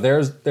 Yeah, no,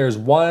 there's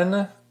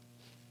one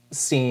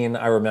scene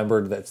I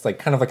remembered that's like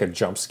kind of like a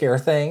jump scare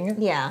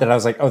thing. Yeah. That I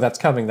was like, oh, that's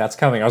coming. I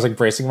was like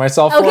bracing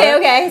myself for it.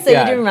 Okay. So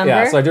you do remember?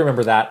 Yeah, so I do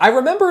remember that. I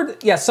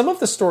remembered, some of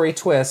the story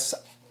twists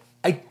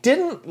I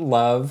didn't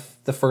love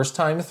the first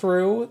time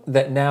through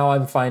that now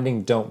I'm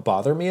finding don't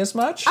bother me as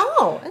much.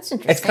 Oh, that's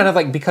interesting. It's kind of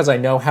like because I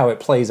know how it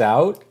plays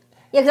out.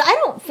 Yeah, because I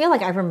don't feel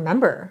like I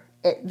remember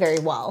it very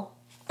well.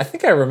 I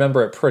think I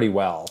remember it pretty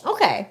well.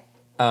 Okay.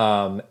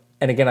 And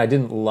again, I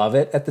didn't love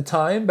it at the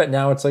time, but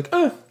now it's like,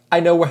 I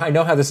know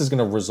how this is going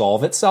to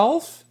resolve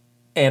itself,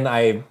 and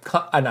I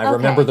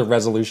remember the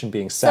resolution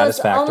being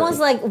satisfactory. So it's almost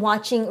like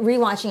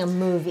rewatching a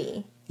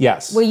movie.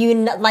 Yes. Where you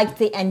liked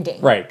the ending.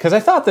 Right, because I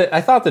thought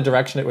the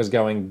direction it was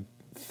going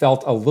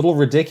felt a little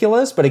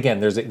ridiculous, but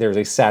again, there's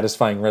a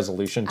satisfying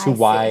resolution to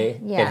why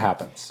it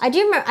happens. I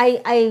do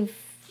remember.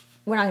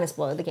 We're not going to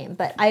spoil the game,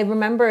 but I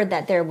remember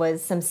that there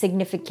was some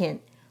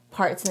significant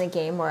parts in the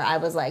game where I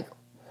was like,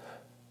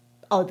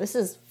 "Oh, this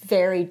is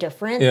very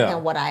different than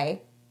how I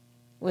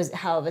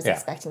was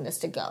expecting this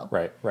to go."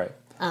 Right.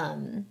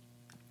 And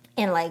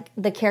like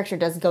the character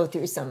does go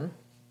through some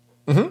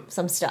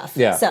stuff.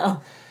 Yeah.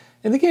 So.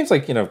 And the game's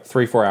like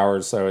 3-4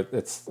 hours, so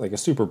it's like a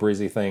super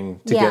breezy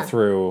thing to get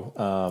through.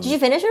 Did you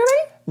finish it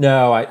already?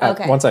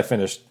 No, once I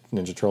finished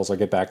Ninja Turtles, I'll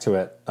get back to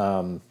it.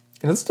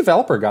 And this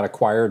developer got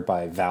acquired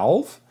by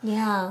Valve.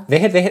 Yeah.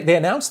 They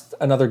announced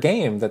another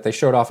game that they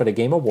showed off at a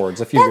Game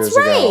Awards a few years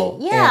ago.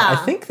 Yeah. And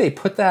I think they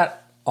put that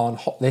on.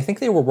 They think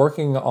they were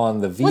working on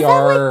the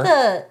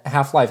VR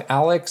Half-Life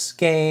Alyx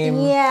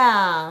game.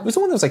 Yeah. It was the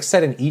one that was like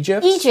set in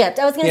Egypt.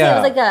 I was going to say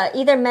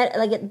it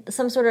was like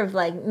some sort of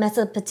like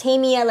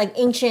Mesopotamia, like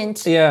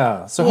ancient.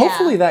 Yeah. So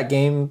hopefully that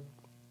game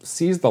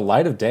sees the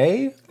light of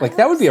day. Like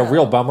that would be a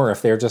real bummer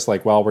if they're just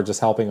like, well, we're just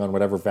helping on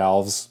whatever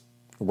Valve's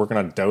working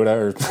on Dota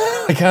or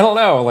like I don't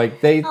know.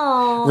 Like they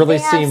really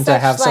seem to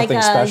have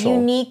something special.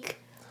 Unique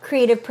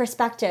creative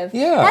perspective.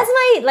 Yeah. That's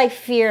my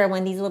fear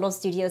when these little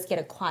studios get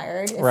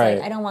acquired. It's right.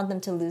 like I don't want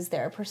them to lose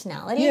their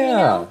personality.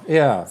 Yeah.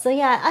 Yeah. So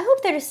I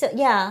hope they're still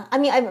I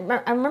mean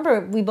I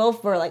remember we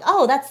both were like,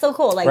 oh, that's so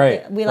cool.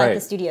 Like we like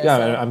the studios. Yeah,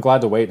 so. I'm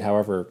glad to wait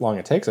however long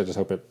it takes. I just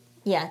hope it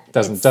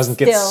doesn't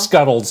get still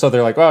scuttled so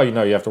they're like, oh,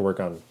 you have to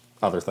work on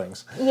other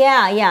things.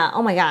 Yeah.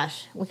 Oh my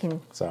gosh. We can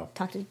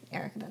talk to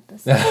Eric about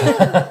this.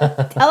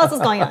 Tell us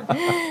what's going on.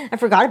 I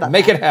forgot about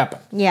Make it happen.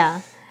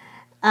 Yeah.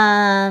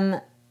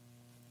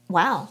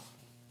 Wow.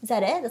 Is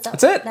that it?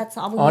 That's it. That's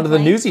all. On to the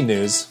newsy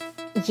news.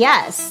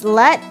 Yes.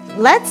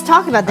 Let's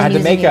talk about the newsy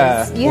news. I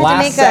had to make a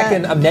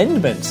last-second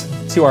amendment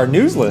to our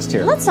news list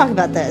here. Let's talk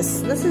about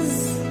this. This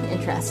is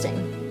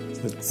interesting.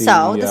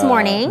 So, this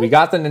morning... we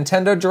got the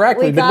Nintendo Direct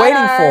we've been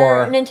waiting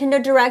for.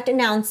 Nintendo Direct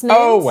announcement.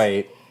 Oh,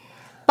 wait.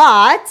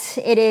 But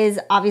it is,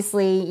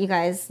 obviously, you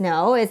guys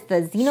know, it's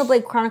the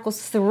Xenoblade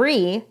Chronicles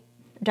 3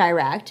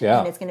 Direct. Yeah.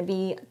 And it's going to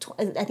be,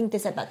 I think they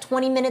said about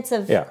 20 minutes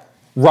of... Yeah.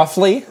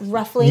 Roughly.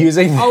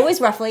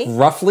 Always roughly.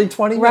 Roughly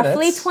 20 minutes.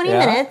 Roughly 20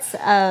 minutes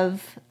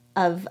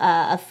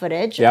of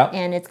footage. Yeah.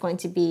 And it's going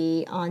to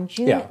be on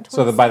June 22nd.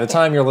 So by the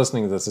time you're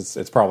listening to this,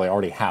 it's probably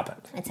already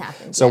happened. It's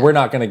happened. So we're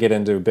not going to get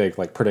into a big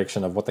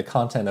prediction of what the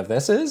content of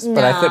this is.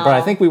 But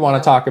I think we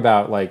want to talk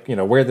about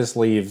where this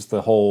leaves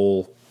the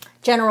whole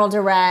general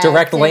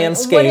direct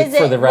landscape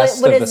for the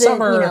rest of the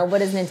summer.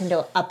 What is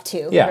Nintendo up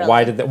to? Yeah.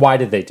 Really? Why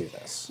did they do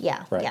this?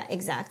 Yeah. Right. Yeah.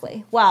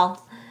 Exactly.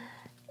 Well,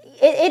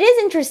 it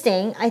is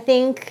interesting. I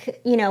think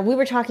we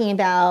were talking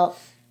about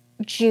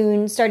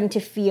June starting to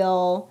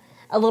feel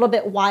a little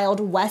bit Wild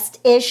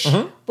West-ish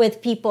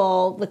with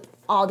people, with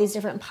all these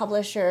different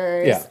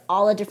publishers,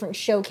 all the different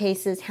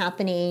showcases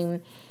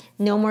happening,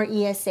 no more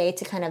ESA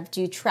to kind of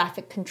do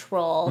traffic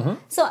control.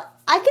 So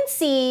I could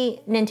see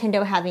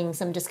Nintendo having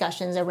some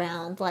discussions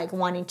around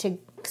wanting to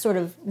sort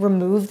of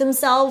remove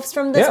themselves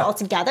from this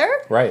altogether.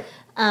 Right.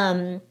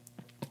 I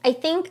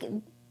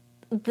think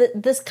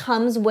this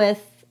comes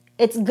with,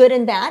 it's good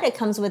and bad. It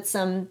comes with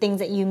some things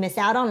that you miss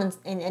out on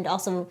and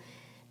also...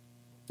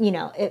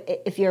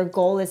 if your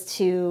goal is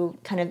to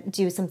kind of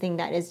do something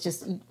that is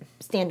just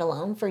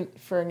standalone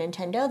for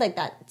Nintendo,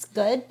 that's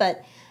good.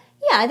 But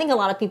yeah, I think a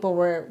lot of people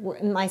were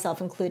myself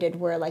included,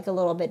 were a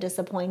little bit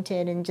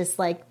disappointed and just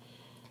kind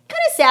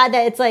of sad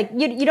that it's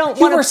you don't want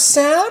to. You were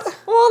sad?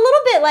 Well, a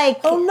little bit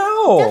oh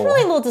no,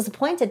 definitely a little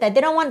disappointed that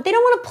they don't want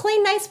to play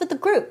nice with the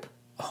group.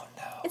 Oh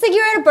no, it's like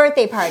you're at a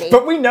birthday party.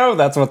 But we know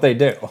that's what they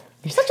do.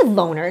 They're such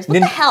loners. What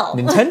the hell?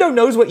 Nintendo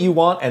knows what you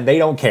want and they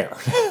don't care.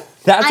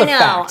 That's a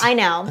fact. I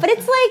know. But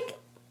it's like,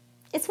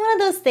 it's one of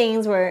those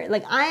things where,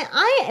 like,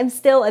 I am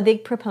still a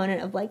big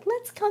proponent of, like,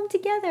 let's come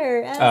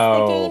together as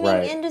the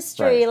gaming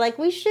industry. Like,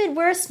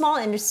 we're a small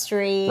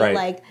industry. Right.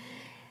 Like,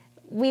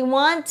 we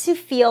want to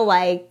feel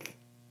like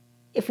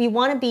if we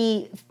want to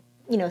be,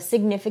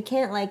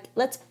 significant, like,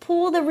 let's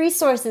pool the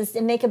resources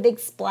and make a big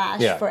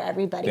splash for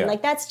everybody. Yeah.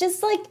 Like, that's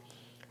just, like,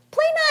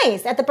 play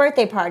nice at the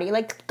birthday party.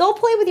 Like, go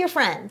play with your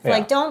friends. Yeah.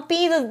 Like, don't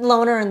be the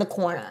loner in the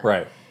corner.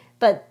 Right.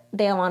 But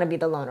they don't want to be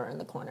the loner in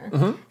the corner.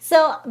 Mm-hmm.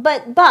 So,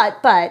 but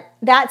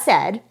that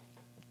said,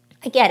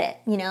 I get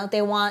it.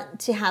 They want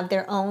to have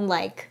their own,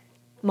 like,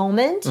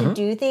 moment to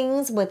do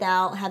things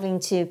without having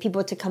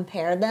people to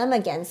compare them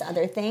against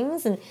other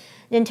things. And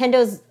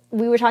Nintendo's,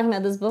 we were talking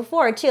about this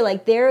before too,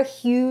 like, they're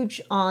huge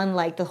on,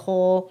 like, the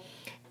whole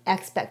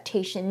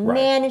expectation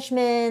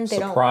management. They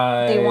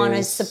want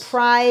to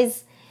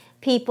surprise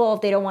people.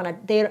 They don't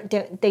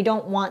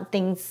want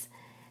things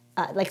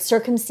like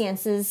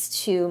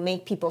circumstances to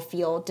make people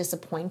feel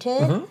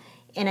disappointed. Mm-hmm.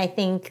 And I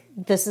think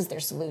this is their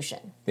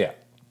solution. Yeah.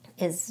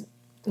 Is,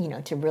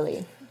 to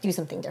really do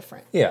something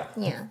different. Yeah.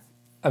 Yeah.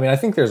 I mean, I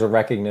think there's a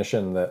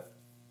recognition that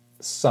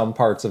some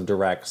parts of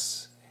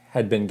Directs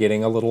had been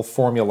getting a little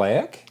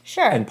formulaic.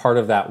 Sure. And part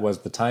of that was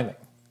the timing,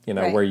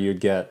 where you'd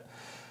get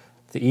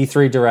the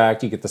E3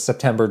 Direct, you get the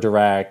September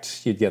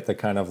Direct, you'd get the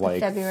kind of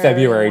like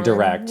February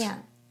Direct. Yeah.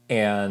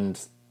 And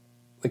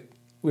like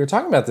we were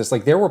talking about this,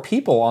 like there were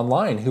people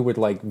online who would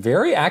like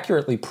very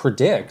accurately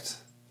predict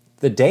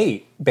the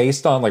date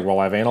based on like, well,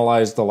 I've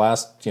analyzed the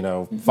last,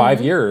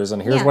 5 years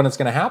and here's when it's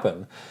going to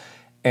happen.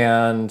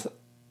 And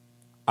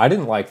I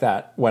didn't like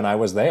that when I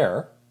was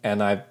there.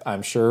 And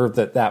I'm sure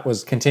that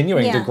was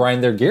continuing to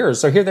grind their gears.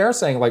 So here they're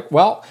saying like,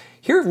 well,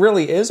 here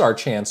really is our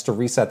chance to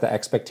reset the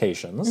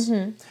expectations.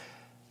 Mm-hmm.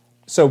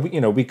 So,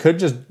 we could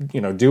just,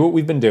 do what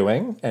we've been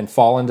doing and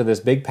fall into this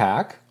big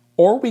pack,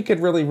 or we could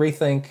really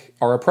rethink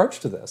our approach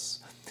to this.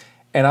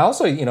 And I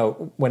also,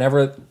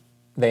 whenever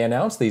they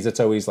announce these, it's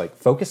always like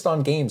focused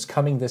on games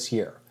coming this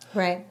year.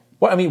 Right.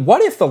 Well, I mean,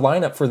 what if the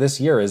lineup for this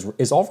year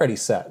is already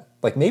set?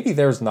 Like maybe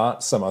there's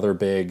not some other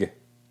big,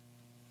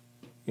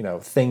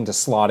 thing to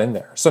slot in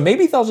there. So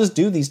maybe they'll just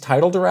do these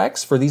title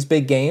directs for these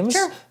big games.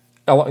 Sure.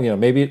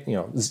 Maybe,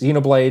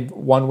 Xenoblade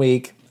 1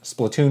 week,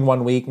 Splatoon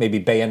 1 week, maybe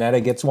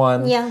Bayonetta gets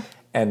one. Yeah.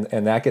 And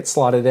that gets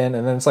slotted in.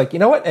 And then it's like, you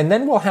know what? And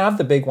then we'll have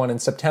the big one in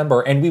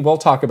September and we will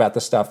talk about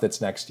the stuff that's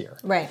next year.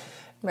 Right.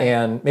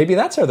 And maybe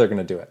that's how they're going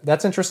to do it.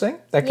 That's interesting.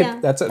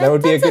 That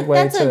would be a good way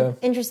to. That's an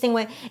interesting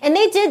way. And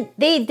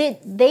they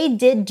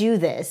did do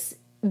this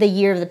the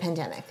year of the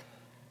pandemic.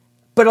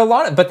 But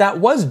that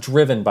was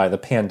driven by the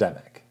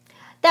pandemic.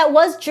 That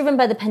was driven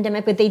by the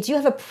pandemic, but they do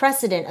have a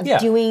precedent of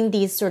doing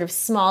these sort of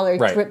smaller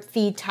drip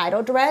feed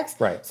title directs.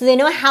 Right. So they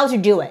know how to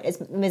do it,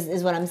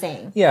 is what I'm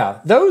saying. Yeah.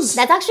 That's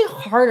actually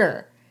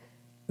harder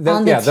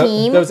on the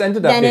team those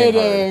ended up than being it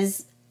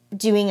is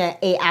doing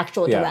a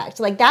actual direct.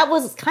 Like, that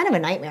was kind of a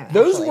nightmare,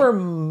 Those were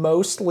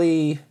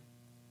mostly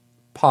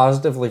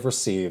positively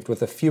received,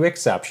 with a few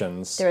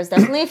exceptions. There was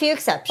definitely a few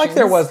exceptions. Like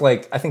there was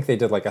I think they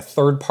did like a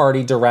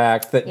third-party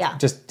direct that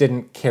just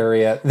didn't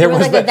carry it. There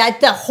was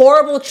the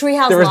horrible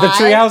Treehouse Live. There was the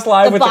Treehouse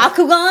Live with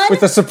Bakugan.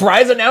 With the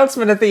surprise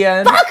announcement at the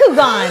end.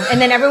 Bakugan!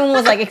 And then everyone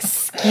was like,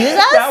 excuse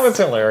us? That was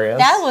hilarious.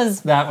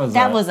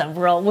 That was a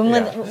real,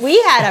 we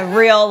had a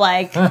real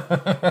like...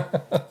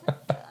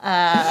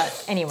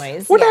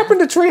 anyways. What happened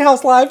to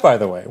Treehouse Live, by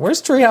the way?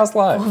 Where's Treehouse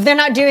Live? Well, they're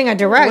not doing a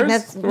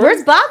direct.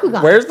 Where's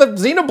Bakugan? Where's the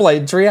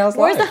Xenoblade Treehouse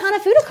Live? Where's the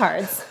Hanafuda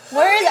cards?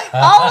 Where's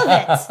all of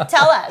it?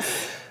 Tell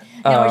us.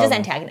 No, we're just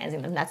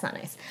antagonizing them. That's not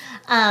nice.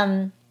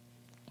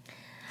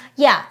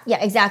 Yeah,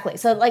 exactly.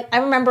 So, like, I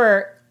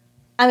remember,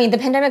 the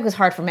pandemic was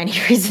hard for many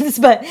reasons,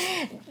 but...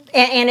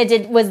 And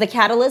it was the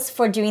catalyst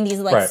for doing these,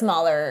 like,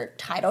 smaller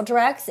title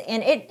directs.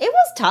 And it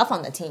was tough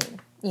on the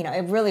team.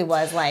 It really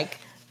was, like...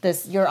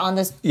 You're on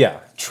this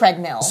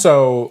treadmill.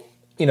 So,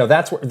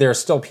 that's where there's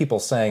still people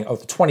saying, the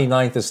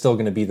 29th is still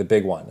going to be the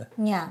big one.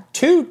 Yeah.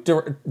 Two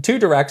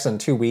directs in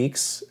 2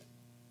 weeks.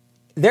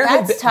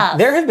 That's tough.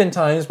 There have been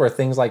times where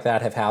things like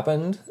that have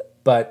happened,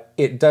 but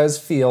it does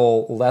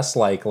feel less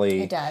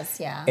likely. It does,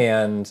 yeah.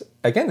 And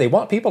again, they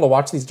want people to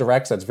watch these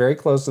directs. That's very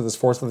close to this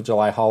 4th of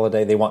July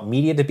holiday. They want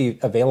media to be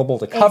available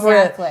to cover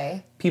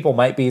it. People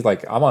might be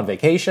like, I'm on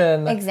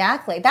vacation.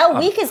 Exactly. That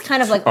week is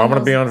kind of like... I'm going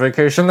to be on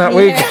vacation that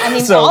week.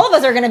 So all of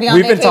us are going to be on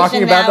vacation. We've been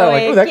talking about that.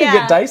 Like, that could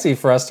get dicey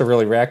for us to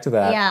really react to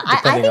that. Yeah,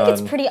 I think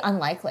it's pretty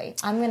unlikely.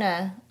 I'm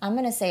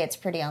gonna say it's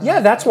pretty unlikely. Yeah,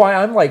 that's why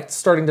I'm like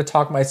starting to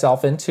talk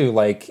myself into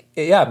like,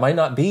 it might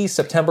not be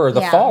September or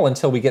the fall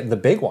until we get the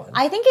big one.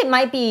 I think it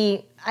might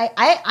be...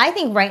 I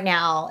think right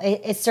now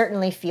it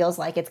certainly feels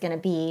like it's going to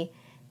be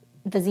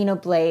the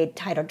Xenoblade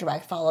title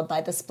direct followed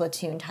by the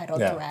Splatoon title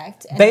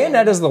direct.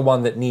 Bayonetta is the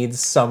one that needs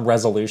some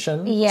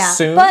resolution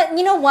soon. But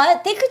you know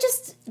what? They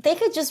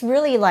could just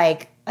really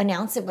like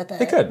announce it with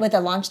a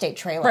launch date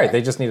trailer. Right,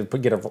 they just need to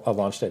get a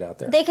launch date out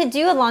there. They could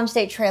do a launch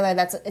date trailer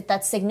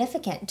that's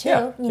significant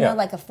too.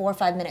 Like a 4 or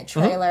 5 minute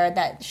trailer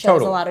that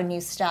shows a lot of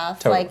new stuff.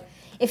 Totally. Like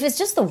if it's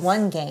just the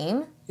one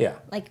game, Yeah.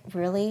 like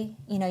really,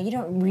 you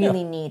don't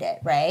really need it,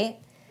 right?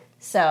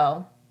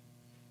 So,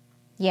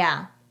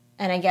 yeah.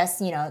 And I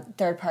guess,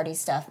 third-party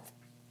stuff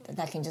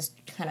that can just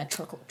kind of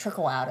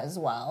trickle out as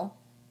well.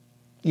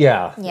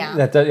 Yeah. Yeah.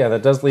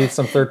 That does leave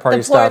some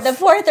third-party stuff. The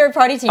poor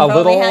third-party team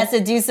probably has to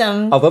do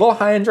some... A little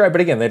high and dry,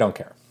 but again, they don't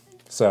care.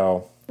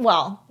 So...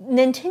 Well,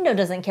 Nintendo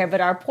doesn't care, but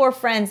our poor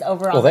friends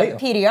over on the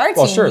PDR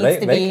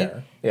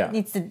team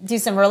needs to do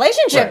some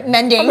relationship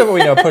mending. But we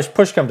know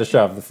push come to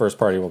shove, the first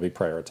party will be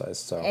prioritized.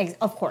 So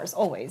of course,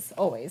 always.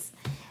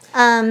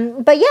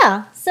 But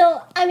yeah,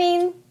 so I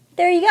mean,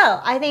 there you go.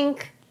 I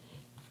think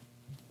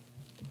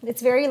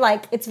it's very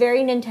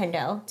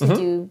Nintendo to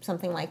do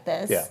something like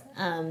this. Yeah.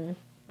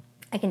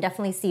 I can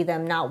definitely see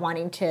them not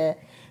wanting to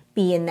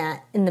be in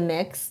the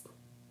mix,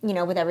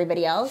 with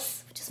everybody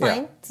else, which is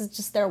fine. This is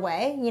just their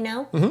way,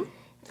 Mm-hmm.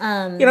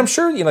 And I'm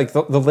sure, like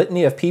the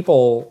litany of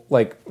people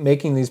like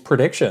making these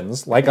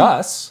predictions, like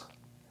us,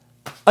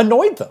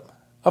 annoyed them.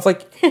 Of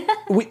like,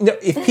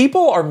 if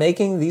people are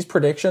making these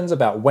predictions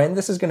about when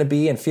this is going to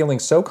be and feeling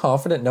so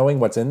confident knowing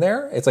what's in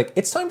there, it's like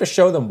it's time to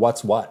show them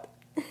what's what.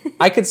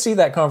 I could see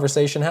that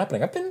conversation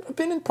happening. I've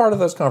been in part of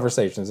those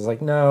conversations. It's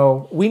like,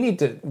 no, we need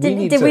to.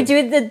 Did we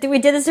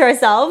do this to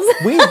ourselves?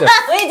 We did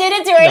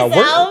it to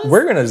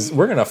ourselves.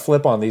 We're gonna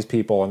flip on these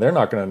people, and they're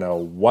not gonna know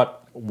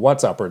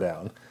what's up or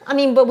down. I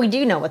mean, but we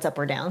do know what's up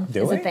or down.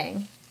 Do is we? The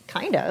thing,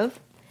 kind of.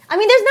 I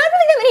mean, there's not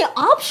really that many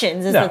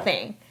options. Is the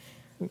thing.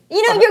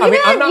 You're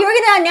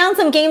gonna announce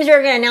some games.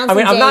 You're gonna announce.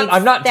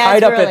 I'm not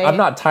tied up. I'm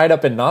not tied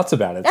up in knots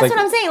about it. That's what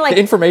I'm saying. Like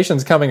the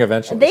information's coming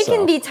eventually. They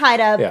can be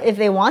tied up if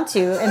they want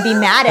to, and be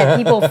mad at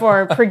people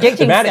for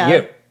predicting mad stuff.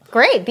 at you.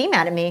 Great, be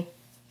mad at me.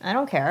 I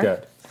don't care.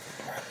 Good.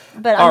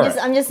 But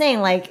I'm just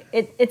saying, like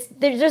it's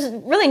there's just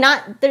really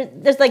not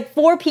there's like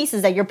 4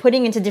 pieces that you're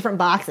putting into different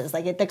boxes.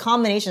 Like the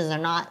combinations are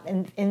not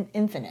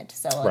infinite.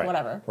 So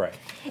whatever. Right.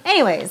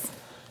 Anyways,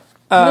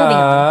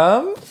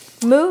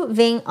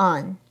 moving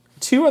on.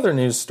 2 other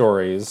news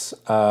stories.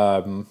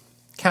 Capcom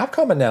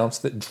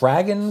announced that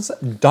Dragon's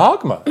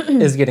Dogma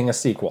is getting a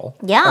sequel.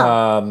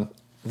 Yeah.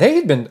 They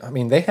had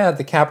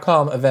the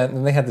Capcom event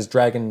and they had this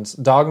Dragon's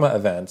Dogma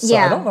event. So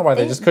I don't know why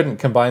they just couldn't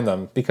combine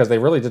them because they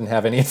really didn't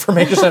have any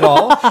information at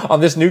all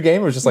on this new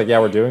game. It was just like,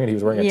 we're doing it. He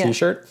was wearing a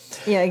t-shirt.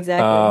 Yeah,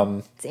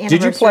 exactly.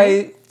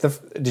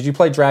 Did you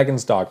play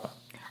Dragon's Dogma?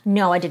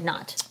 No, I did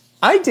not.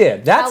 I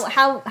did. That's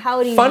how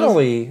do you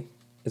funnily.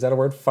 Is that a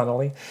word?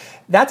 Funnily?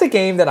 That's a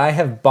game that I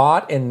have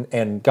bought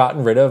and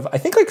gotten rid of, I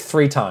think, like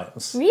 3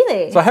 times.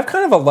 Really? So I have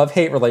kind of a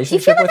love-hate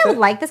relationship with it. Do you feel like I would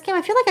like this game?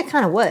 I feel like I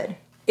kind of would.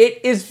 It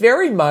is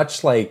very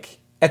much like,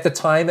 at the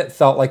time, it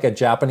felt like a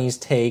Japanese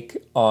take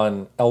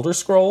on Elder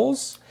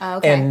Scrolls. Oh,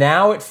 okay. And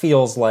now it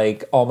feels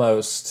like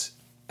almost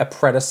a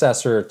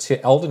predecessor to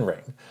Elden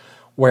Ring,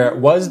 where it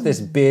was this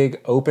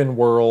big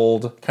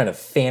open-world kind of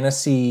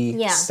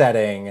fantasy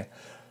setting.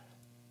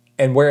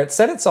 And where it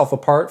set itself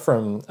apart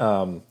from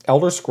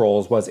Elder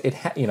Scrolls was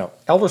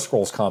Elder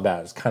Scrolls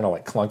combat is kind of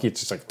like clunky. It's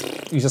just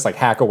like you just like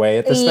hack away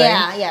at this thing.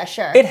 Yeah,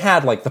 sure. It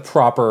had like the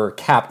proper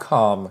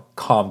Capcom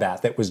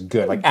combat that was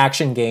good, like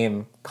action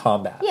game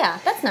combat. Yeah,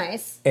 that's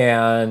nice.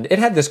 And it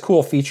had this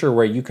cool feature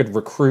where you could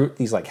recruit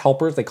these like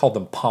helpers. They called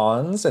them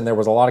pawns, and there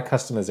was a lot of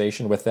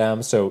customization with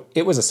them. So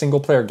it was a single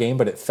player game,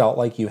 but it felt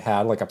like you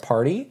had like a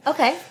party.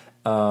 Okay.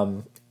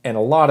 And a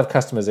lot of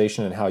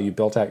customization in how you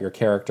built out your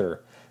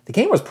character. The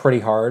game was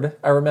pretty hard,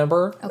 I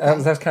remember.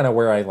 Okay. That's kind of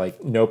where I like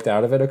noped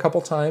out of it a couple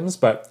times,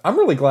 but I'm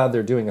really glad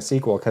they're doing a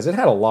sequel because it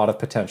had a lot of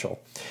potential.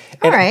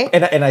 All right.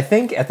 And I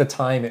think at the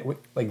time,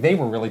 they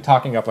were really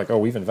talking up like, oh,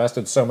 we've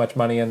invested so much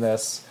money in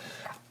this.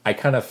 I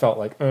kind of felt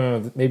like,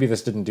 maybe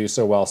this didn't do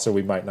so well, so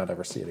we might not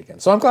ever see it again.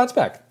 So I'm glad it's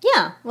back.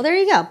 Yeah, well, there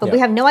you go. But we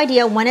have no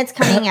idea when it's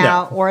coming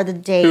out or the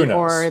date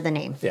or the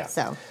name. Yeah.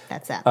 So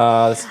that's that.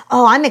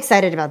 I'm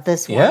excited about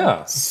this one.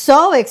 Yeah.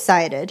 So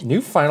excited. New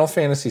Final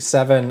Fantasy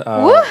VII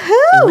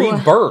Woohoo!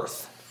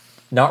 Rebirth.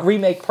 Not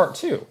Remake Part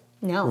 2.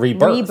 No.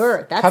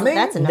 Rebirth.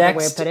 That's another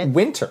way to put it.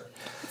 Winter.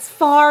 It's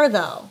far,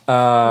 though.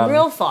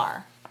 Real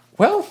far.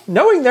 Well,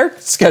 knowing their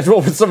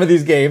schedule with some of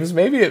these games,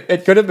 maybe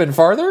it could have been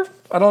farther.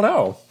 I don't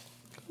know.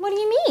 What do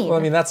you mean? Well,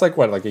 I mean, that's like,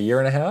 what, like a year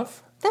and a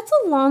half? That's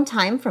a long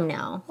time from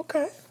now.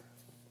 Okay.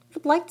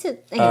 Would like to...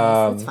 Anyways,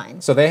 that's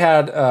fine. So they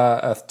had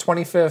a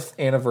 25th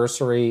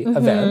anniversary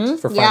event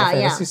for Final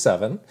Fantasy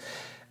VII.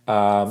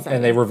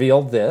 And they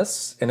revealed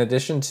this in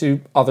addition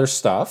to other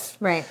stuff.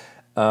 Right.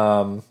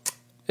 And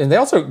they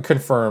also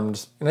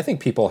confirmed, and I think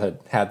people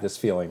had this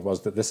feeling,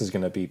 was that this is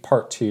going to be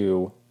part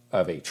 2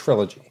 of a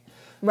trilogy.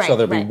 Right. So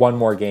there'll be one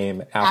more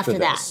game after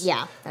this. That,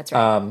 yeah, that's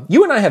right.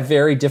 You and I have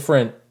very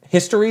different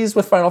histories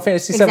with Final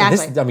Fantasy VII.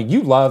 Exactly.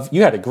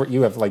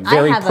 You have like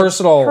very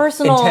personal,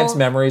 intense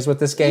memories with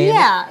this game.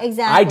 Yeah,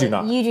 exactly. I do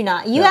not. You do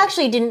not. You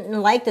actually didn't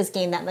like this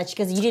game that much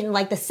because you didn't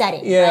like the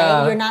setting. Yeah.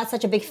 Right? You're not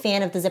such a big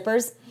fan of the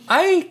zippers.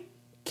 I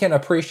can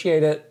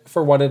appreciate it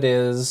for what it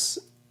is.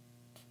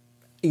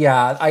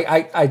 Yeah,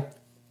 I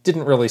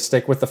didn't really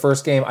stick with the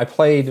first game. I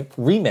played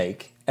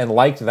Remake and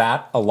liked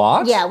that a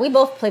lot. Yeah, we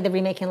both played the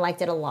remake and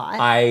liked it a lot.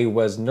 I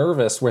was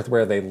nervous with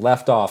where they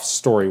left off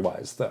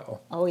story-wise,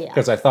 though. Oh, yeah.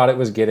 Because I thought it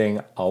was getting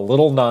a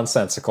little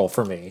nonsensical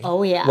for me.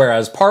 Oh, yeah.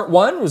 Whereas part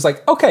 1 was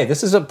like, okay,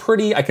 this is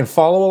I can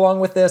follow along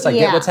with this. I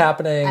get what's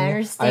happening.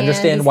 I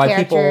understand why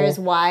people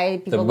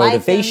like them,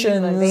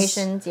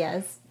 motivations,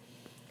 yes.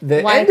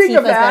 The why ending Tifa's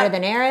of that, better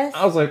than Aerith.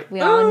 I was like,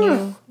 we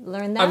all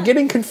learned that. I'm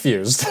getting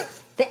confused.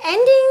 The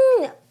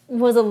ending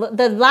was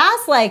the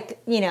last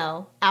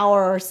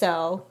hour or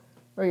so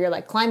where you're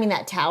like climbing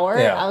that tower.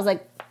 Yeah. I was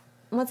like,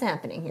 what's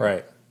happening here?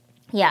 Right.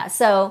 Yeah.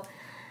 So,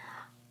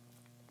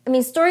 I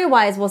mean, story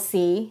wise, we'll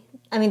see.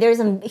 I mean, there's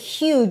some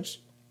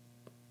huge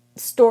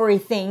story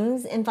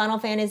things in Final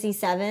Fantasy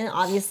VII,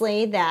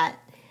 obviously, that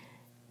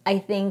I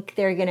think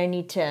they're gonna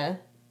need to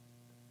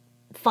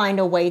find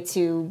a way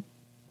to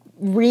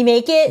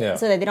remake it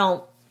so that they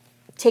don't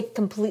take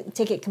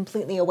it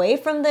completely away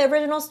from the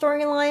original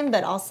storyline,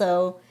 but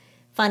also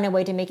find a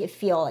way to make it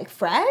feel like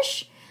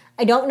fresh.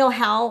 I don't know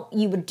how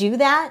you would do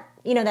that.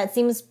 That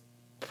seems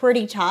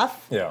pretty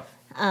tough. Yeah.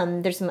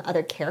 There's some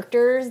other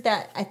characters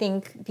that I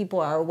think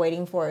people are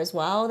waiting for as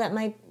well that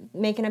might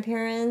make an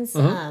appearance.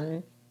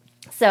 And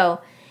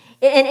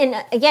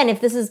again,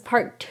 if this is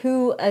part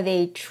 2 of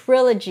a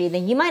trilogy,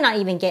 then you might not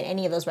even get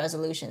any of those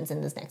resolutions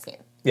in this next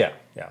game. Yeah,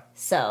 yeah.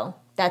 So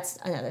that's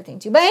another thing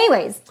too. But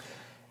anyways,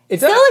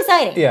 it's still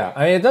exciting. Yeah,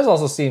 I mean, it does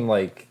also seem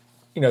like,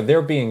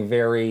 they're being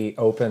very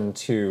open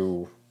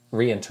to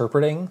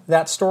reinterpreting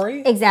that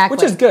story. Exactly.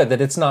 Which is good, that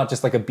it's not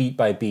just like a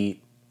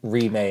beat-by-beat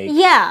remake.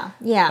 Yeah,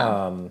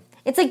 yeah.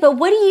 It's like, but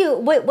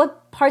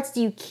what parts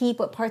do you keep?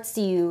 What parts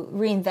do you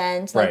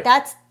reinvent? Like,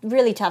 that's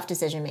really tough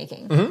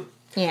decision-making.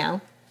 Mm-hmm.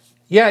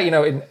 Yeah,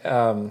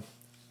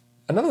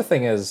 another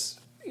thing is,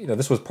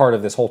 this was part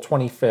of this whole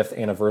 25th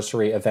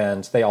anniversary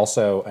event. They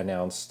also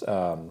announced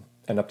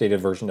an updated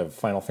version of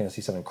Final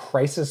Fantasy VII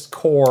Crisis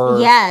Core.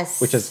 Yes.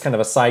 Which is kind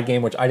of a side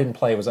game, which I didn't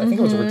play. I think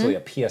it was originally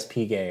a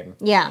PSP game.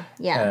 Yeah,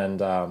 yeah. And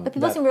but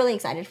people seem really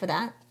excited for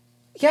that.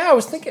 Yeah, I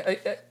was thinking...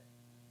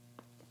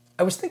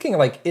 I was thinking,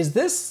 like, is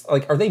this...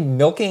 Like, are they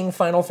milking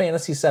Final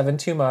Fantasy VII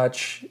too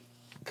much?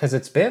 Because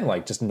it's been,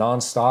 like, just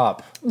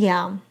nonstop.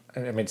 Yeah. I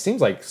mean, it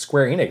seems like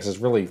Square Enix is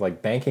really,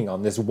 like, banking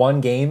on this one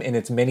game and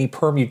its many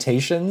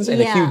permutations in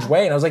a huge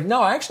way. And I was like,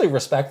 no, I actually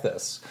respect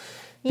this.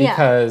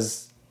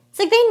 Because... It's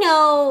like they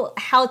know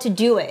how to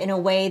do it in a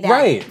way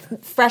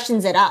that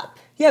freshens it up.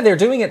 Yeah, they're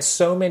doing it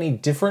so many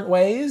different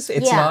ways.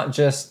 It's not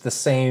just the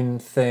same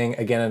thing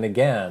again and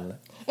again.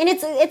 And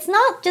it's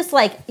not just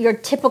like your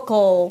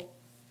typical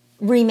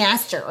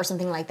remaster or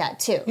something like that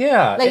too.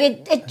 Yeah.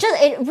 Like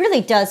it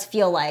really does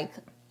feel like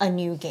a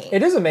new game.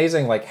 It is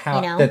amazing like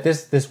how that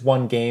this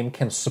one game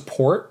can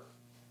support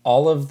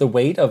all of the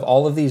weight of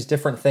all of these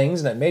different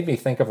things, and it made me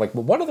think of like,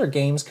 well, what other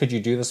games could you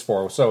do this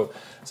for? So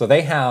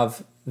they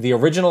have the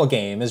original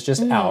game is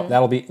just out.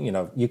 That'll be,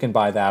 you can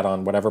buy that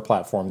on whatever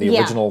platform, the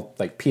original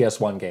like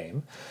PS1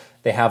 game.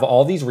 They have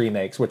all these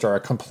remakes, which are a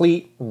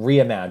complete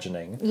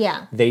reimagining.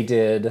 Yeah. They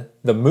did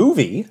the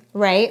movie.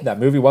 Right. That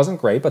movie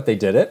wasn't great, but they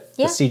did it.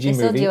 Yeah, the CG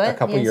movie a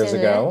couple years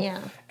ago. Yeah.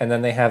 And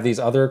then they have these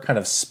other kind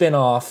of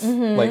spin-off,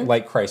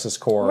 like Crisis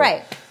Core.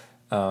 Right.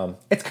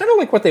 It's kind of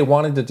like what they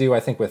wanted to do, I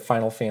think, with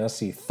Final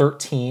Fantasy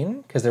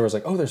 13, because there was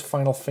like, there's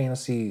Final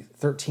Fantasy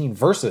 13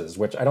 Versus,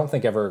 which I don't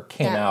think ever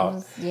came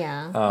out.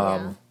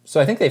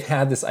 So I think they've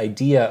had this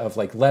idea of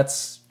like,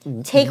 let's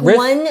take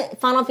one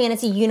Final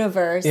Fantasy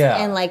universe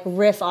and like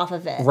riff off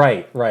of it.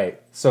 Right.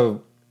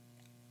 So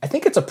I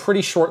think it's a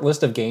pretty short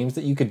list of games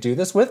that you could do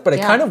this with, but I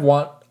kind of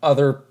want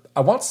I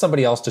want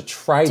somebody else to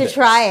try this. To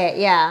try it,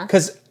 yeah.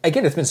 Because,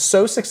 again, it's been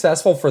so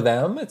successful for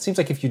them. It seems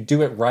like if you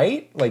do it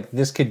right, like,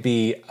 this could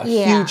be a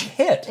huge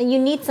hit. And you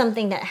need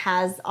something that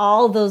has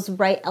all those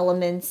right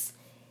elements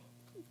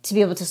to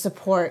be able to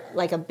support,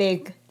 like, a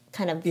big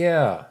kind of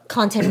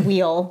content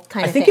wheel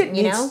kind of thing,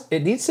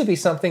 it needs to be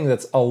something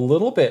that's a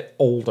little bit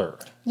older.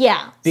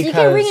 Yeah. So you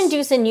can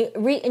reintroduce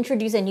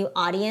a new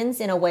audience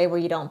in a way where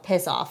you don't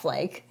piss off,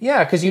 like,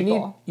 yeah, because you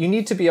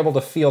need to be able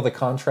to feel the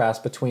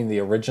contrast between the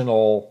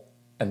original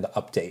and the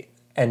update,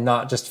 and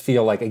not just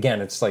feel like,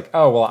 again, it's like, I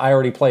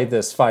already played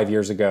this 5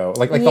 years ago,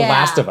 like The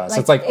Last of Us.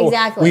 Like, it's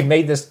like,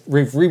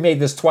 we've remade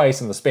this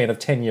twice in the span of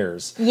 10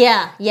 years.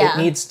 Yeah. It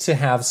needs to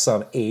have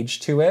some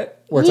age to it,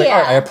 where it's like, all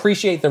right, I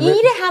appreciate the... You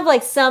need to have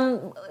like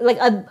some, like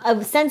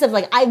a sense of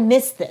like, I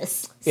missed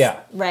this.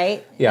 Yeah.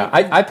 Right? Yeah,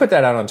 I put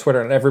that out on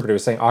Twitter, and everybody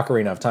was saying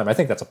Ocarina of Time. I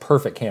think that's a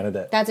perfect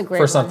candidate. That's a great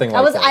for one. something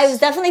like this. I was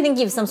definitely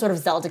thinking of some sort of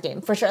Zelda game,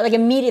 for sure. Like,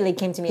 immediately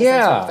came to me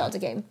as some sort of Zelda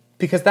game.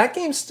 Because that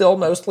game still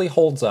mostly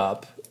holds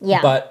up.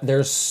 Yeah. But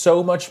there's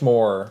so much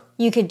more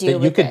you could do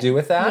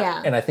with that.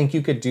 Yeah. And I think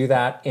you could do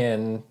that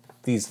in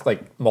these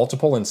like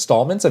multiple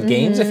installments of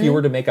games if you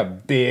were to make a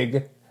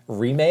big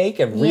remake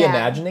and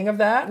reimagining of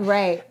that.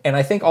 Right. And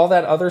I think all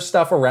that other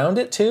stuff around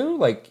it too,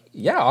 like,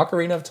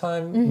 Ocarina of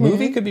Time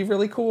movie could be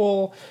really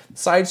cool.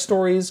 Side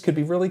stories could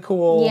be really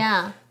cool.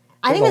 Yeah.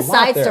 I think the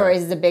side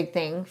stories is a big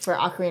thing for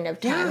Ocarina of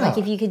Time. Yeah. Like,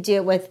 if you could do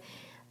it with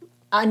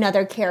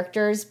another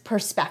character's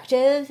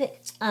perspective.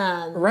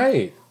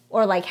 Right.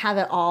 or like have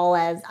it all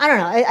as, I don't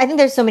know. I think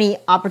there's so many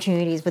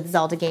opportunities with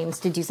Zelda games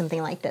to do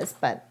something like this,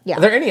 but yeah.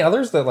 Are there any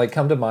others that like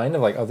come to mind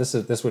of like, oh,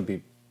 this would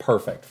be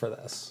perfect for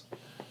this?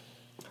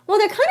 Well,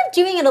 they're kind of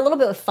doing it a little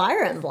bit with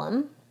Fire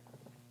Emblem,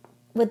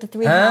 with the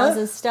three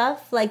houses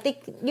stuff. Like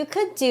you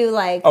could do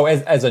like, oh,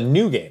 as a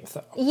new game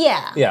though.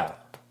 Yeah. Yeah,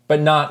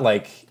 but not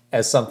like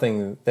as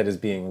something that is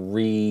being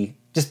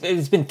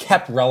it's been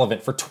kept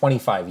relevant for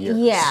 25 years.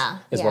 Yeah,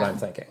 is what I'm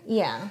thinking.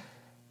 Yeah.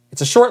 It's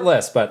a short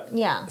list, but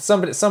yeah,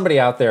 somebody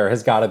out there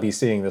has got to be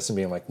seeing this and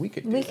being like, we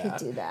could do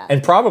that.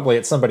 And probably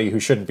it's somebody who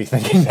shouldn't be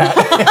thinking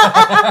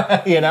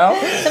that, you know?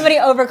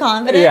 Somebody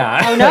overconfident? Yeah.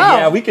 Oh, no.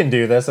 Yeah, we can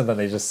do this, and then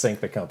they just sink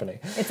the company.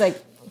 It's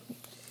like,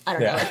 I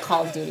don't know, like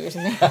Call of Duty or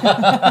something.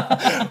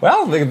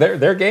 Well,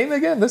 their game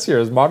again this year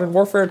is Modern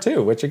Warfare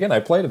 2, which again, I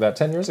played about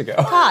 10 years ago.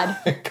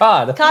 COD.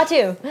 COD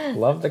 2.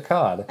 Love the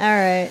COD. All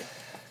right.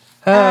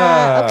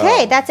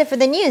 Okay, that's it for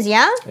the news,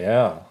 yeah?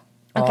 Yeah.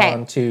 Okay.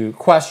 On to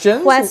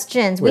questions.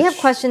 We have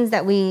questions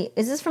that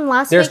is this from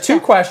last week? There's 2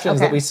 questions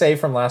that we saved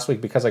from last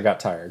week because I got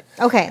tired.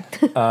 Okay.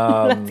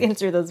 Let's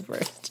answer those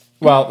first.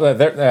 Well,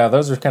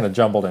 those are kind of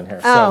jumbled in here.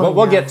 So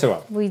we'll get to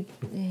them.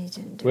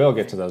 We'll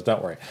get to those,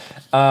 don't worry.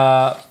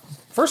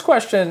 First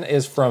question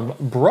is from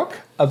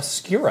Brooke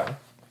Obscura.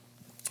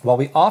 While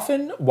we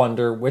often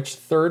wonder which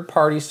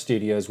third-party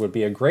studios would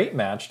be a great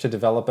match to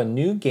develop a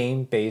new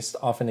game based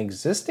off an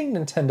existing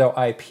Nintendo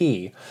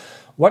IP,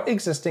 what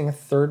existing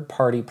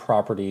third-party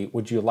property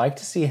would you like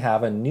to see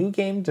have a new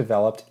game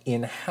developed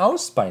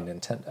in-house by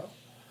Nintendo?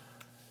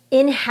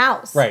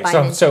 In-house, right? By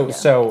Nintendo.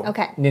 So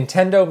okay.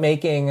 Nintendo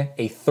making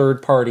a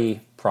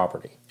third-party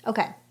property.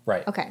 Okay.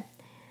 Right. Okay.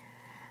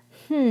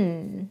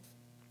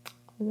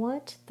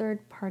 What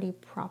third-party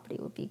property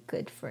would be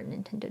good for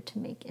Nintendo to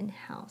make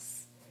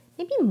in-house?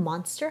 Maybe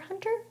Monster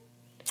Hunter.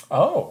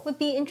 Oh, would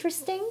be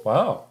interesting.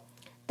 Wow.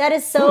 That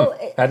is so.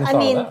 I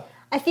mean,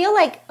 I feel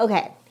like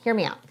hear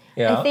me out.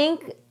 Yeah. I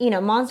think,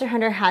 Monster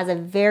Hunter has a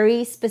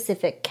very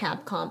specific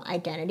Capcom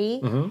identity.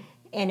 Mm-hmm.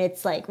 And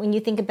it's like, when you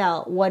think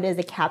about what is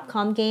a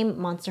Capcom game,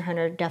 Monster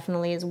Hunter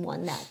definitely is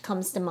one that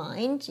comes to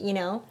mind,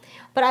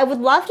 But I would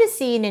love to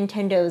see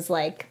Nintendo's,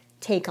 like,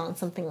 take on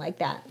something like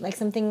that. Like,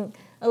 something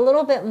a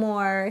little bit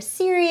more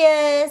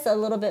serious, a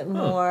little bit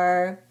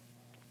more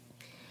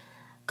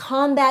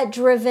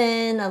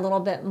combat-driven, a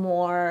little bit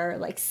more,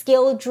 like,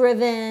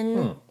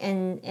 skill-driven,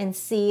 and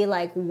see,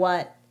 like,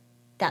 what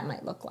that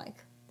might look like.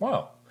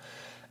 Wow.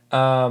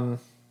 I'm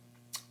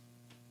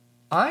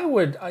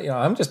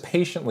just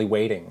patiently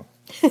waiting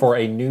for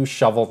a new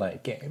Shovel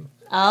Knight game.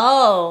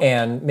 Oh.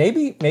 And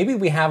maybe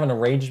we have an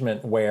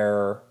arrangement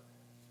where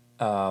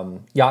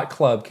Yacht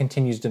Club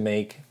continues to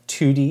make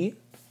 2D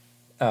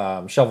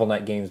Shovel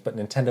Knight games, but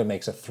Nintendo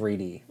makes a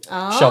 3D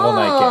Shovel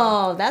Knight game.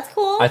 Oh, that's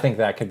cool. I think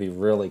that could be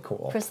really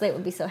cool. Chris Slate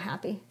would be so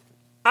happy.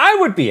 I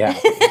would be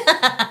happy.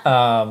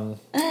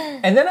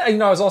 And then,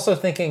 I was also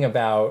thinking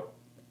about,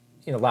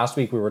 last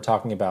week we were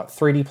talking about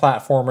 3D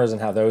platformers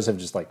and how those have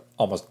just like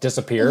almost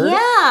disappeared.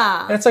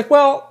 Yeah. And it's like,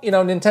 well,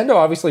 Nintendo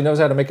obviously knows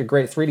how to make a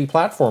great 3D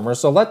platformer,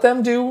 so let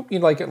them do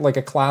like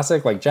a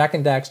classic like Jak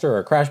and Daxter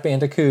or Crash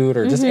Bandicoot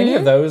or just any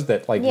of those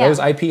that those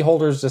IP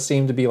holders just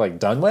seem to be like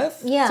done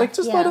with. Yeah. It's like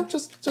just let them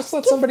just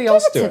let somebody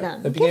else do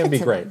it. The game would be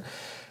great.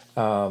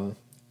 And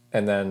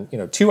then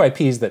 2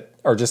 IPs that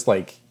are just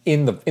like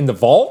in the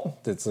vault.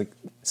 It's like,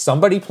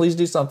 somebody please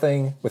do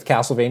something with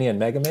Castlevania and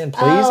Mega Man,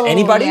 please.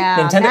 Anybody?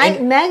 Yeah.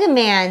 Nintendo. Mega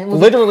Man would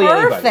literally be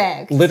perfect.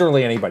 Anybody.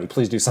 Literally anybody.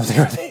 Please do something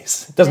with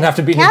these. It doesn't have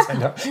to be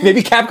Nintendo.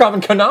 Maybe Capcom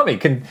and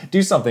Konami can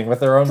do something with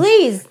their own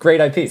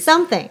great IPs.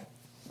 Something.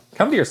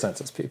 Come to your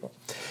senses, people.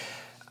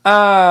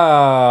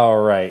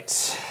 All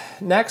right.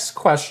 Next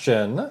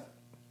question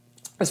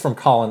is from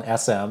Colin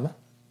SM.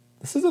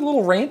 This is a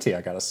little ranty,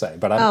 I gotta say,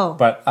 but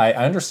I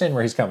understand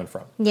where he's coming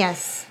from.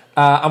 Yes.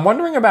 I'm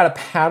wondering about a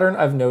pattern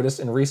I've noticed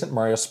in recent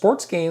Mario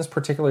sports games,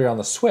 particularly on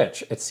the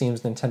Switch. It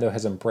seems Nintendo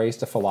has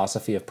embraced a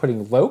philosophy of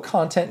putting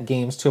low-content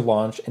games to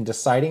launch and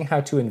deciding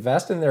how to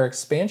invest in their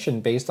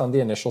expansion based on the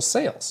initial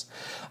sales.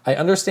 I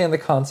understand the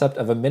concept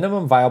of a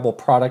minimum viable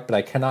product, but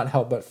I cannot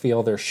help but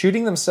feel they're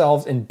shooting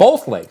themselves in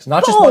both legs,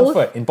 not just one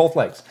foot, in both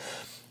legs.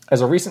 As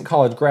a recent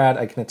college grad,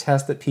 I can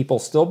attest that people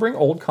still bring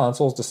old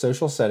consoles to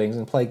social settings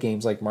and play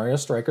games like Mario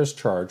Strikers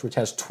Charge, which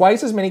has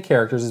twice as many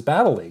characters as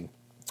Battle League,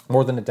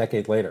 more than a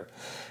decade later.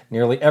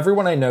 Nearly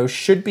everyone I know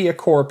should be a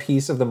core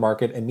piece of the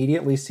market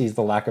immediately sees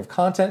the lack of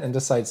content and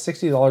decides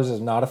 $60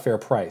 is not a fair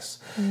price.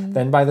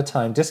 Then by the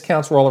time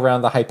discounts roll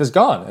around, the hype is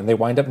gone, and they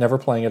wind up never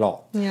playing at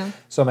all. Yeah.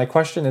 So my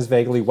question is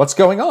vaguely, what's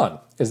going on?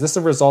 Is this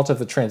a result of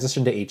the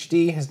transition to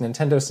HD? Has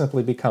Nintendo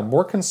simply become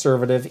more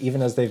conservative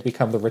even as they've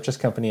become the richest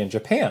company in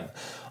Japan?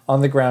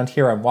 On the ground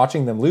here, I'm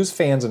watching them lose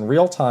fans in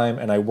real time,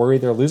 and I worry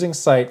they're losing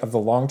sight of the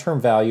long-term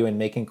value in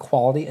making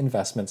quality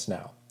investments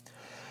now.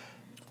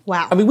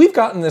 Wow. I mean, we've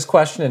gotten this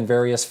question in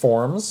various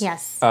forms.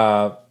 Yes.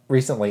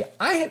 Recently.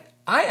 I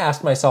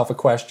asked myself a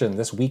question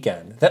this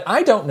weekend that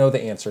I don't know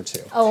the answer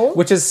to. Oh.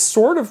 Which is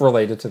sort of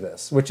related to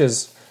this, which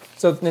is,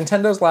 so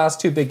Nintendo's last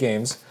 2 big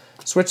games,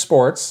 Switch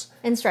Sports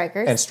and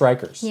Strikers. And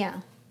Strikers. Yeah.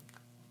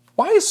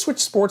 Why is Switch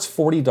Sports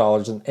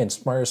 $40 and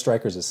Mario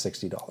Strikers is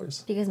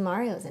 $60? Because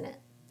Mario's in it.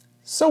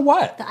 So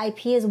what? The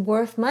IP is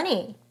worth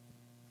money.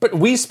 But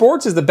Wii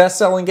Sports is the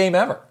best-selling game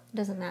ever.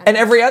 Doesn't matter.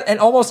 And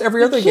almost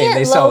every other game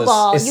they sell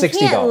is $60. You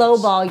can't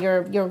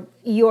lowball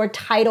your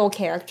title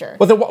character.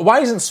 Well, then why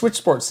isn't Switch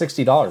Sports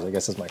 $60? I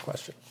guess is my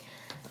question.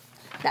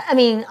 I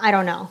mean, I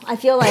don't know. I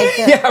feel like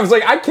I was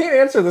like, I can't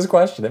answer this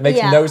question. It makes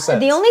no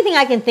sense. The only thing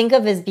I can think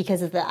of is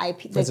because of the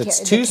IP.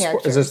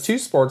 It's two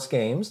sports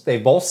games. They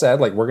both said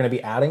like we're going to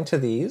be adding to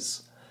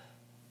these.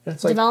 And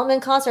it's like,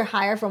 development costs are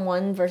higher from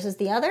one versus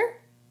the other.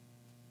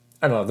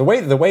 I don't know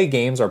the way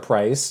games are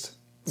priced.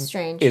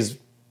 Strange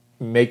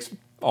makes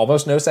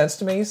almost no sense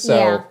to me.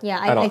 So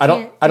I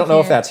don't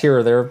know if that's here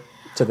or there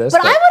to this.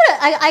 But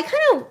I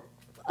kind of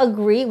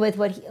agree with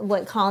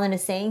what Colin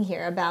is saying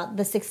here about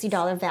the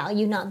 $60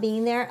 value not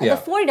being there. Yeah.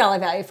 The $40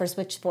 value for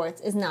Switch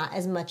Sports is not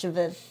as much of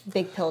a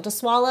big pill to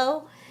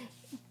swallow.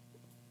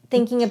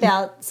 Thinking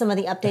about some of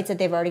the updates that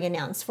they've already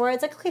announced for it,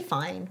 it's like, okay,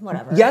 fine,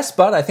 whatever. Yes,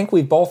 but I think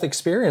we've both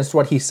experienced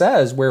what he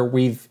says, where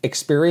we've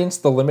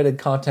experienced the limited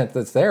content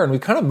that's there, and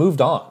we've kind of moved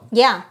on.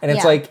 Yeah. And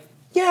it's like,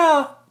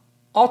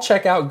 I'll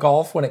check out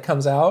golf when it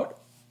comes out,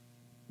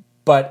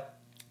 but...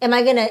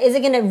 Is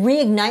it gonna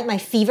reignite my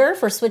fever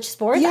for Switch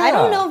Sports? Yeah. I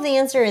don't know if the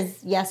answer is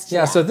yes to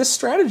that. So this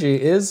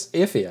strategy is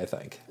iffy, I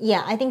think.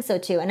 Yeah, I think so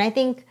too. And I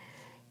think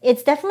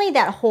it's definitely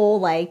that whole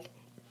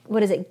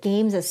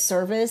games as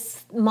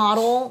service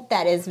model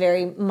that is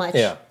very much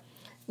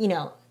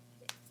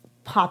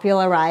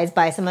popularized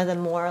by some of the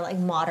more like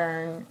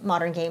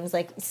modern games,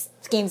 like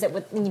games that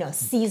with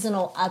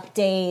seasonal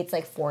updates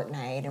like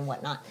Fortnite and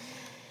whatnot,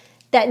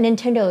 that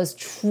Nintendo is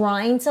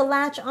trying to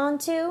latch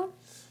onto.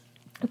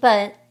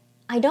 But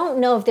I don't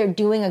know if they're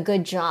doing a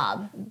good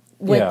job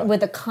with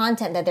the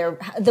content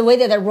the way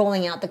that they're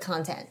rolling out the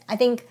content. I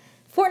think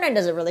Fortnite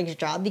does a really good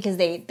job because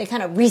they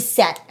kind of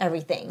reset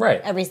everything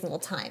every single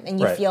time. And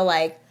you feel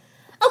like,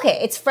 okay,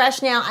 it's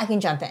fresh now, I can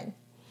jump in.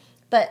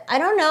 But I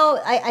don't know,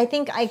 I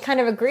think I kind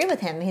of agree with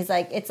him. He's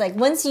like, it's like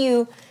once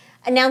you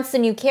announce the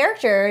new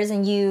characters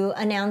and you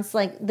announce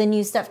like the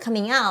new stuff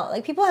coming out,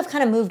 like people have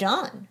kind of moved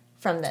on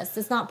from this.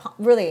 It's not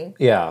really...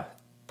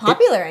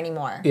 popular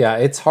anymore. Yeah,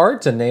 it's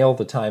hard to nail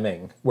the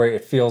timing where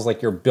it feels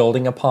like you're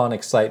building upon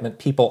excitement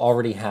people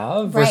already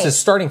have versus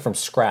starting from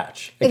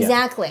scratch again.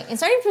 Exactly. And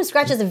starting from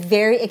scratch is a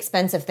very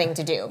expensive thing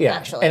to do,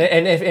 actually.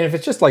 And if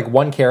it's just like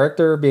one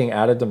character being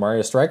added to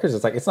Mario Strikers,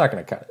 it's like, it's not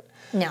going to cut it.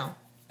 No.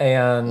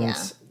 And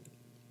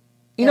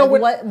you know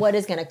what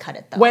is going to cut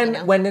it though? When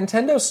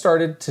Nintendo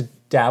started to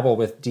dabble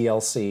with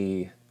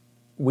DLC,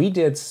 we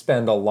did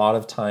spend a lot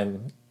of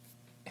time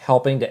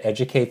helping to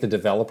educate the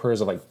developers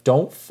of like,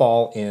 don't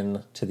fall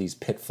into these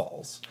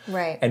pitfalls.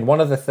 Right. And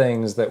one of the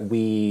things that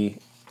we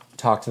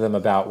talked to them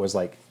about was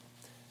like,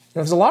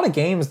 there's a lot of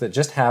games that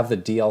just have the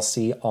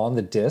DLC on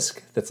the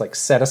disc that's like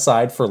set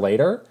aside for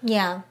later.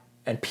 Yeah.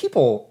 And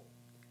people,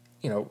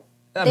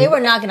 they were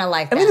not going to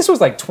like that. I mean, this was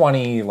like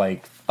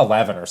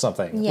 2011 or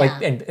something. Yeah.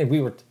 Like, and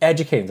we were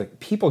educating, like,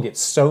 people get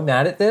so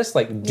mad at this.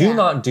 Like, do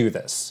not do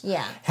this.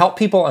 Yeah. Help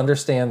people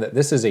understand that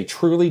this is a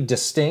truly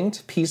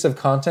distinct piece of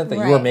content that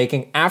you are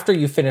making after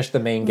you finish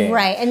the main game.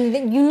 Right.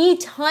 And you need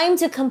time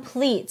to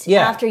complete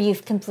after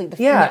you've completed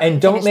the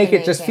and don't make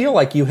it just feel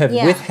like you have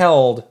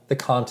withheld the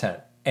content.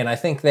 And I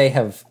think they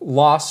have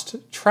lost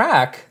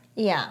track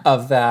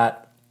of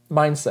that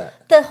mindset.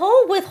 The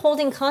whole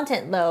withholding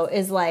content, though,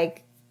 is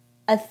like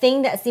a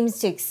thing that seems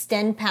to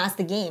extend past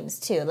the games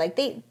too. Like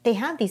they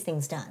have these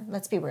things done.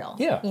 Let's be real.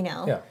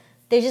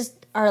 They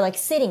just are like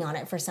sitting on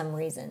it for some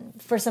reason,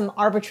 for some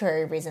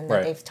arbitrary reason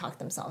that they've talked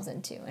themselves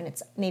into, and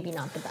it's maybe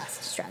not the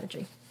best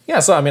strategy.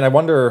 Yeah. So I mean, I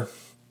wonder.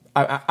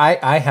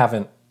 I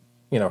haven't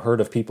heard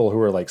of people who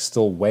are like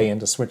still way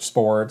into Switch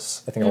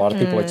Sports. I think a lot of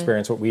people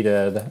experience what we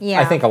did.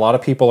 Yeah. I think a lot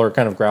of people are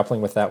kind of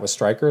grappling with that with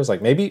Strikers.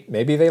 Like maybe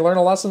they learn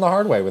a lesson the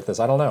hard way with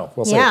this. I don't know.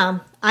 We'll see. Yeah.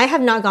 I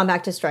have not gone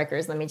back to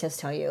Strikers. Let me just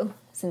tell you.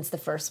 Since the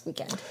first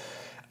weekend.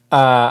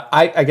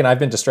 I've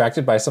been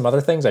distracted by some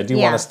other things. I do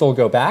want to still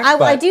go back.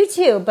 I do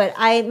too, but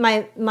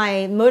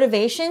my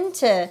motivation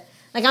to,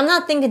 like, I'm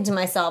not thinking to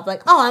myself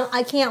like, oh,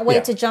 I can't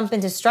wait to jump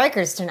into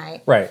Strikers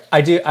tonight. Right. I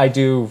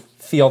do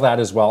feel that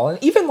as well.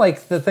 And even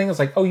like the thing is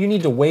like, oh, you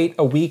need to wait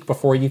a week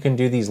before you can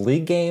do these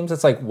league games.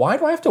 It's like, why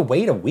do I have to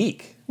wait a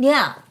week?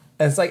 Yeah.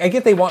 And it's like, I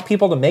get they want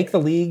people to make the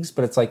leagues,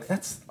 but it's like,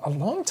 that's a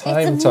long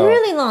time. It's a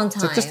really long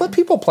time. Just let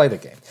people play the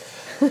game.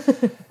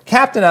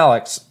 Captain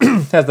Alex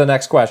has the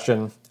next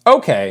question.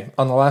 Okay,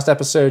 on the last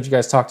episode, you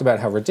guys talked about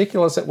how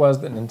ridiculous it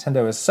was that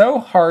Nintendo is so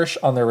harsh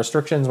on their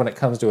restrictions when it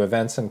comes to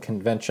events and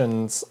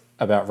conventions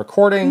about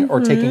recording or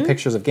taking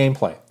pictures of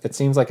gameplay. It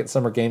seems like at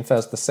Summer Game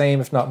Fest, the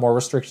same, if not more,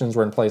 restrictions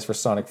were in place for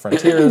Sonic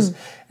Frontiers,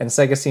 and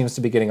Sega seems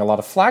to be getting a lot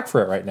of flack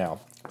for it right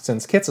now.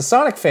 Since Kit's a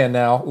Sonic fan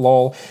now,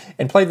 lol,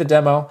 and played the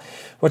demo,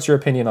 what's your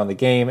opinion on the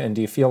game, and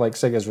do you feel like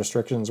Sega's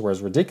restrictions were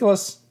as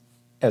ridiculous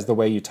as the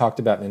way you talked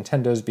about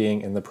Nintendo's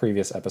being in the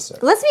previous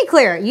episode? Let's be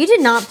clear. You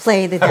did not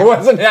play the demo. I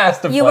wasn't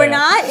asked to play. You were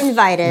not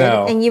invited,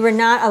 and you were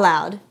not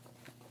allowed.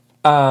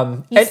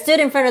 You stood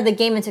in front of the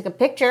game and took a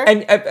picture.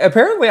 And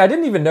apparently I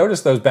didn't even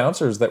notice those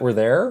bouncers that were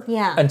there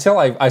until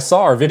I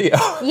saw our video.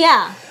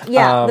 Yeah.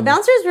 The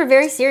bouncers were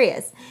very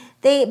serious.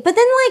 But then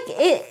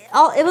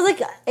it was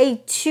like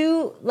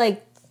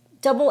a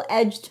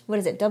double-edged, what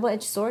is it?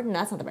 Double-edged sword? No,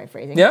 that's not the right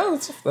phrasing. Yeah,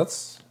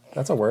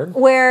 that's a word.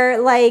 Where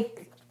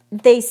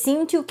they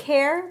seem to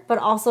care, but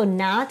also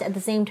not at the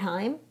same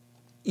time.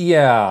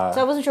 Yeah. So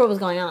I wasn't sure what was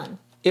going on.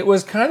 It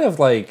was kind of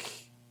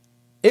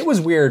it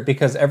was weird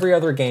because every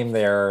other game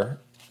there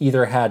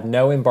either had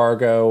no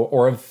embargo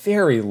or a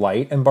very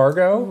light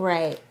embargo.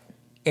 Right.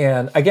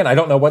 And again, I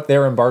don't know what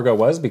their embargo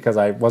was because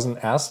I wasn't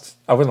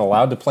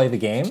allowed to play the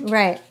game.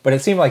 Right. But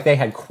it seemed like they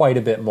had quite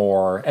a bit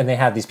more, and they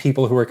had these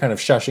people who were kind of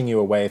shushing you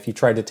away if you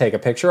tried to take a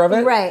picture of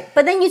it. Right.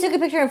 But then you took a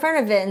picture in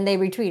front of it and they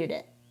retweeted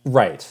it.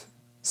 Right.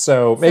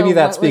 So maybe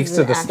that speaks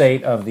to the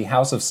state of the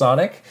House of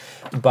Sonic.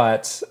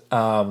 But,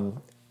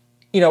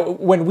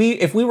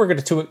 if we were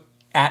going to,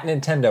 at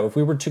Nintendo, if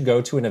we were to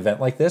go to an event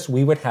like this,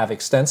 we would have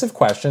extensive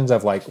questions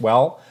of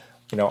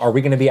are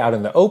we going to be out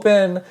in the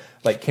open?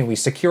 Can we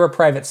secure a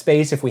private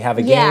space if we have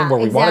a game where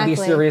we want to be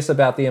serious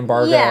about the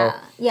embargo?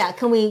 Yeah.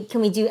 Can we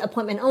do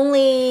appointment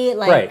only,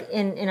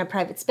 in a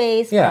private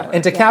space? Yeah. Whatever.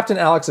 And to Captain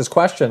Alex's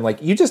question,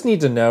 you just need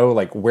to know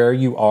where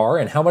you are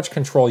and how much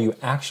control you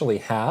actually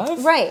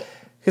have. Right.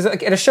 Because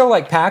at a show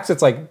like PAX,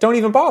 it's don't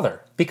even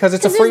bother because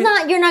it's you're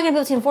not going to be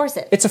able to enforce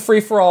it. It's a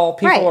free for all.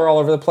 People are all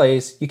over the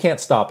place. You can't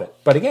stop it.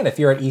 But again, if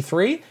you're at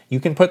E3, you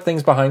can put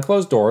things behind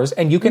closed doors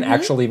and you can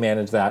actually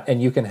manage that,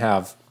 and you can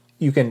have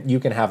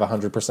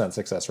 100%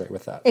 success rate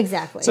with that.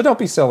 Exactly. So don't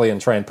be silly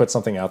and try and put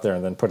something out there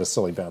and then put a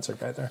silly bouncer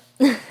guy there.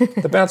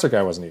 The bouncer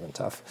guy wasn't even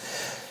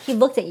tough. He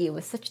looked at you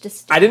with such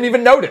disdain. I didn't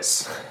even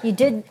notice. You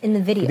did in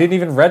the video. He didn't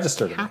even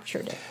register.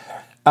 Captured it.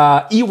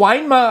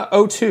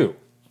 Ewinema02.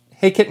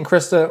 Hey, Kit and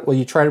Krista, will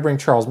you try to bring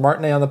Charles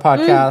Martinet on the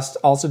podcast?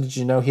 Also, did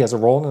you know he has a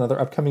role in another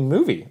upcoming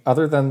movie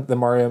other than the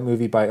Mario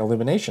movie by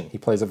Illumination? He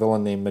plays a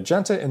villain named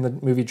Magenta in the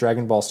movie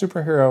Dragon Ball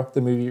Superhero. The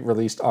movie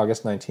releases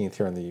August 19th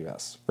here in the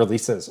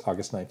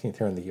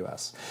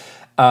U.S.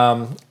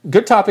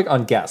 Good topic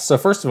on guests. So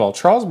first of all,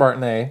 Charles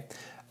Martinet.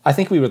 I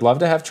think we would love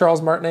to have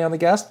Charles Martinet on the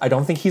guest. I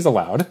don't think he's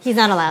allowed. He's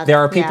not allowed. There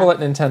are people at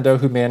Nintendo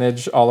who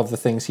manage all of the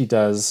things he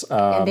does.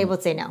 And they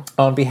would say no.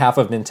 On behalf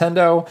of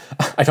Nintendo.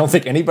 I don't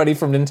think anybody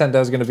from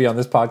Nintendo is going to be on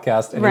this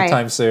podcast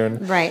anytime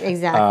soon. Right,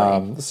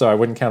 exactly. So I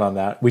wouldn't count on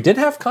that. We did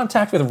have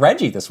contact with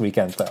Reggie this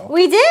weekend, though.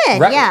 We did,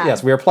 yeah.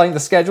 Yes, we were playing the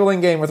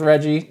scheduling game with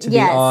Reggie to be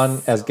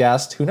on as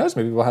guest. Who knows?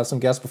 Maybe we'll have some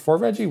guests before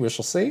Reggie. We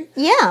shall see.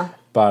 Yeah.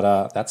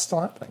 But that's still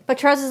happening. But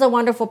Charles is a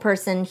wonderful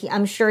person.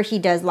 I'm sure he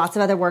does lots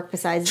of other work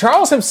besides...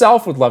 Charles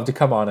himself would love to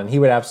come on, and he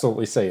would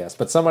absolutely say yes.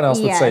 But someone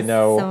else would say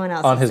no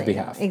on his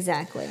behalf. No.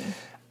 Exactly.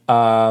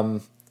 All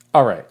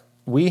right.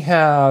 We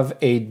have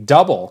a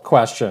double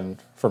question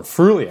from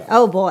Frulio.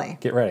 Oh, boy.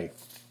 Get ready.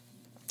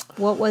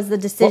 What was the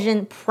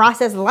decision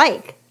process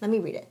like? Let me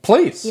read it.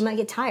 Please. You might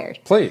get tired.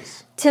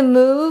 Please. To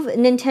move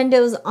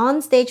Nintendo's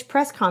on-stage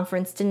press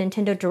conference to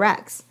Nintendo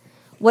Directs.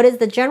 What is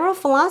the general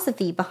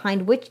philosophy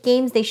behind which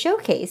games they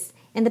showcase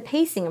and the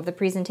pacing of the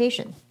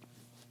presentation?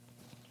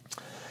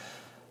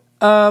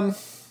 So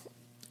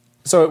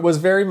it was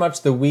very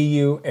much the Wii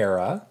U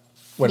era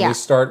when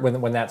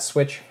when that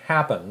switch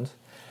happened.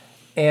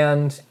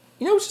 And,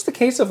 it was just a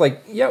case of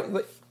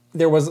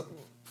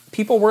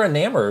people were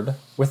enamored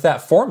with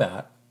that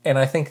format. And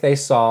I think they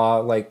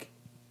saw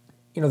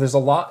there's a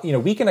lot,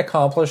 we can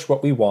accomplish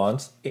what we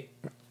want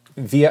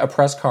via a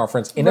press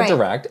conference in a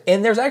direct,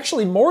 and there's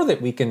actually more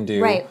that we can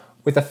do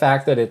with the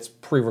fact that it's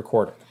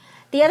pre-recorded.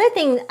 The other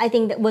thing I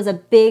think that was a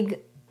big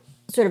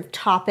sort of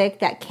topic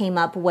that came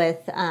up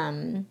with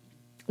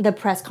the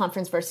press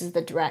conference versus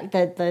the direct,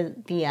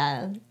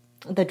 the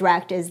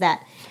direct is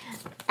that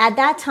at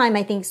that time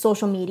I think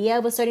social media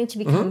was starting to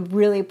become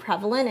really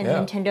prevalent, and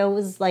Nintendo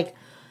was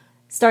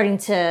starting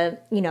to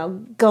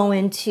go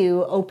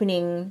into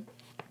opening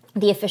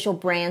the official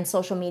brand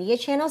social media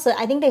channel. So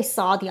I think they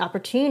saw the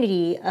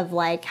opportunity of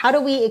how do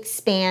we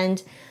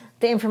expand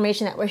the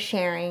information that we're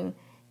sharing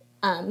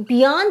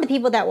beyond the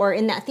people that were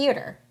in that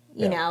theater,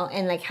 you know,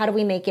 and how do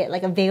we make it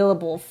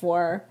available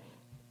for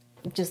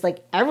just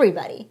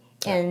everybody.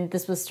 And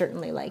this was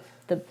certainly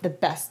the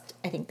best,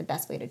 I think the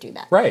best way to do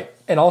that. Right.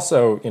 And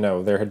also,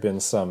 there had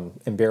been some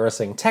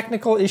embarrassing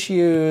technical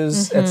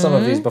issues at some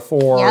of these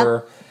before.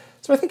 Yep.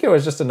 So I think it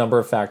was just a number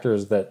of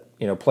factors that,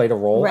 played a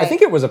role. Right. I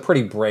think it was a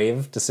pretty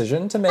brave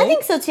decision to make. I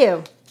think so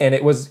too. And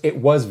it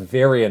was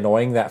very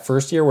annoying that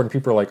first year when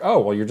people were like, oh,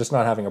 well, you're just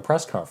not having a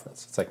press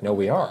conference. It's no,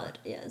 we are.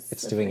 Yes.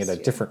 It's doing it a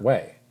different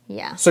way.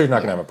 Yeah. So you're not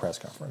going to have a press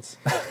conference.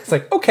 It's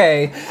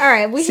okay. All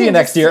right. We see you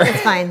next year.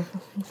 It's fine.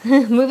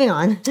 Moving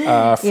on.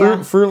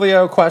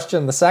 Frulio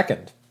question the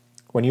second.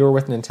 When you were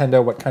with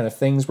Nintendo, what kind of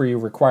things were you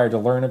required to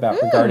learn about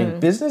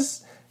regarding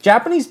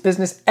Japanese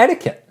business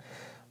etiquette?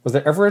 Was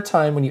there ever a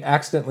time when you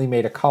accidentally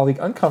made a colleague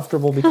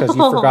uncomfortable because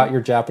you forgot your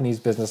Japanese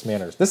business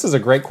manners? This is a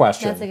great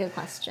question. That's a good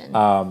question.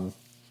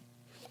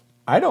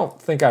 I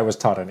don't think I was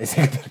taught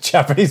anything about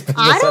Japanese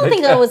business etiquette. I don't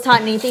think I was taught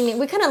anything.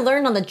 We kind of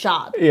learned on the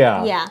job.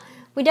 Yeah. Yeah.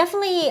 We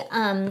definitely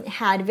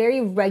had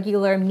very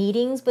regular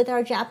meetings with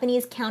our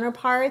Japanese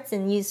counterparts,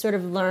 and you sort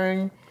of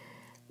learn,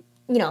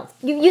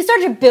 you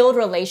start to build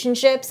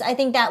relationships. I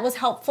think that was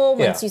helpful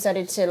once you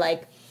started to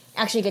like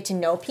actually get to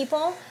know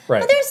people.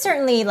 Right. But there's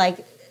certainly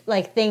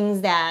like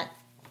things that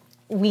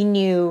we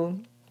knew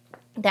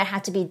that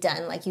had to be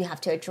done. Like you have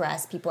to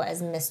address people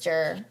as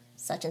Mr.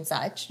 such and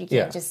such. You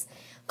can't just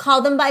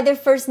call them by their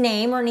first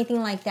name or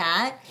anything like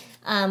that.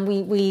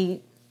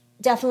 We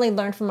definitely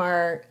learned from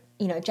our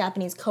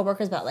Japanese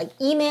coworkers about like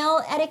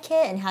email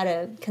etiquette and how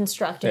to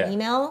construct an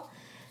email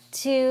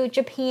to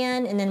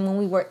Japan. And then when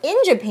we were in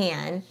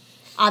Japan,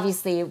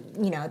 obviously,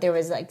 there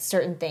was like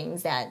certain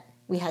things that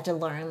we had to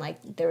learn.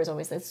 Like there was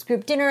always this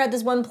group dinner at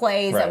this one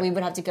place that we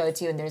would have to go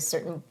to, and there's a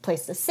certain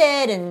place to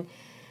sit and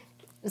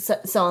so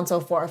on and so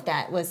forth.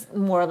 That was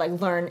more like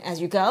learn as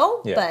you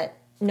go, but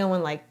no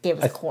one like gave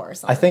us a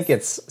course. I think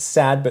it's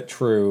sad but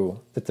true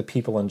that the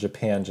people in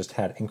Japan just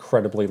had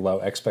incredibly low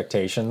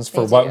expectations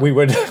for what we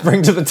would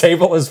bring to the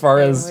table as far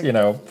as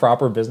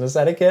proper business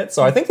etiquette.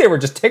 So I think they were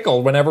just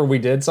tickled whenever we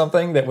did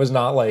something that was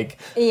not like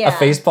a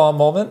facepalm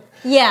moment.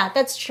 Yeah,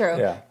 that's true.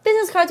 Yeah.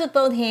 Business cards with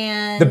both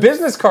hands. The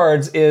business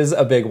cards is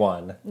a big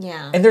one.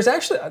 Yeah. And there's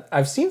actually,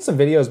 I've seen some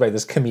videos by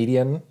this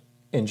comedian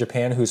in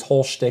Japan whose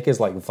whole shtick is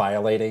like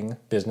violating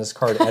business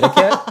card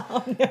etiquette.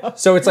 Oh, no.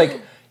 So it's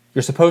like,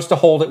 you're supposed to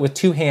hold it with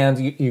two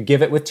hands. You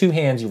give it with two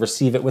hands. You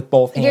receive it with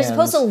both hands. You're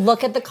supposed to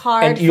look at the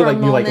card and you for a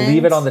moment. You like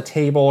leave it on the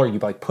table, or you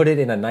like put it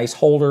in a nice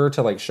holder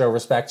to like show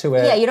respect to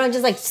it. Yeah, you don't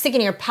just like stick it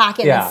in your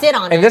pocket and sit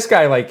on it. And this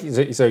guy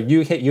so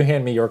you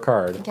hand me your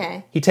card.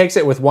 Okay. He takes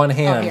it with one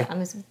hand.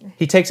 Oh,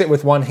 he takes it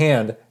with one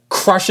hand,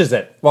 crushes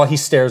it while he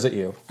stares at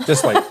you,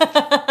 just like.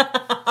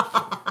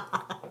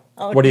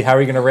 How are you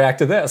going to react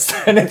to this?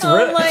 And it's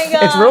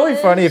it's really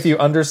funny if you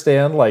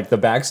understand like the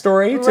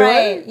backstory to it.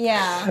 Right,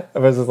 yeah. I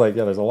was just like,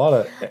 there's a lot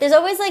of... There's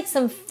always like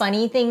some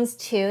funny things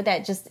too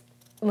that just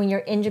when you're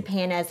in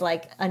Japan as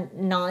like a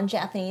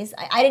non-Japanese,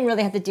 I didn't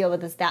really have to deal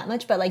with this that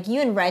much, but like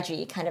you and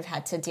Reggie kind of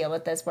had to deal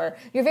with this where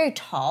you're very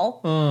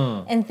tall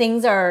and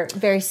things are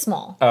very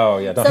small. Oh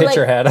yeah, don't hit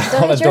your head on the doorway.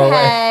 Don't hit your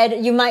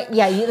head. You might,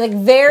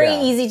 very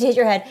easy to hit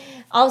your head.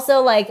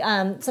 Also, like,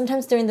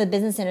 sometimes during the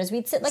business centers,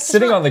 we'd sit like...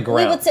 Sitting on the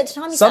ground. We would sit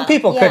Tatami-style. Some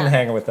people couldn't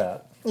hang with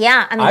that.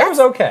 Yeah, I mean, I was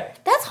okay.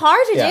 That's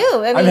hard to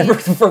do. I remember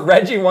for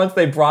Reggie once,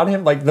 they brought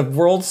him, like, the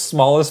world's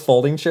smallest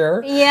folding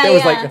chair. Yeah, it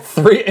was, like,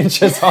 3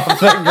 inches off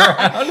the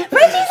ground.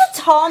 Reggie's a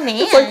tall man.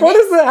 It's like, what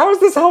is that? How is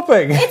this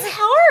helping? It's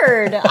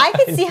hard. I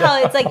could see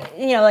how it's, like,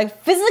 like,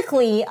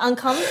 physically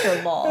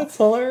uncomfortable. It's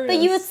hilarious.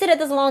 But you would sit at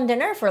this long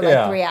dinner for,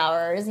 like, 3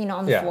 hours,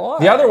 on the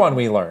floor. The other one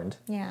we learned.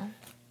 Yeah.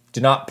 Do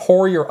not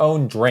pour your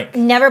own drink.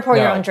 Never pour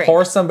your own drink.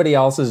 Pour somebody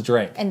else's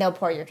drink. And they'll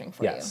pour your drink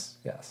for you.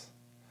 Yes.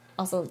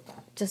 Also,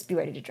 just be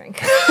ready to drink.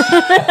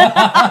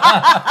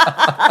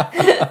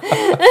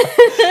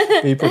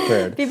 Be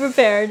prepared. Be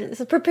prepared.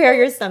 So prepare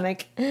your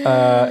stomach.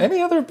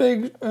 Any other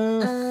big...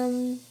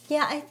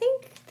 Yeah, I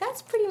think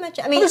that's pretty much...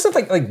 I mean... There's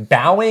something like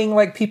bowing,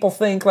 like people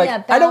think. Like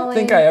bowing. I don't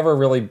think I ever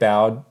really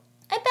bowed.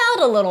 I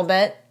bowed a little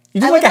bit. You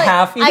did like a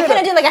half. I kind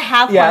of did like a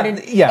half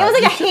part. Yeah. It was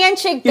like a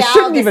handshake bow you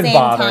shouldn't at the even same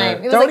bother. time.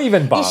 It was Don't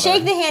even bother. You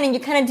shake the hand and you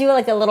kind of do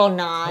like a little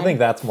nod. I think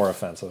that's more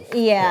offensive.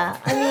 Yeah.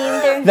 I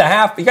mean, the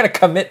half, you got to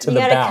commit to the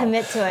bow. You got to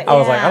commit to it. I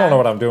was like, I don't know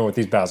what I'm doing with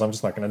these bows. I'm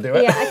just not going to do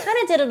it. Yeah, I kind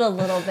of did it a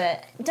little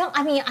bit.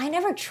 I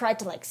never tried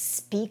to like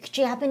speak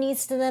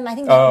Japanese to them. I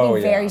think that would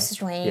be very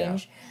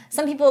strange. Yeah.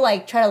 Some people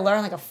like try to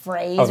learn like a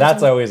phrase. Oh,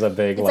 that's always a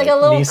big it's like a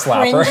little knee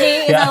slapper.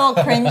 Cringy. It's a little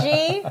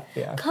cringy.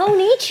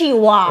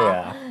 Konnichiwa.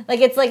 Yeah.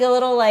 Like it's like a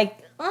little like.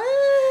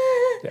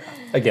 Yeah.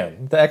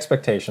 Again, the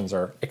expectations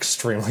are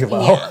extremely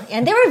low. Yeah,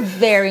 and they were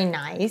very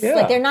nice. Yeah.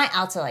 Like they're not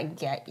out to like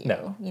get you.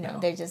 No.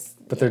 They're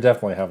just. But they're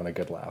definitely having a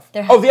good laugh.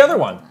 The other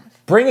one.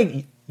 Bring a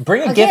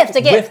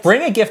gift.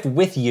 Bring a gift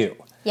with you.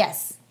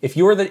 Yes. If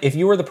you were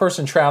the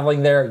person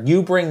traveling there,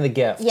 you bring the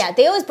gift. Yeah,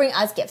 they always bring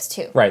us gifts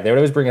too. Right, they would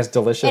always bring us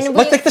delicious,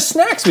 like the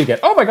snacks we get.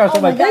 Oh my gosh,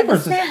 my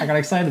papers! I got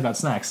excited about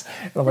snacks.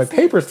 My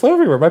papers flew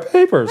everywhere. My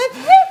papers.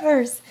 My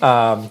papers.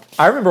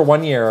 I remember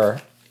one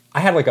year. I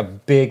had like a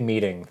big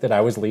meeting that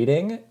I was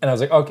leading, and I was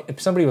like, okay,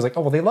 somebody was like,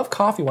 oh, well, they love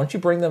coffee. Why don't you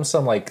bring them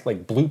some like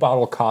blue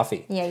bottle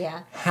coffee?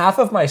 Yeah. Half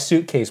of my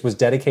suitcase was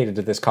dedicated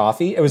to this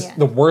coffee. It was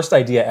the worst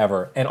idea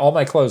ever, and all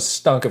my clothes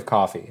stunk of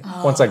coffee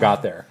once I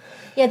got there.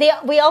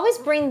 Yeah, we always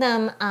bring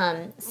them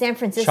San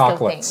Francisco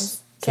chocolates,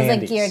 things. So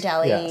candies, like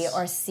Ghirardelli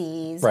or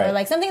C's right. or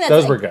like something that's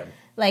those were good.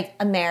 Like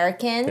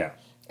American. Yeah.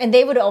 And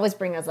they would always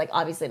bring us like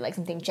obviously like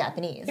something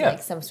Japanese,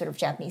 like some sort of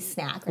Japanese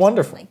snack or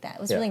something like that.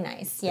 It was really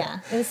nice.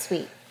 Yeah, it was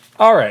sweet.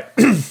 All right.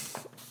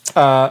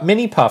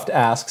 Minnie Puffed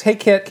asks, hey,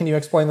 Kit, can you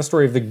explain the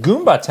story of the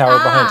Goomba Tower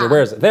behind you?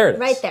 Where is it? There it is.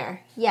 Right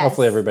there. Yes.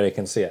 Hopefully everybody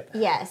can see it.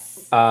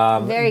 Yes.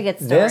 Very good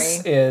story.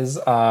 This is,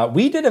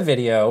 we did a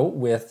video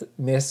with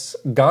Miss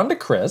Gonda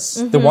Chris,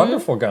 the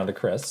wonderful Gonda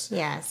Chris.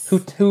 Yes.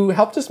 Who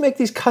helped us make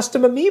these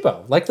custom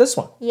amiibo, like this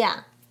one.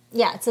 Yeah.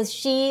 Yeah. So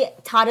she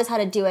taught us how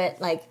to do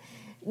it, like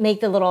make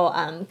the little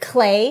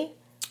clay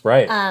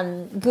Right.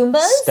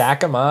 Goombas. Stack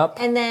them up.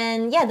 And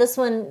then, yeah, this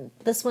one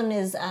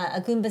is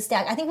a Goomba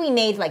stack. I think we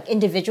made like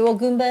individual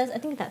Goombas. I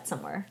think that's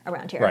somewhere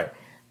around here. Right.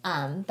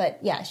 But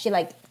yeah, she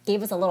like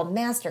gave us a little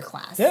master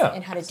class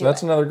in how to do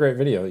that's it. another great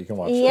video that you can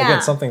watch. Yeah.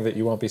 Again, something that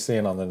you won't be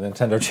seeing on the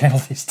Nintendo channel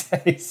these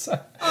days.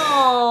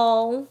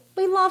 Oh,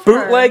 we love her.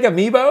 Bootleg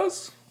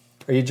amiibos?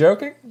 Are you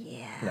joking?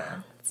 Yeah. No.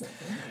 It's not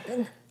gonna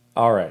happen.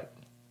 All right.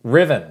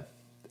 Riven.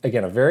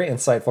 Again, a very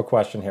insightful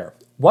question here.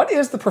 What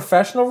is the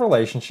professional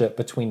relationship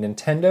between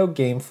Nintendo,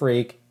 Game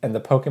Freak, and the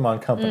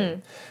Pokemon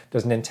Company?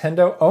 Does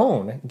Nintendo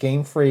own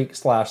Game Freak /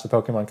 the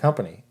Pokemon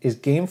Company? Is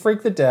Game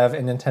Freak the dev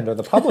and Nintendo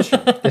the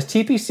publisher? Is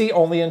TPC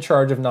only in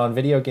charge of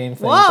non-video game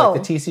things like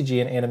the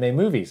TCG and anime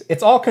movies?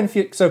 It's all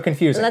so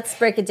confusing. Let's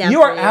break it down.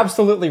 You are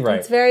absolutely right.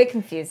 It's very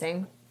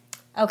confusing.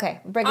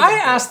 Okay, break it down. I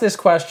asked this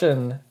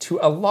question to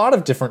a lot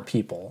of different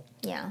people.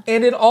 Yeah.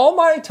 And in all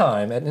my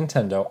time at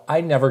Nintendo, I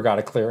never got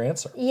a clear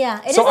answer.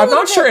 Yeah. So I'm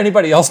not sure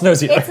anybody else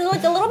knows either. It's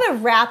like a little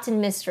bit wrapped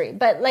in mystery.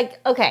 But like,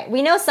 okay,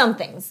 we know some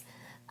things.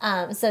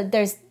 So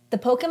there's the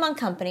Pokemon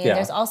Company. And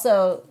there's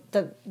also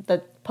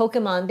the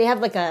Pokemon. They have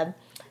like a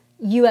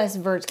US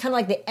version, kind of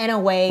like the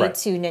NOA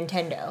to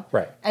Nintendo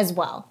as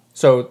well.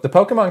 So the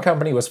Pokemon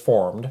Company was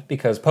formed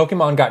because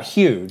Pokemon got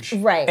huge.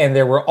 Right. And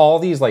there were all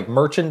these like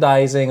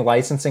merchandising,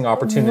 licensing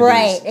opportunities.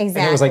 Right, exactly. And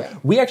it was like,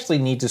 we actually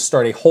need to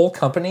start a whole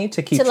company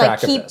to keep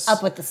track of this.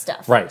 Up with the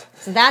stuff. Right.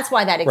 So that's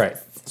why that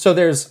exists. Right. So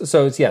there's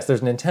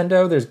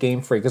Nintendo, there's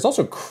Game Freak, there's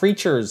also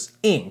Creatures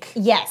Inc.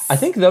 Yes. I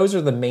think those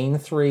are the main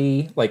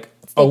three like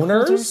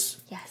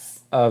owners. Yes.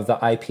 Of the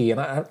IP, and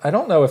I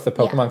don't know if the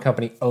Pokemon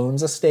Company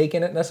owns a stake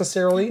in it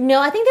necessarily.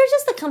 No, I think they're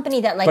just the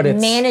company that like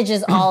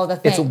manages all the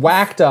things. It's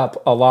whacked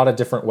up a lot of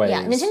different ways.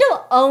 Yeah,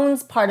 Nintendo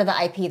owns part of the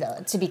IP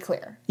though, to be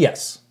clear.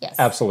 Yes,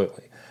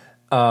 absolutely.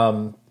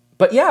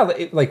 But yeah,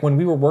 like when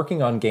we were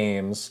working on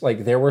games,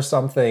 like there were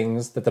some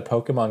things that the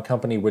Pokemon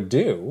Company would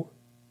do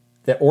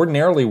that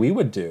ordinarily we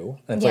would do.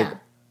 And it's like,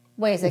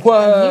 wait a second,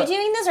 are you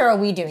doing this or are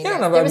we doing this?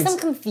 No, there was some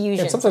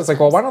confusion. Sometimes it's like,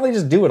 well, why don't they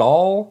just do it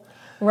all?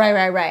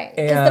 Right.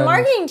 Because the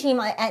marketing team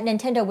at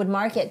Nintendo would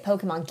market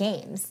Pokemon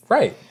games.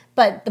 Right.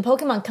 But the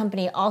Pokemon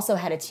Company also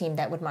had a team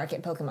that would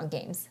market Pokemon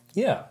games.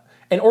 Yeah.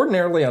 And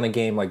ordinarily on a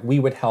game, like we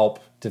would help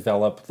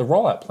develop the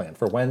rollout plan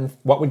for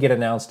what would get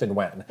announced and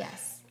when.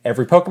 Yes.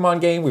 Every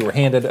Pokemon game, we were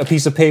handed a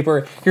piece of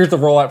paper. Here's the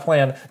rollout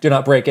plan. Do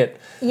not break it,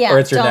 or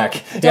it's your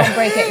neck. Don't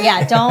break it.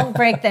 Yeah, don't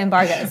break the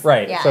embargoes.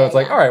 Right. Yeah, so it's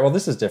like, all right, well,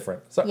 this is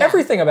different. So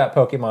everything about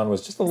Pokemon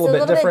was just a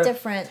little bit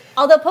different.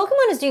 Although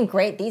Pokemon is doing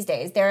great these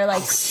days. They're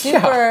like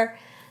super,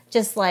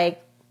 just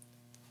like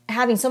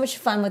having so much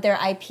fun with their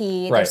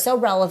IP. They're so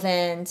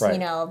relevant. You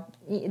know,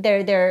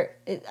 they're.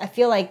 I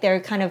feel like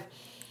they're kind of.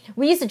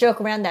 We used to joke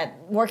around that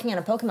working on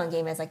a Pokemon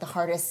game is like the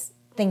hardest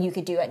thing you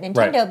could do at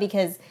Nintendo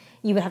because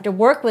you would have to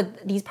work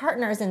with these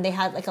partners and they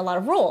had like a lot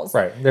of rules.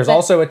 Right. There's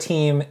also a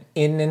team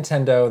in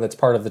Nintendo that's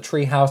part of the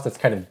Treehouse that's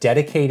kind of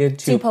dedicated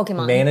to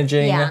Pokemon.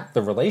 Managing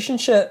the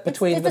relationship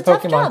between the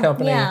Pokemon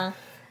Company. Yeah.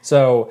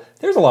 So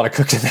there's a lot of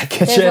cooks in that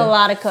kitchen. There's a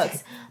lot of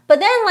cooks. But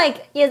then,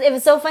 like, it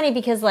was so funny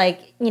because,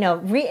 like, you know,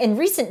 in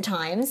recent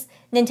times,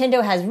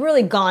 Nintendo has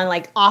really gone,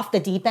 like, off the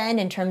deep end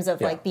in terms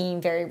of, like,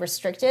 being very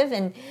restrictive.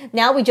 And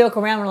now we joke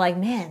around, we're like,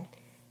 man,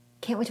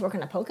 can't wait to work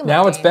on a Pokemon game.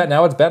 Now it's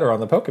better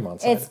on the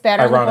Pokemon side. It's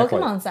better on the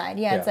Pokemon side.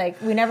 Yeah, it's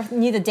like we never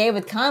knew the day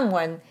would come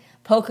when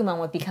Pokemon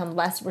would become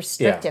less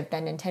restrictive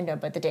than Nintendo,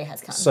 but the day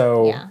has come.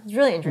 So, it's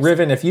really interesting.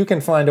 Riven, if you can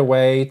find a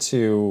way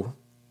to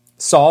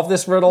solve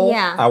this riddle,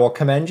 I will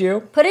commend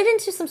you. Put it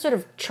into some sort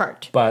of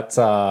chart. But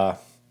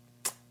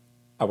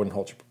I wouldn't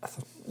hold your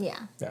breath. Yeah.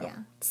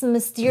 It's a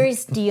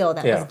mysterious deal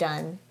that was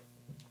done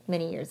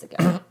many years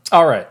ago.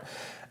 All right.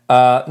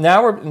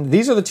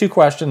 These are the two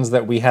questions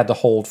that we had to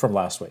hold from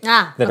last week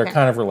that are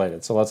kind of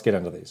related. So let's get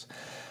into these.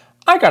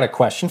 I got a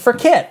question for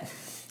Kit.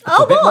 It's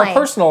a bit more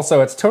personal,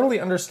 so it's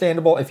totally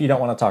understandable if you don't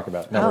want to talk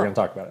about it. Now we're going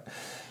to talk about it.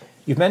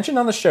 You've mentioned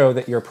on the show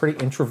that you're a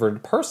pretty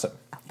introverted person.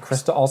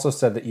 Krista also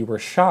said that you were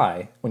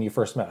shy when you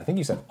first met. I think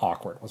you said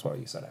awkward was what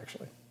you said,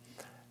 actually.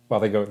 Well,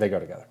 they go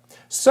together.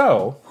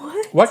 So,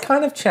 what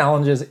kind of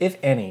challenges, if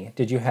any,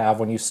 did you have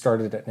when you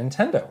started at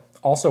Nintendo?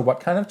 Also, what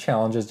kind of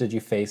challenges did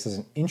you face as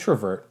an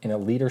introvert in a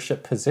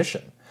leadership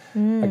position?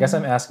 I guess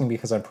I'm asking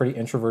because I'm a pretty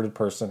introverted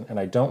person and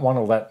I don't want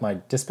to let my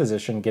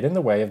disposition get in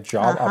the way of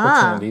job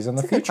opportunities in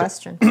the future. Good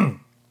question.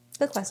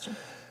 Good question.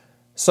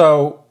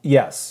 So,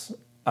 yes,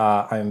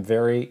 I'm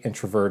very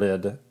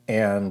introverted.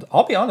 And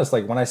I'll be honest,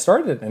 like when I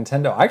started at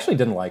Nintendo, I actually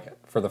didn't like it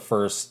for the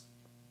first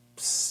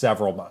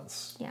several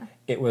months. Yeah.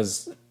 It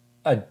was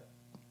I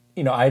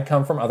had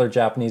come from other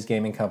Japanese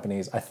gaming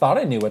companies. I thought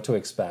I knew what to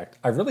expect.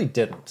 I really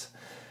didn't.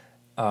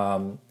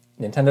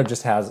 Nintendo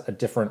just has a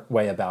different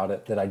way about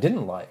it that I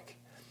didn't like.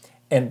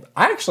 And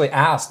I actually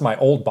asked my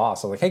old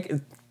boss, I was like, hey,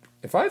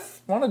 if I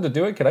wanted to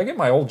do it, could I get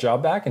my old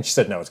job back? And she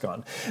said, no, it's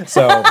gone.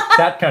 So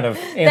that kind of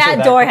answered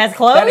that door has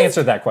closed? That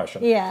answered that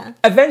question. Yeah.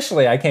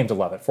 Eventually, I came to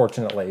love it,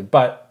 fortunately.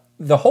 But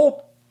the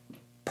whole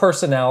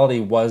personality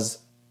was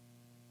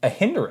a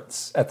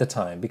hindrance at the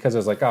time because it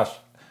was like, gosh,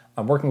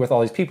 I'm working with all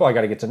these people. I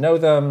got to get to know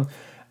them.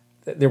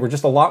 there were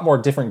just a lot more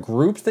different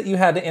groups that you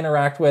had to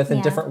interact with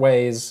in different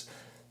ways.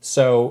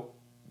 So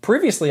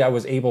previously I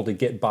was able to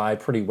get by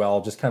pretty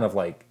well, just kind of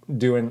like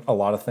doing a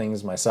lot of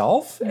things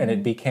myself. Mm-hmm. And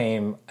it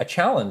became a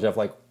challenge of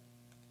like,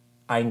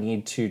 I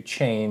need to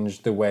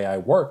change the way I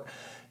work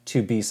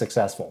to be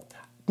successful.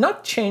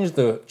 Not change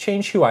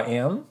who I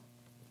am,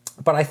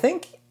 but I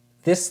think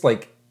this,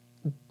 like,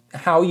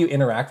 how you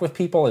interact with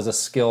people is a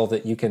skill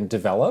that you can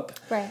develop.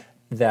 Right.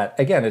 That,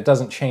 again, it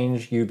doesn't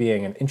change you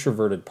being an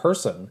introverted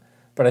person.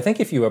 But I think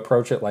if you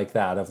approach it like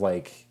that, of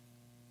like,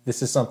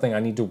 this is something I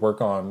need to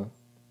work on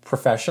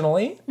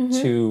professionally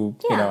to,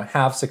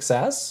 have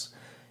success,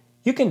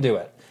 you can do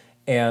it.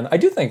 And I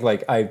do think,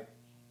 like,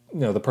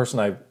 the person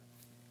I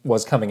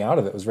was coming out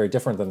of it was very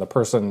different than the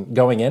person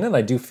going in, and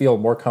I do feel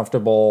more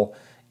comfortable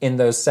in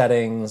those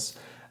settings.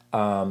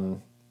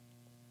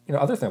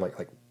 Other things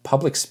like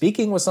public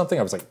speaking was something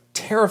I was like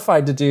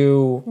terrified to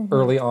do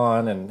early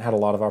on, and had a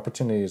lot of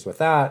opportunities with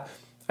that.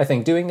 I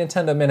think doing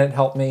Nintendo Minute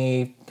helped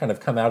me kind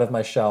of come out of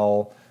my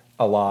shell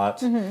a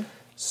lot.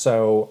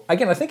 So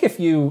again, I think if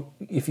you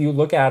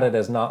look at it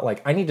as not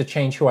like I need to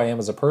change who I am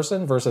as a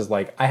person versus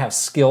like I have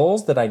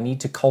skills that I need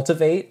to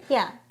cultivate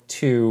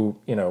to,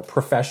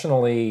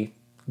 professionally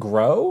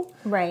grow,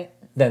 right,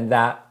 then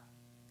that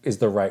is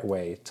the right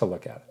way to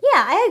look at it.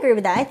 Yeah, I agree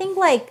with that. I think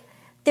like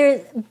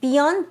there's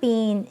beyond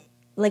being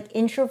like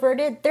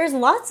introverted, there's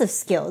lots of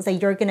skills that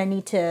you're going to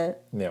need to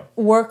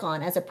work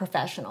on as a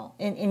professional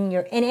in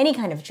any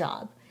kind of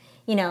job.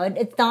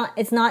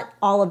 It's not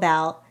all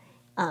about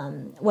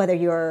whether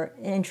you're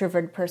an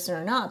introverted person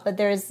or not, but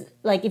there's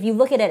like, if you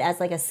look at it as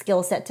like a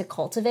skill set to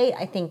cultivate,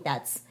 I think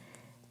that's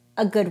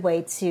a good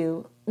way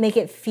to make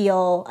it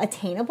feel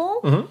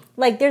attainable.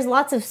 Like there's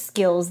lots of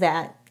skills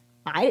that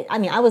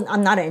I'm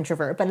not an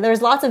introvert, but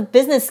there's lots of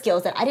business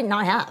skills that I did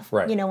not have.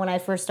 Right. When I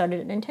first started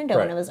at Nintendo,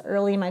 when I was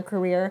early in my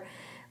career,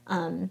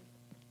 I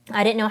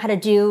didn't know how to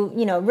do,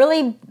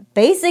 really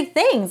basic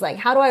things. Like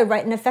how do I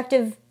write an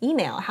effective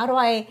email? How do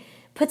I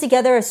put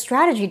together a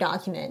strategy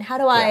document? How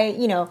do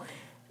I,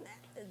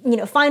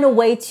 find a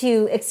way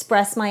to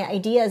express my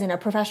ideas in a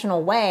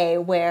professional way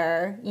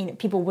where,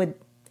 people would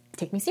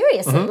take me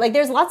seriously. Like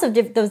there's lots of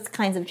those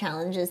kinds of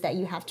challenges that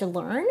you have to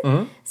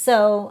learn.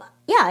 So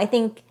yeah, I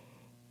think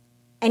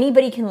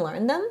anybody can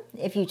learn them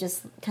if you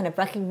just kind of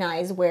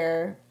recognize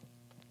where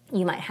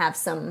you might have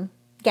some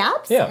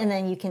gaps, and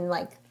then you can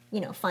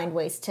find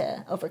ways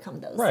to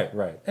overcome those.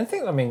 Right.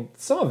 And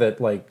some of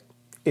it like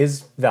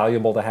is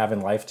valuable to have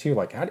in life too.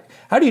 Like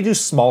how do you do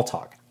small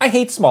talk? I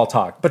hate small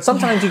talk, but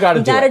sometimes you got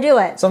to do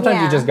it.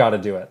 Sometimes you just got to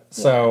do it.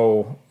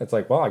 So it's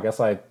like, well, I guess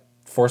I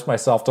forced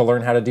myself to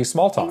learn how to do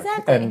small talk.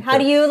 Exactly. And how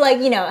do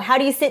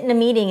you sit in a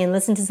meeting and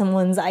listen to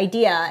someone's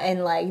idea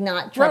and like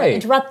not try to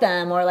interrupt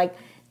them, or like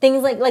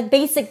things like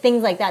basic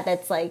things like that.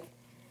 That's like,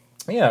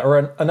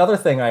 Or another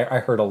thing I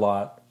heard a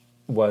lot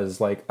was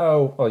like,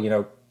 oh,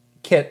 well,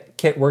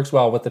 Kit works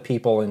well with the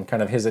people in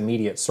kind of his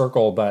immediate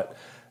circle, but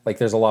like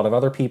there's a lot of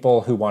other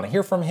people who want to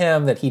hear from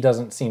him that he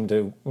doesn't seem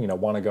to,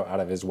 want to go out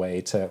of his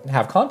way to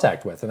have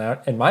contact with.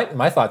 And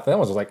my thought then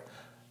was like,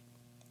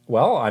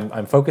 well,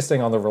 I'm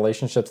focusing on the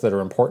relationships that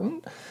are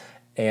important,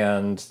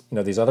 and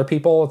these other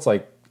people, it's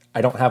like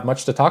I don't have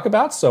much to talk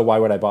about, so why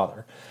would I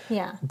bother?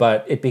 Yeah.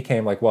 But it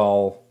became like,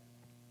 well,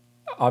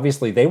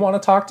 obviously they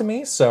want to talk to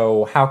me,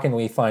 so how can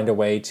we find a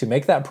way to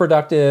make that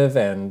productive,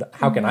 and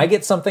how can I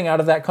get something out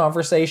of that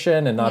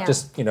conversation and not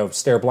just,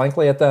 stare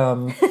blankly at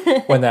them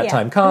when that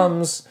time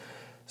comes.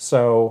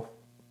 So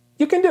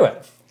you can do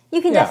it.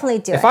 You can definitely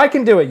do it. If I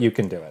can do it, you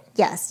can do it.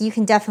 Yes, you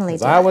can definitely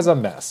do it. I was a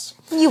mess.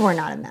 You were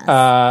not a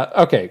mess.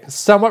 Okay,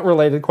 somewhat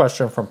related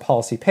question from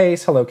Policy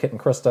Pace. Hello, Kit and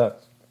Krista.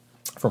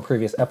 From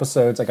previous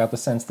episodes, I got the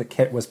sense that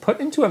Kit was put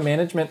into a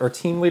management or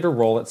team leader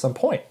role at some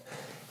point.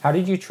 How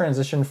did you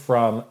transition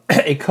from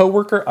a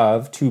coworker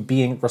of to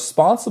being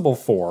responsible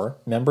for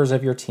members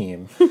of your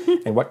team,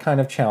 and what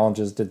kind of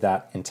challenges did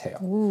that entail?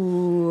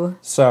 Ooh.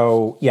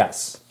 So,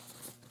 yes.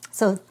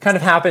 So kind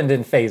of happened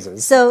in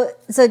phases. So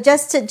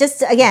just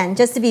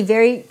to be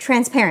very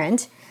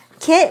transparent,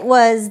 Kit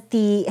was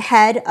the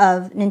head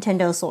of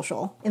Nintendo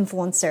social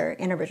influencer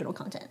and original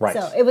content. Right.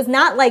 So it was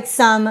not like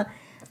some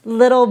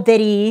little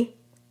bitty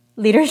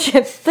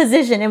leadership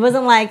position. It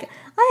wasn't like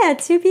I had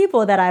two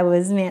people that I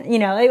was,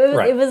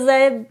 it was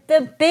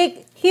a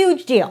big,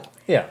 huge deal.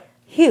 Yeah.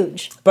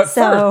 Huge. But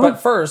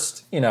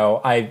first,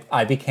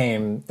 I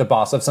became the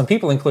boss of some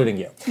people, including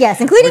you. Yes,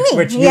 including me.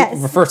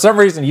 Which for some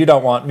reason you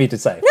don't want me to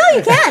say. No,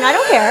 you can. I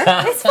don't care.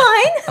 It's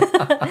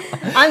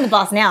fine. I'm the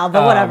boss now,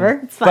 but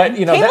whatever. It's fine. But,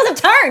 tables have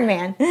turned,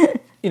 man.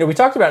 We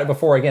talked about it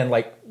before. Again,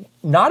 like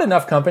not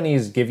enough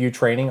companies give you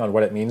training on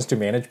what it means to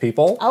manage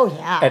people. Oh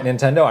yeah. At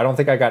Nintendo, I don't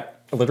think I got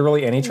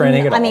literally any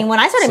training at all. I mean, when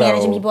I started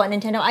managing people at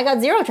Nintendo, I got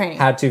zero training.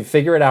 Had to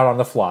figure it out on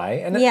the fly.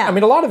 And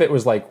a lot of it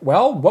was like,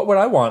 well, what would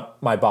I want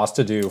my boss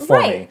to do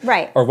for me?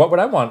 Right. Or what would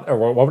I want, or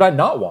what would I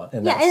not want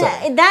in that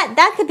setting? And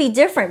that could be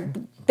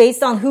different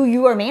based on who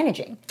you are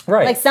managing.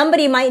 Right. Like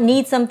somebody might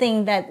need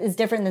something that is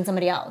different than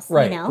somebody else.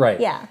 Right. Right.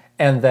 Yeah.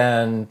 And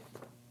then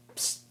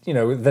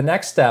the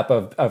next step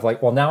of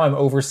like, well, now I'm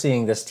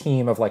overseeing this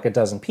team of like a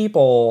dozen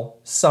people,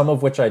 some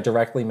of which I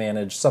directly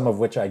manage, some of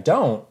which I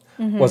don't,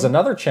 was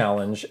another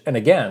challenge. And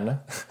again,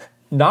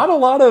 not a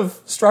lot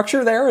of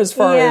structure there as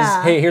far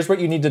as, hey, here's what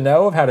you need to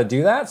know of how to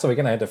do that. So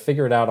again, I had to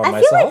figure it out on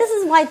myself. I feel like this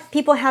is why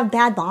people have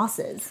bad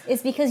bosses.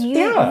 It's because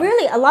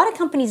really, a lot of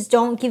companies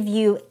don't give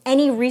you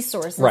any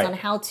resources on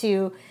how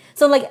to.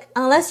 So like,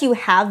 unless you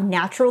have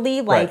naturally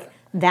like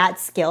that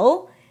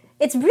skill,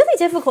 it's really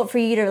difficult for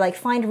you to like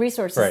find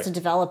resources to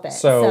develop it.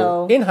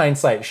 So in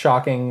hindsight,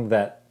 shocking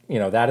that,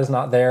 that is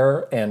not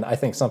there. And I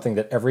think something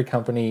that every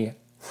company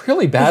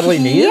really badly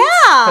needs.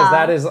 Because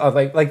that is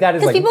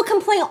because people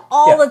complain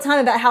all the time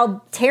about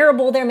how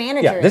terrible their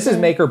managers. Yeah, this is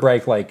make or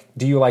break. Like,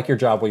 do you like your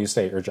job? Will you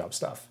stay at your job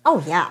stuff?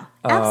 Oh yeah,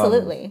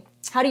 absolutely.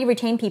 How do you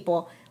retain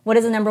people? What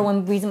is the number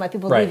one reason why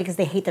people leave? Because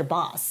they hate their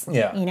boss.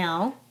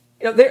 Yeah.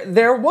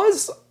 There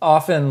was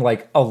often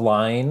like a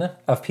line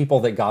of people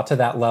that got to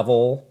that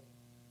level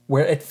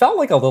where it felt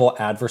like a little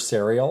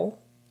adversarial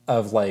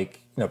of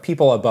like,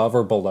 people above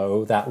or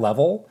below that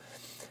level.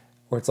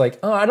 Where it's like,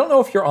 oh, I don't know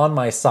if you're on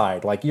my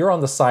side. Like, you're on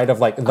the side of,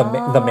 like, the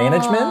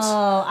management.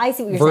 Oh, I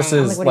see what you're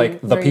versus, saying.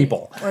 the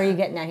people. Where are you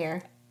getting at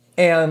here?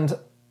 And,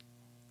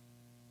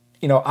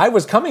 I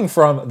was coming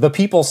from the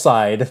people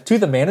side to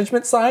the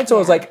management side. So I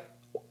was like,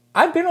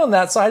 I've been on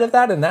that side of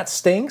that, and that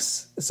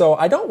stinks. So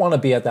I don't want to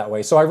be it that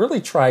way. So I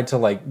really tried to,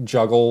 like,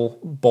 juggle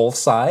both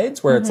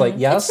sides. Where it's like,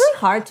 yes, it's really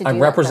hard to do I'm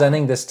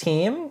representing this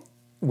team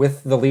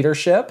with the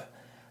leadership.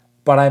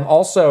 But I'm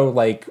also,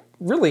 like,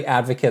 really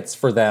advocates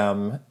for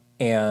them.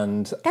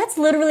 And that's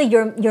literally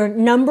your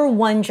number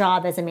one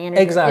job as a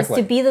manager. Exactly.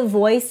 Is to be the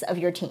voice of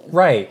your team.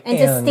 Right. And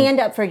to stand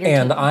up for your team.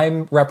 And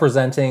I'm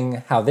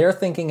representing how they're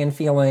thinking and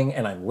feeling,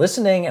 and I'm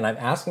listening, and I'm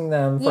asking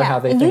them for how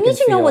they think and feel. And you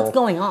need to know what's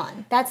going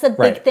on. That's a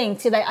big thing,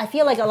 too. I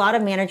feel like a lot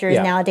of managers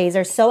nowadays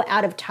are so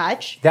out of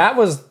touch. That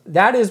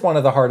is one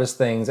of the hardest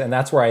things, and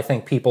that's where I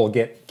think people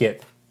get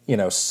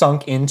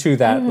sunk into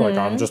that, like,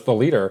 I'm just the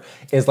leader,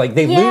 is like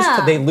they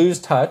lose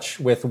touch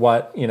with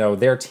what,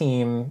 their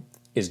team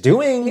is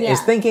doing,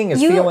 is thinking, is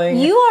feeling.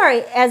 You are,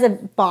 as a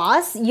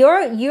boss,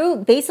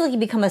 you basically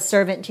become a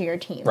servant to your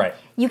team. Right.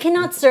 You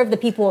cannot serve the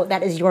people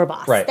that is your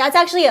boss. Right. That's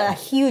actually a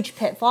huge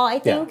pitfall, I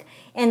think. Yeah.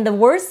 And the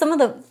worst,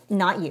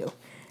 not you.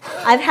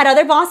 I've had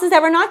other bosses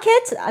that were not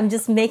kids. I'm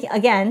just making,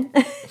 again,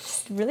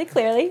 just really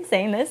clearly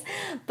saying this.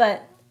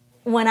 But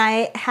when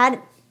I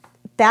had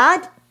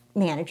bad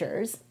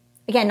managers,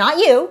 again, not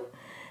you,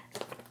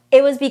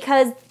 it was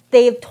because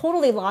they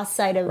totally lost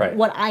sight of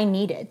what I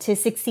needed to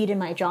succeed in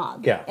my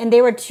job. Yeah. And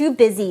they were too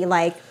busy,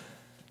 like,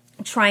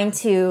 trying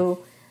to,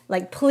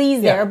 like,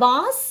 please their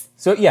boss.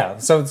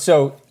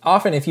 So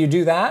often if you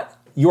do that,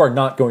 you are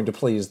not going to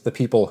please the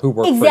people who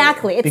work for you.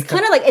 Exactly. It's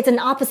kind of like it's an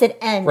opposite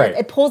end. Right.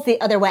 It pulls the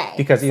other way.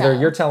 Because either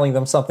you're telling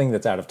them something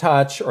that's out of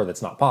touch or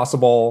that's not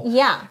possible.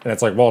 Yeah. And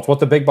it's like, well, it's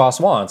what the big boss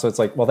wants. So it's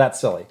like, well, that's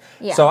silly.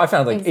 Yeah, so I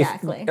found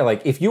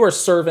if you are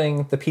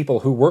serving the people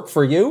who work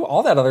for you,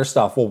 all that other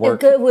stuff will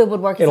work.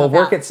 It'll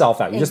work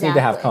itself out. You just need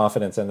to have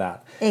confidence in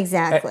that.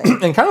 Exactly.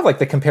 And kind of like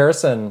the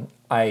comparison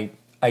I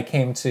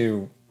came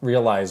to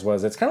realize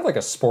was it's kind of like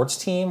a sports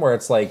team where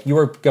it's like you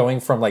are going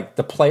from like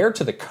the player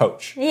to the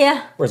coach.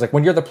 Yeah. Whereas like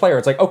when you're the player,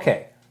 it's like,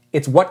 okay,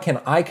 it's what can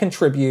I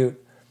contribute?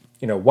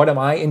 What am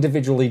I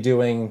individually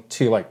doing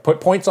to like put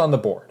points on the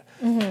board?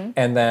 Mm-hmm.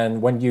 And then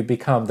when you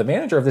become the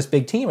manager of this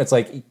big team, it's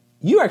like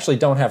you actually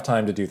don't have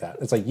time to do that.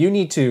 It's like you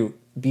need to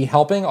be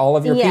helping all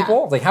of your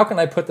people. Like how can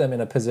I put them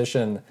in a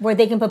position where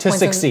they can put to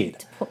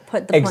succeed?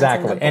 Put the points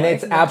on the board. And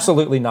it's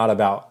absolutely not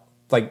about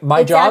like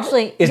my job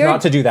is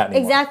not to do that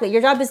anymore. Exactly.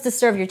 Your job is to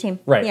serve your team.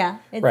 Right. Yeah.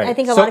 I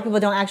think a lot of people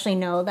don't actually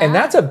know that. And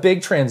that's a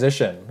big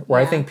transition where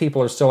I think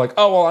people are still like,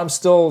 oh, well, I'm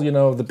still,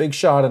 the big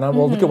shot and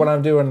well, look at what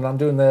I'm doing and I'm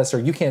doing this or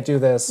you can't do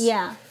this.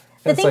 Yeah.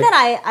 The thing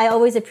that I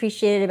always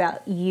appreciated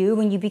about you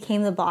when you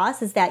became the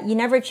boss is that you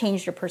never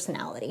changed your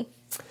personality.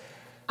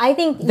 I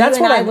think you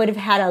and I would have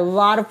had a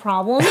lot of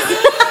problems. Because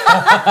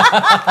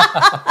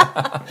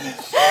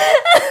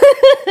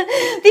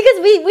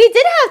we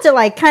did have to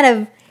like kind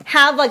of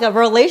have like a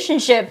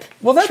relationship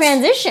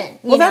transition.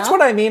 That's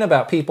what I mean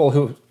about people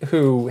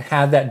who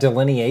had that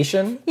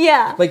delineation.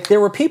 Yeah. Like there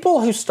were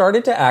people who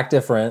started to act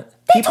different.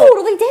 They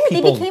totally did.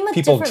 They became a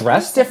people different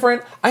dressed person.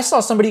 different. I saw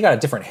somebody got a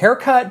different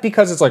haircut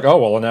because it's like, oh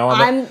well, now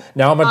I'm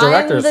a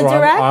director,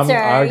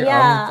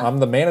 I'm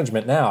the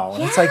management now.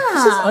 And it's like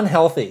this is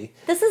unhealthy.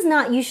 This is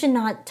not. You should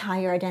not tie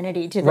your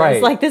identity to this.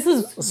 Right. Like this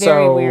is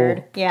very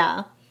weird.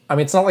 Yeah. I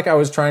mean, it's not like I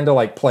was trying to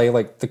like play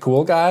like the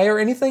cool guy or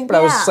anything, but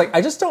I was just like,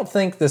 I just don't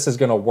think this is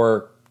going to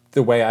work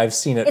the way I've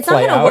seen it play out. It's not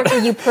going to work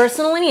for you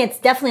personally. It's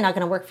definitely not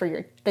going to work for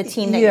the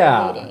team that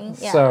you're leading.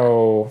 Yeah.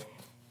 So.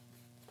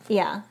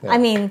 Yeah. I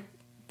mean,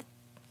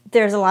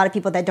 there's a lot of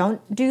people that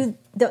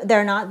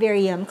they're not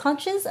very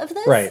conscious of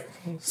this. Right.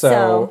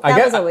 So I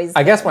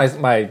guess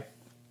my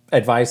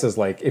advice is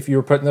like, if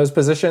you're put in those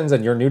positions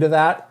and you're new to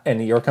that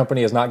and your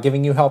company is not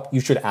giving you help, you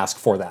should ask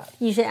for that.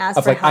 You should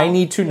ask for help. I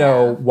need to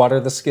know what are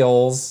the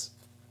skills.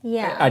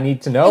 Yeah. I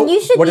need to know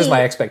what is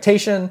my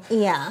expectation.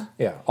 Yeah.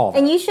 Yeah. All that.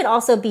 And you should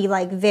also be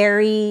like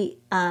very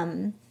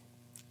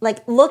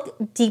like look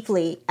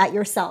deeply at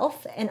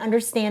yourself and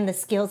understand the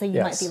skills that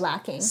you might be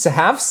lacking. So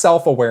have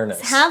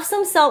self-awareness. Have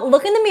some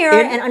look in the mirror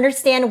and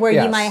understand where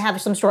you might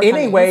have some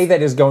shortcomings. In a way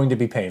that is going to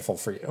be painful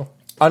for you.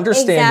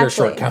 Understand your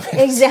shortcomings.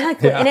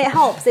 Exactly. And it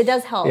helps. It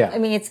does help. I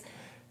mean, it's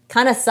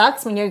kind of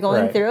sucks when you're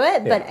going through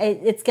it, but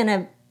it's going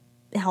to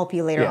help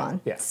you later on.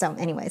 So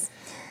anyways.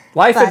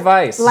 Life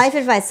advice. Life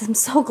advice. I'm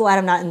so glad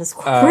I'm not in this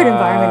corporate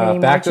environment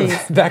anymore.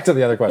 Back to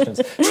the other questions.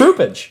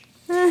 Troopage.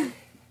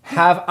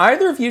 Have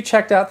either of you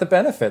checked out the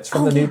benefits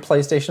from the new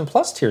PlayStation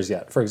Plus tiers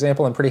yet? For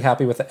example, I'm pretty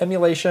happy with the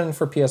emulation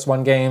for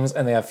PS1 games,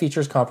 and they have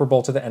features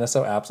comparable to the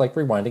NSO apps like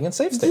rewinding and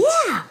save states.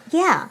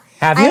 Yeah.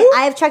 Have you?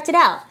 I've checked it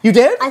out. You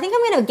did? I think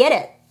I'm going to get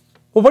it.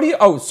 Well, what do you...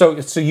 Oh, so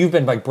you've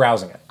been, like,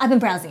 browsing it? I've been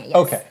browsing it, yes.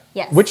 Okay.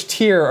 Yes. Which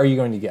tier are you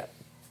going to get?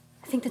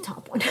 I think the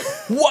top one.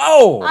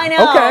 Whoa! I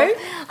know. Okay.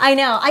 I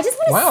know. I just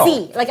want to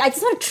see. Like, I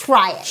just want to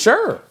try it.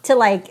 Sure. To,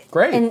 like...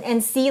 Great.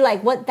 And see,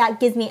 like, what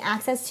that gives me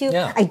access to.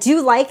 Yeah. I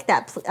do like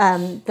that,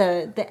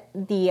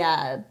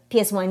 the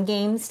PS1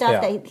 game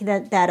stuff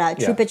that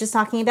Troopage is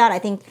talking about. I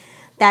think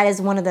that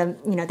is one of the...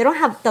 You know, they don't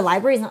have... The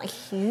library is not, like,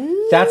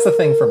 huge. That's the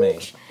thing for me.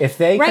 If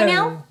they right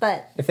now,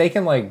 but... If they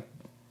can, like,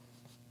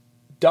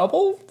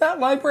 double that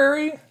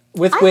librry...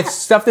 With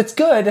stuff that's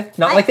good,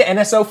 not like the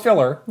NSO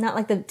filler. Not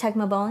like the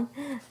Tecmo Bowling.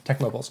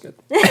 Tecmo Bowl's good.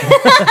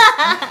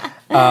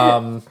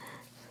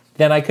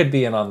 Then I could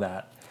be in on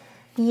that.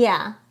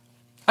 Yeah.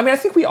 I mean, I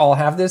think we all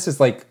have this. Is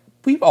like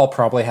we all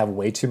probably have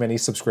way too many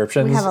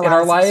subscriptions in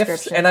our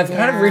life, and I've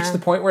kind of reached the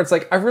point where it's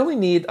like I really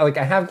need. Like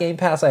I have Game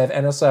Pass, I have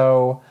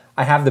NSO,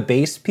 I have the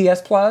base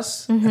PS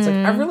Plus. It's like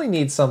I really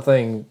need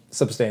something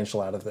substantial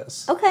out of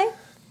this. Okay.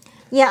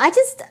 Yeah,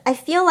 I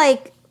feel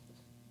like.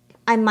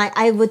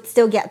 I would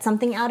still get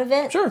something out of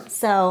it. Sure.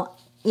 So,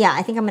 yeah,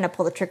 I think I'm going to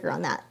pull the trigger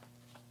on that.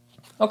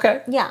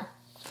 Okay. Yeah.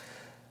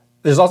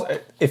 There's also,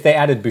 if they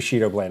added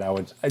Bushido Blade, I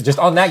would, just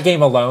on that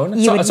game alone.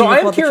 So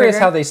I'm curious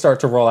how they start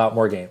to roll out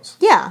more games.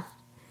 Yeah.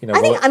 You know,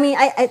 I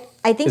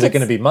think is it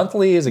going to be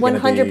monthly? Is it going to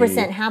be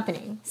 100%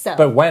 happening? So.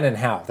 But when and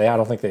how? I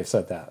don't think they've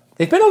said that.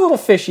 They've been a little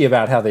fishy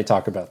about how they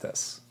talk about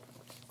this.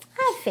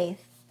 I have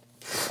faith.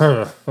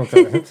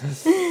 Okay.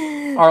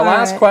 Our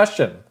last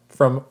question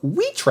from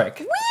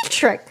Weetrick.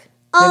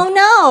 Oh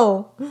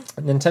no!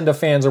 Nintendo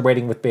fans are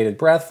waiting with bated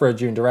breath for a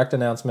June Direct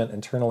announcement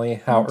internally.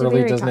 How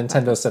early does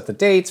Nintendo set the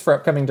dates for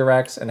upcoming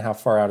Directs, and how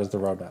far out is the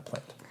roadmap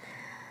planned?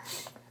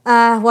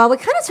 Well, we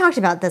kind of talked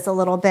about this a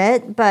little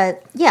bit,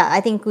 but yeah,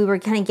 I think we were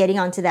kind of getting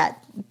onto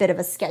that bit of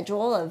a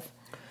schedule of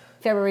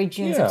February,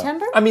 June,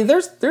 September. I mean,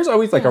 there's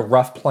always like a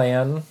rough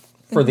plan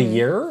for the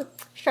year.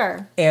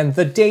 Sure. And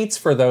the dates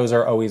for those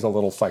are always a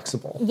little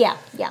flexible. Yeah,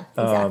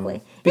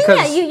 exactly.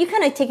 Because you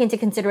kind of take into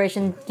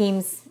consideration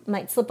games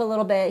might slip a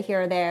little bit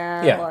here or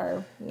there,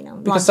 or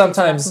because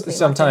sometimes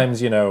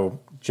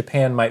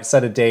Japan might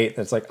set a date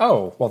that's like,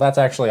 oh, well, that's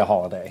actually a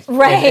holiday,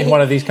 right? In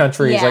one of these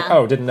countries, like,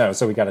 oh, didn't know,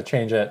 so we got to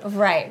change it,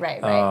 right.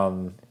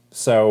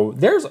 So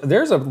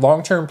there's a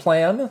long-term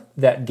plan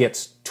that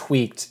gets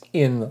tweaked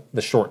in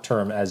the short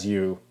term as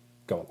you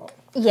go along.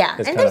 Yeah,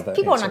 and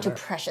people are not too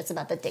precious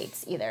about the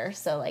dates either.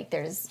 So like,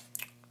 there's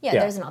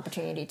an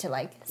opportunity to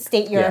like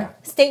state your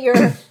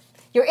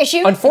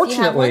issue.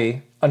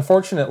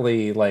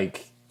 Unfortunately,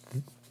 like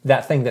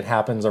that thing that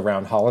happens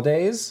around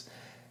holidays,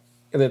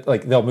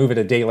 like they'll move it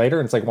a day later,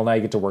 and it's like, well, now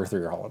you get to work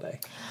through your holiday.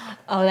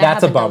 Oh,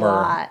 that's a bummer. A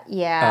lot.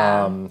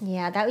 Yeah,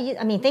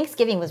 I mean,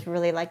 Thanksgiving was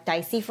really like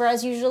dicey for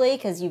us usually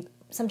because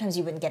sometimes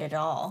you wouldn't get it at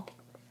all.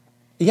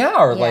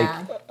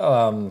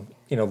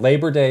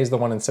 Labor Day is the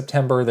one in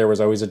September. There was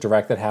always a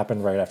Direct that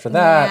happened right after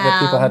that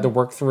people had to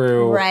work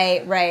through.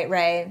 Right.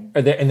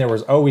 And there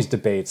was always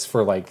debates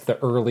for like the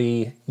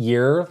early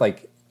year,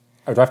 like,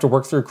 do I have to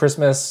work through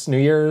Christmas, New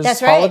Year's,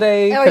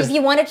 holiday? Or if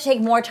you wanted to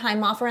take more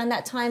time off around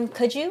that time,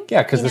 could you?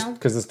 Yeah, because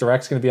this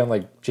Direct's going to be on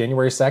like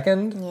January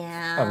 2nd.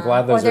 Yeah. I'm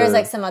glad those Or there's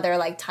like some other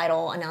like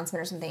title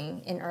announcement or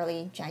something in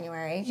early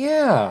January.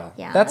 Yeah.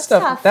 That's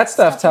tough.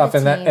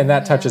 And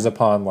that touches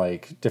upon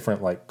like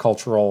different like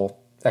cultural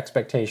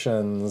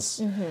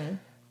expectations. Mm-hmm.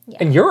 Yeah.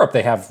 In Europe,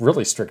 they have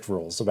really strict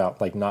rules about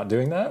like not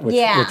doing that,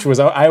 which was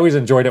I always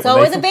enjoyed it. So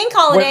it was a bank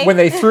holiday. When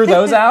they threw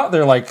those out,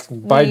 they're like,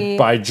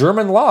 by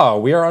German law,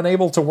 we are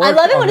unable to work. I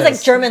love it when it's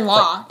like German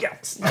law. Like,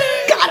 yes,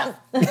 got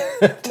him.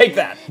 Take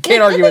that.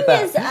 Can't argue with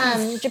that. The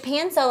thing is,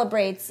 Japan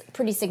celebrates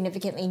pretty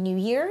significantly New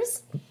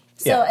Year's,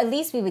 so at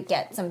least we would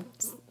get some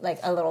like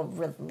a little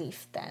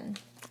relief then.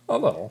 A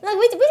little. Like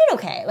we did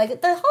okay.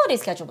 Like the holiday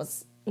schedule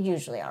was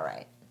usually all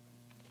right.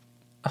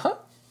 Uh-huh.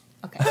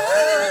 Okay.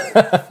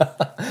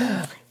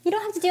 You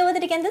don't have to deal with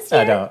it again this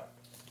year. I don't.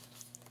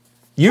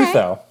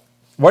 Though.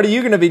 What are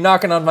you going to be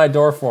knocking on my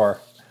door for?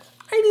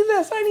 I need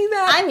this. I need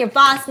that. I'm your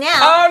boss now.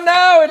 Oh,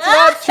 no. It's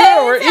not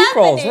true. We're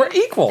equals. We're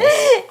equals.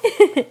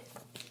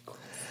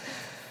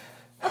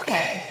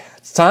 Okay.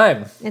 It's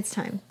time.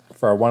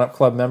 For our One Up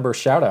Club member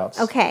shout-outs.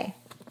 Okay.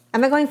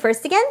 Am I going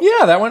first again?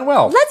 Yeah, that went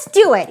well. Let's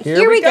do it.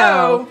 Here we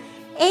go.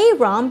 A.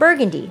 Ron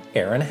Burgundy.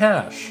 Aaron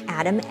Hash.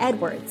 Adam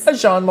Edwards.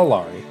 Jean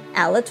Malari.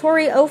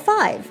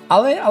 Alatori05.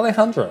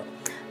 Alejandro.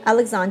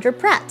 Alexandra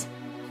Pratt.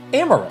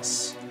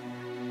 Amorous.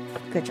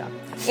 Good job.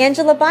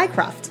 Angela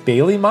Bycroft.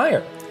 Bailey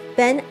Meyer.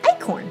 Ben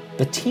Eichhorn.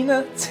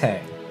 Bettina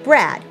Tang.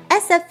 Brad,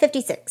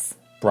 SF56.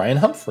 Brian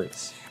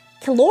Humphreys.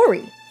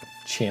 Kalori.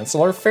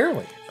 Chancellor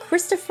Fairley.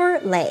 Christopher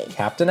Lay.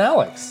 Captain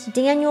Alex.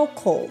 Daniel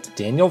Cold.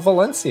 Daniel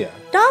Valencia.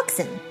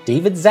 Dogson.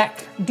 David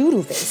Zack.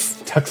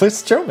 Doodleface.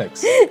 Douglas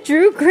Chomix.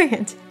 Drew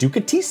Grant.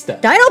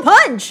 Ducatista. Dino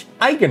Punch.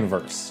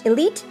 Eigenverse.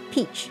 Elite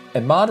Peach.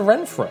 Ahmad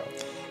Renfro.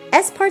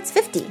 S Parts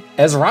 50.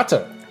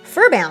 Ezrato.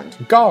 Furbound.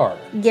 Gar.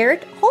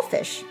 Garrett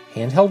Holfish.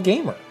 Handheld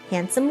Gamer.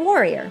 Handsome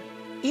Warrior.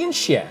 Ian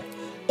Shia.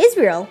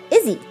 Israel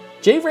Izzy.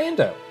 Jay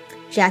Rando.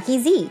 Jackie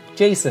Z.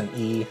 Jason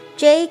E.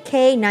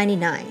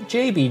 JK99.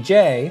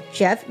 JBJ.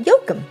 Jeff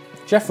Yoakum.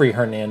 Jeffrey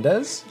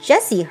Hernandez.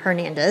 Jesse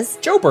Hernandez.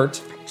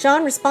 Jobert.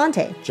 John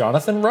Responte.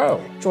 Jonathan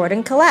Rowe.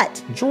 Jordan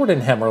Collette.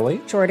 Jordan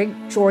Hemmerly.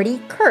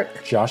 Jordy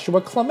Kirk. Joshua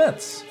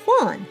Clements.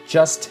 Juan.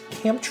 Just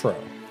Camtro.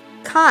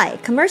 Kai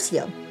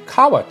Commercio.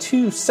 Kawa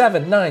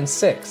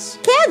 2796.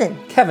 Kevin.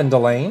 Kevin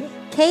Delane.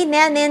 K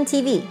Man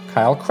TV.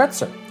 Kyle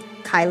Kretzer.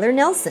 Kyler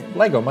Nelson.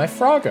 Lego My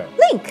Froggo.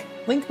 Link.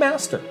 Link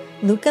Master.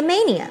 Luca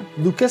Mania.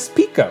 Lucas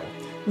Pico.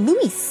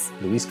 Luis.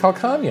 Luis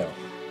Calcano.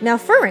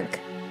 Malfurink.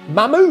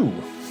 Mamu.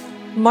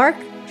 Mark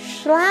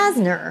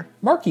Schlasner.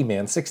 Marky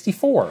Man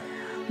 64.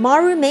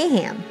 Maru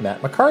Mayhem.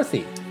 Matt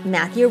McCarthy.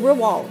 Matthew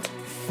Rewald.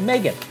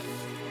 Megan.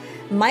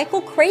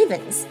 Michael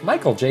Cravens.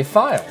 Michael J.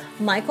 File.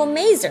 Michael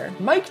Mazer.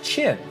 Mike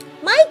Chin.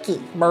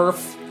 Mikey.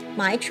 Murph.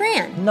 My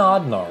Tran.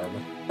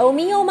 Nodnarm.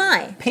 Omi Oh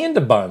My.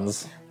 Panda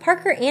Buns.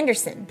 Parker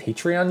Anderson.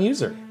 Patreon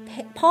user.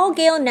 Paul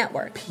Gale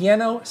Network.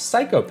 Piano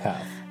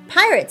Psychopath.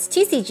 Pirates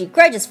TCG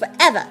Grudges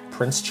Forever.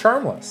 Prince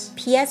Charmless.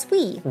 PS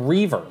Wii.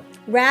 Reaver.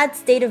 Rad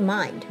State of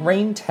Mind.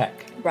 Rain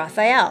Tech.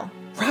 Raphael.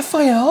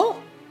 Raphael?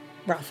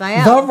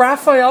 Raphael. The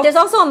Raphael? There's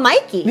also a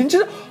Mikey.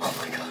 Ninja? Oh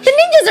my gosh. The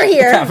ninjas are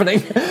here. What's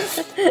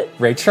happening?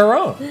 Ray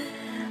Charon.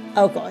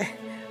 Oh boy.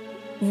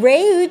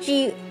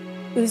 Ryuji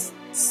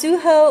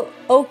Suho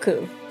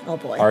Oku. Oh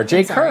boy.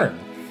 RJ Kern.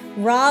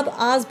 Rob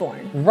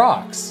Osborne.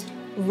 Rocks.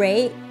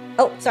 Roy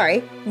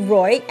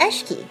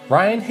Eshke.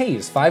 Ryan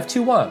Hayes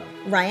 521.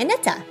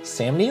 Ryanetta.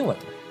 Sam Nealon.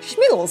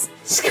 Schmiggles.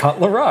 Scott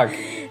LaRock.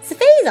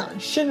 Safazon.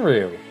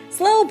 Shinryu.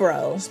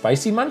 Slowbro.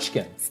 Spicy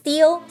Munchkin.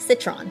 Steel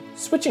Citron.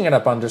 Switching it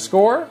up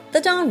 _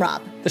 The Don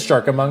Rob. The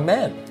Shark Among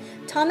Men.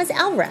 Thomas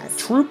Alvarez.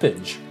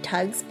 Troopage.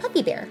 Tugs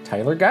Puppy Bear.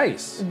 Tyler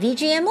Geis.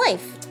 VGM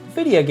Life.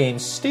 Video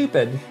Games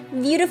Stupid.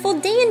 Beautiful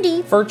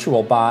Dandy.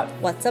 Virtual Bot.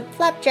 What's Up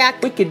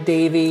Flapjack. Wicked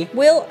Davy.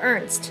 Will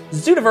Ernst.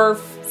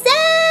 Zoodiverf.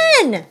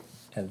 Zen!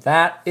 And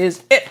that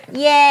is it.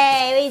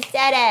 Yay, we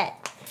said it.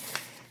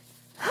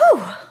 Whew.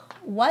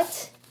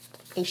 What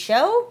a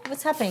show.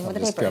 What's happening with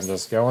the papers? I'm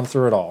just going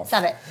through it all.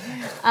 Stop it.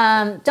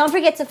 Don't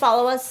forget to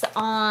follow us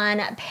on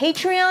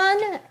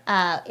Patreon.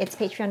 It's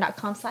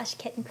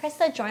patreon.com/Kit and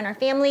Krista. Join our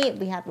family.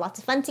 We have lots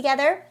of fun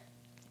together.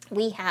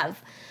 We have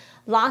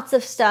lots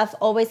of stuff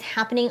always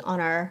happening on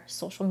our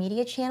social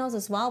media channels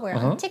as well. We're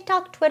on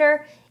TikTok,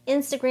 Twitter,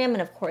 Instagram,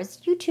 and of course,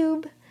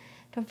 YouTube.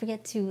 Don't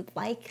forget to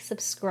like,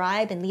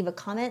 subscribe, and leave a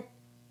comment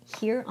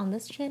here on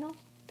this channel,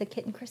 the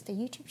Kit and Krista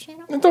YouTube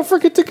channel. And don't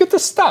forget to get the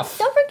stuff.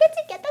 Don't forget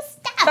to get the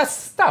stuff. The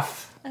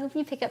stuff. I hope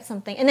you pick up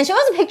something. And then show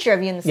us a picture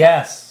of you in the stuff.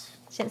 Yes.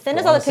 Send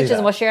us all the pictures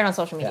and we'll share it on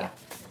social media.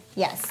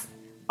 Yeah. Yes.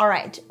 All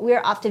right.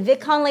 We're off to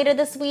VidCon later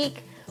this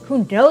week.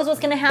 Who knows what's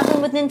going to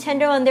happen with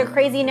Nintendo and their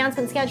crazy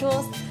announcement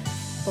schedules?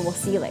 But we'll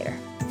see you later.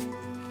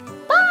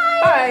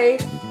 Bye. Bye.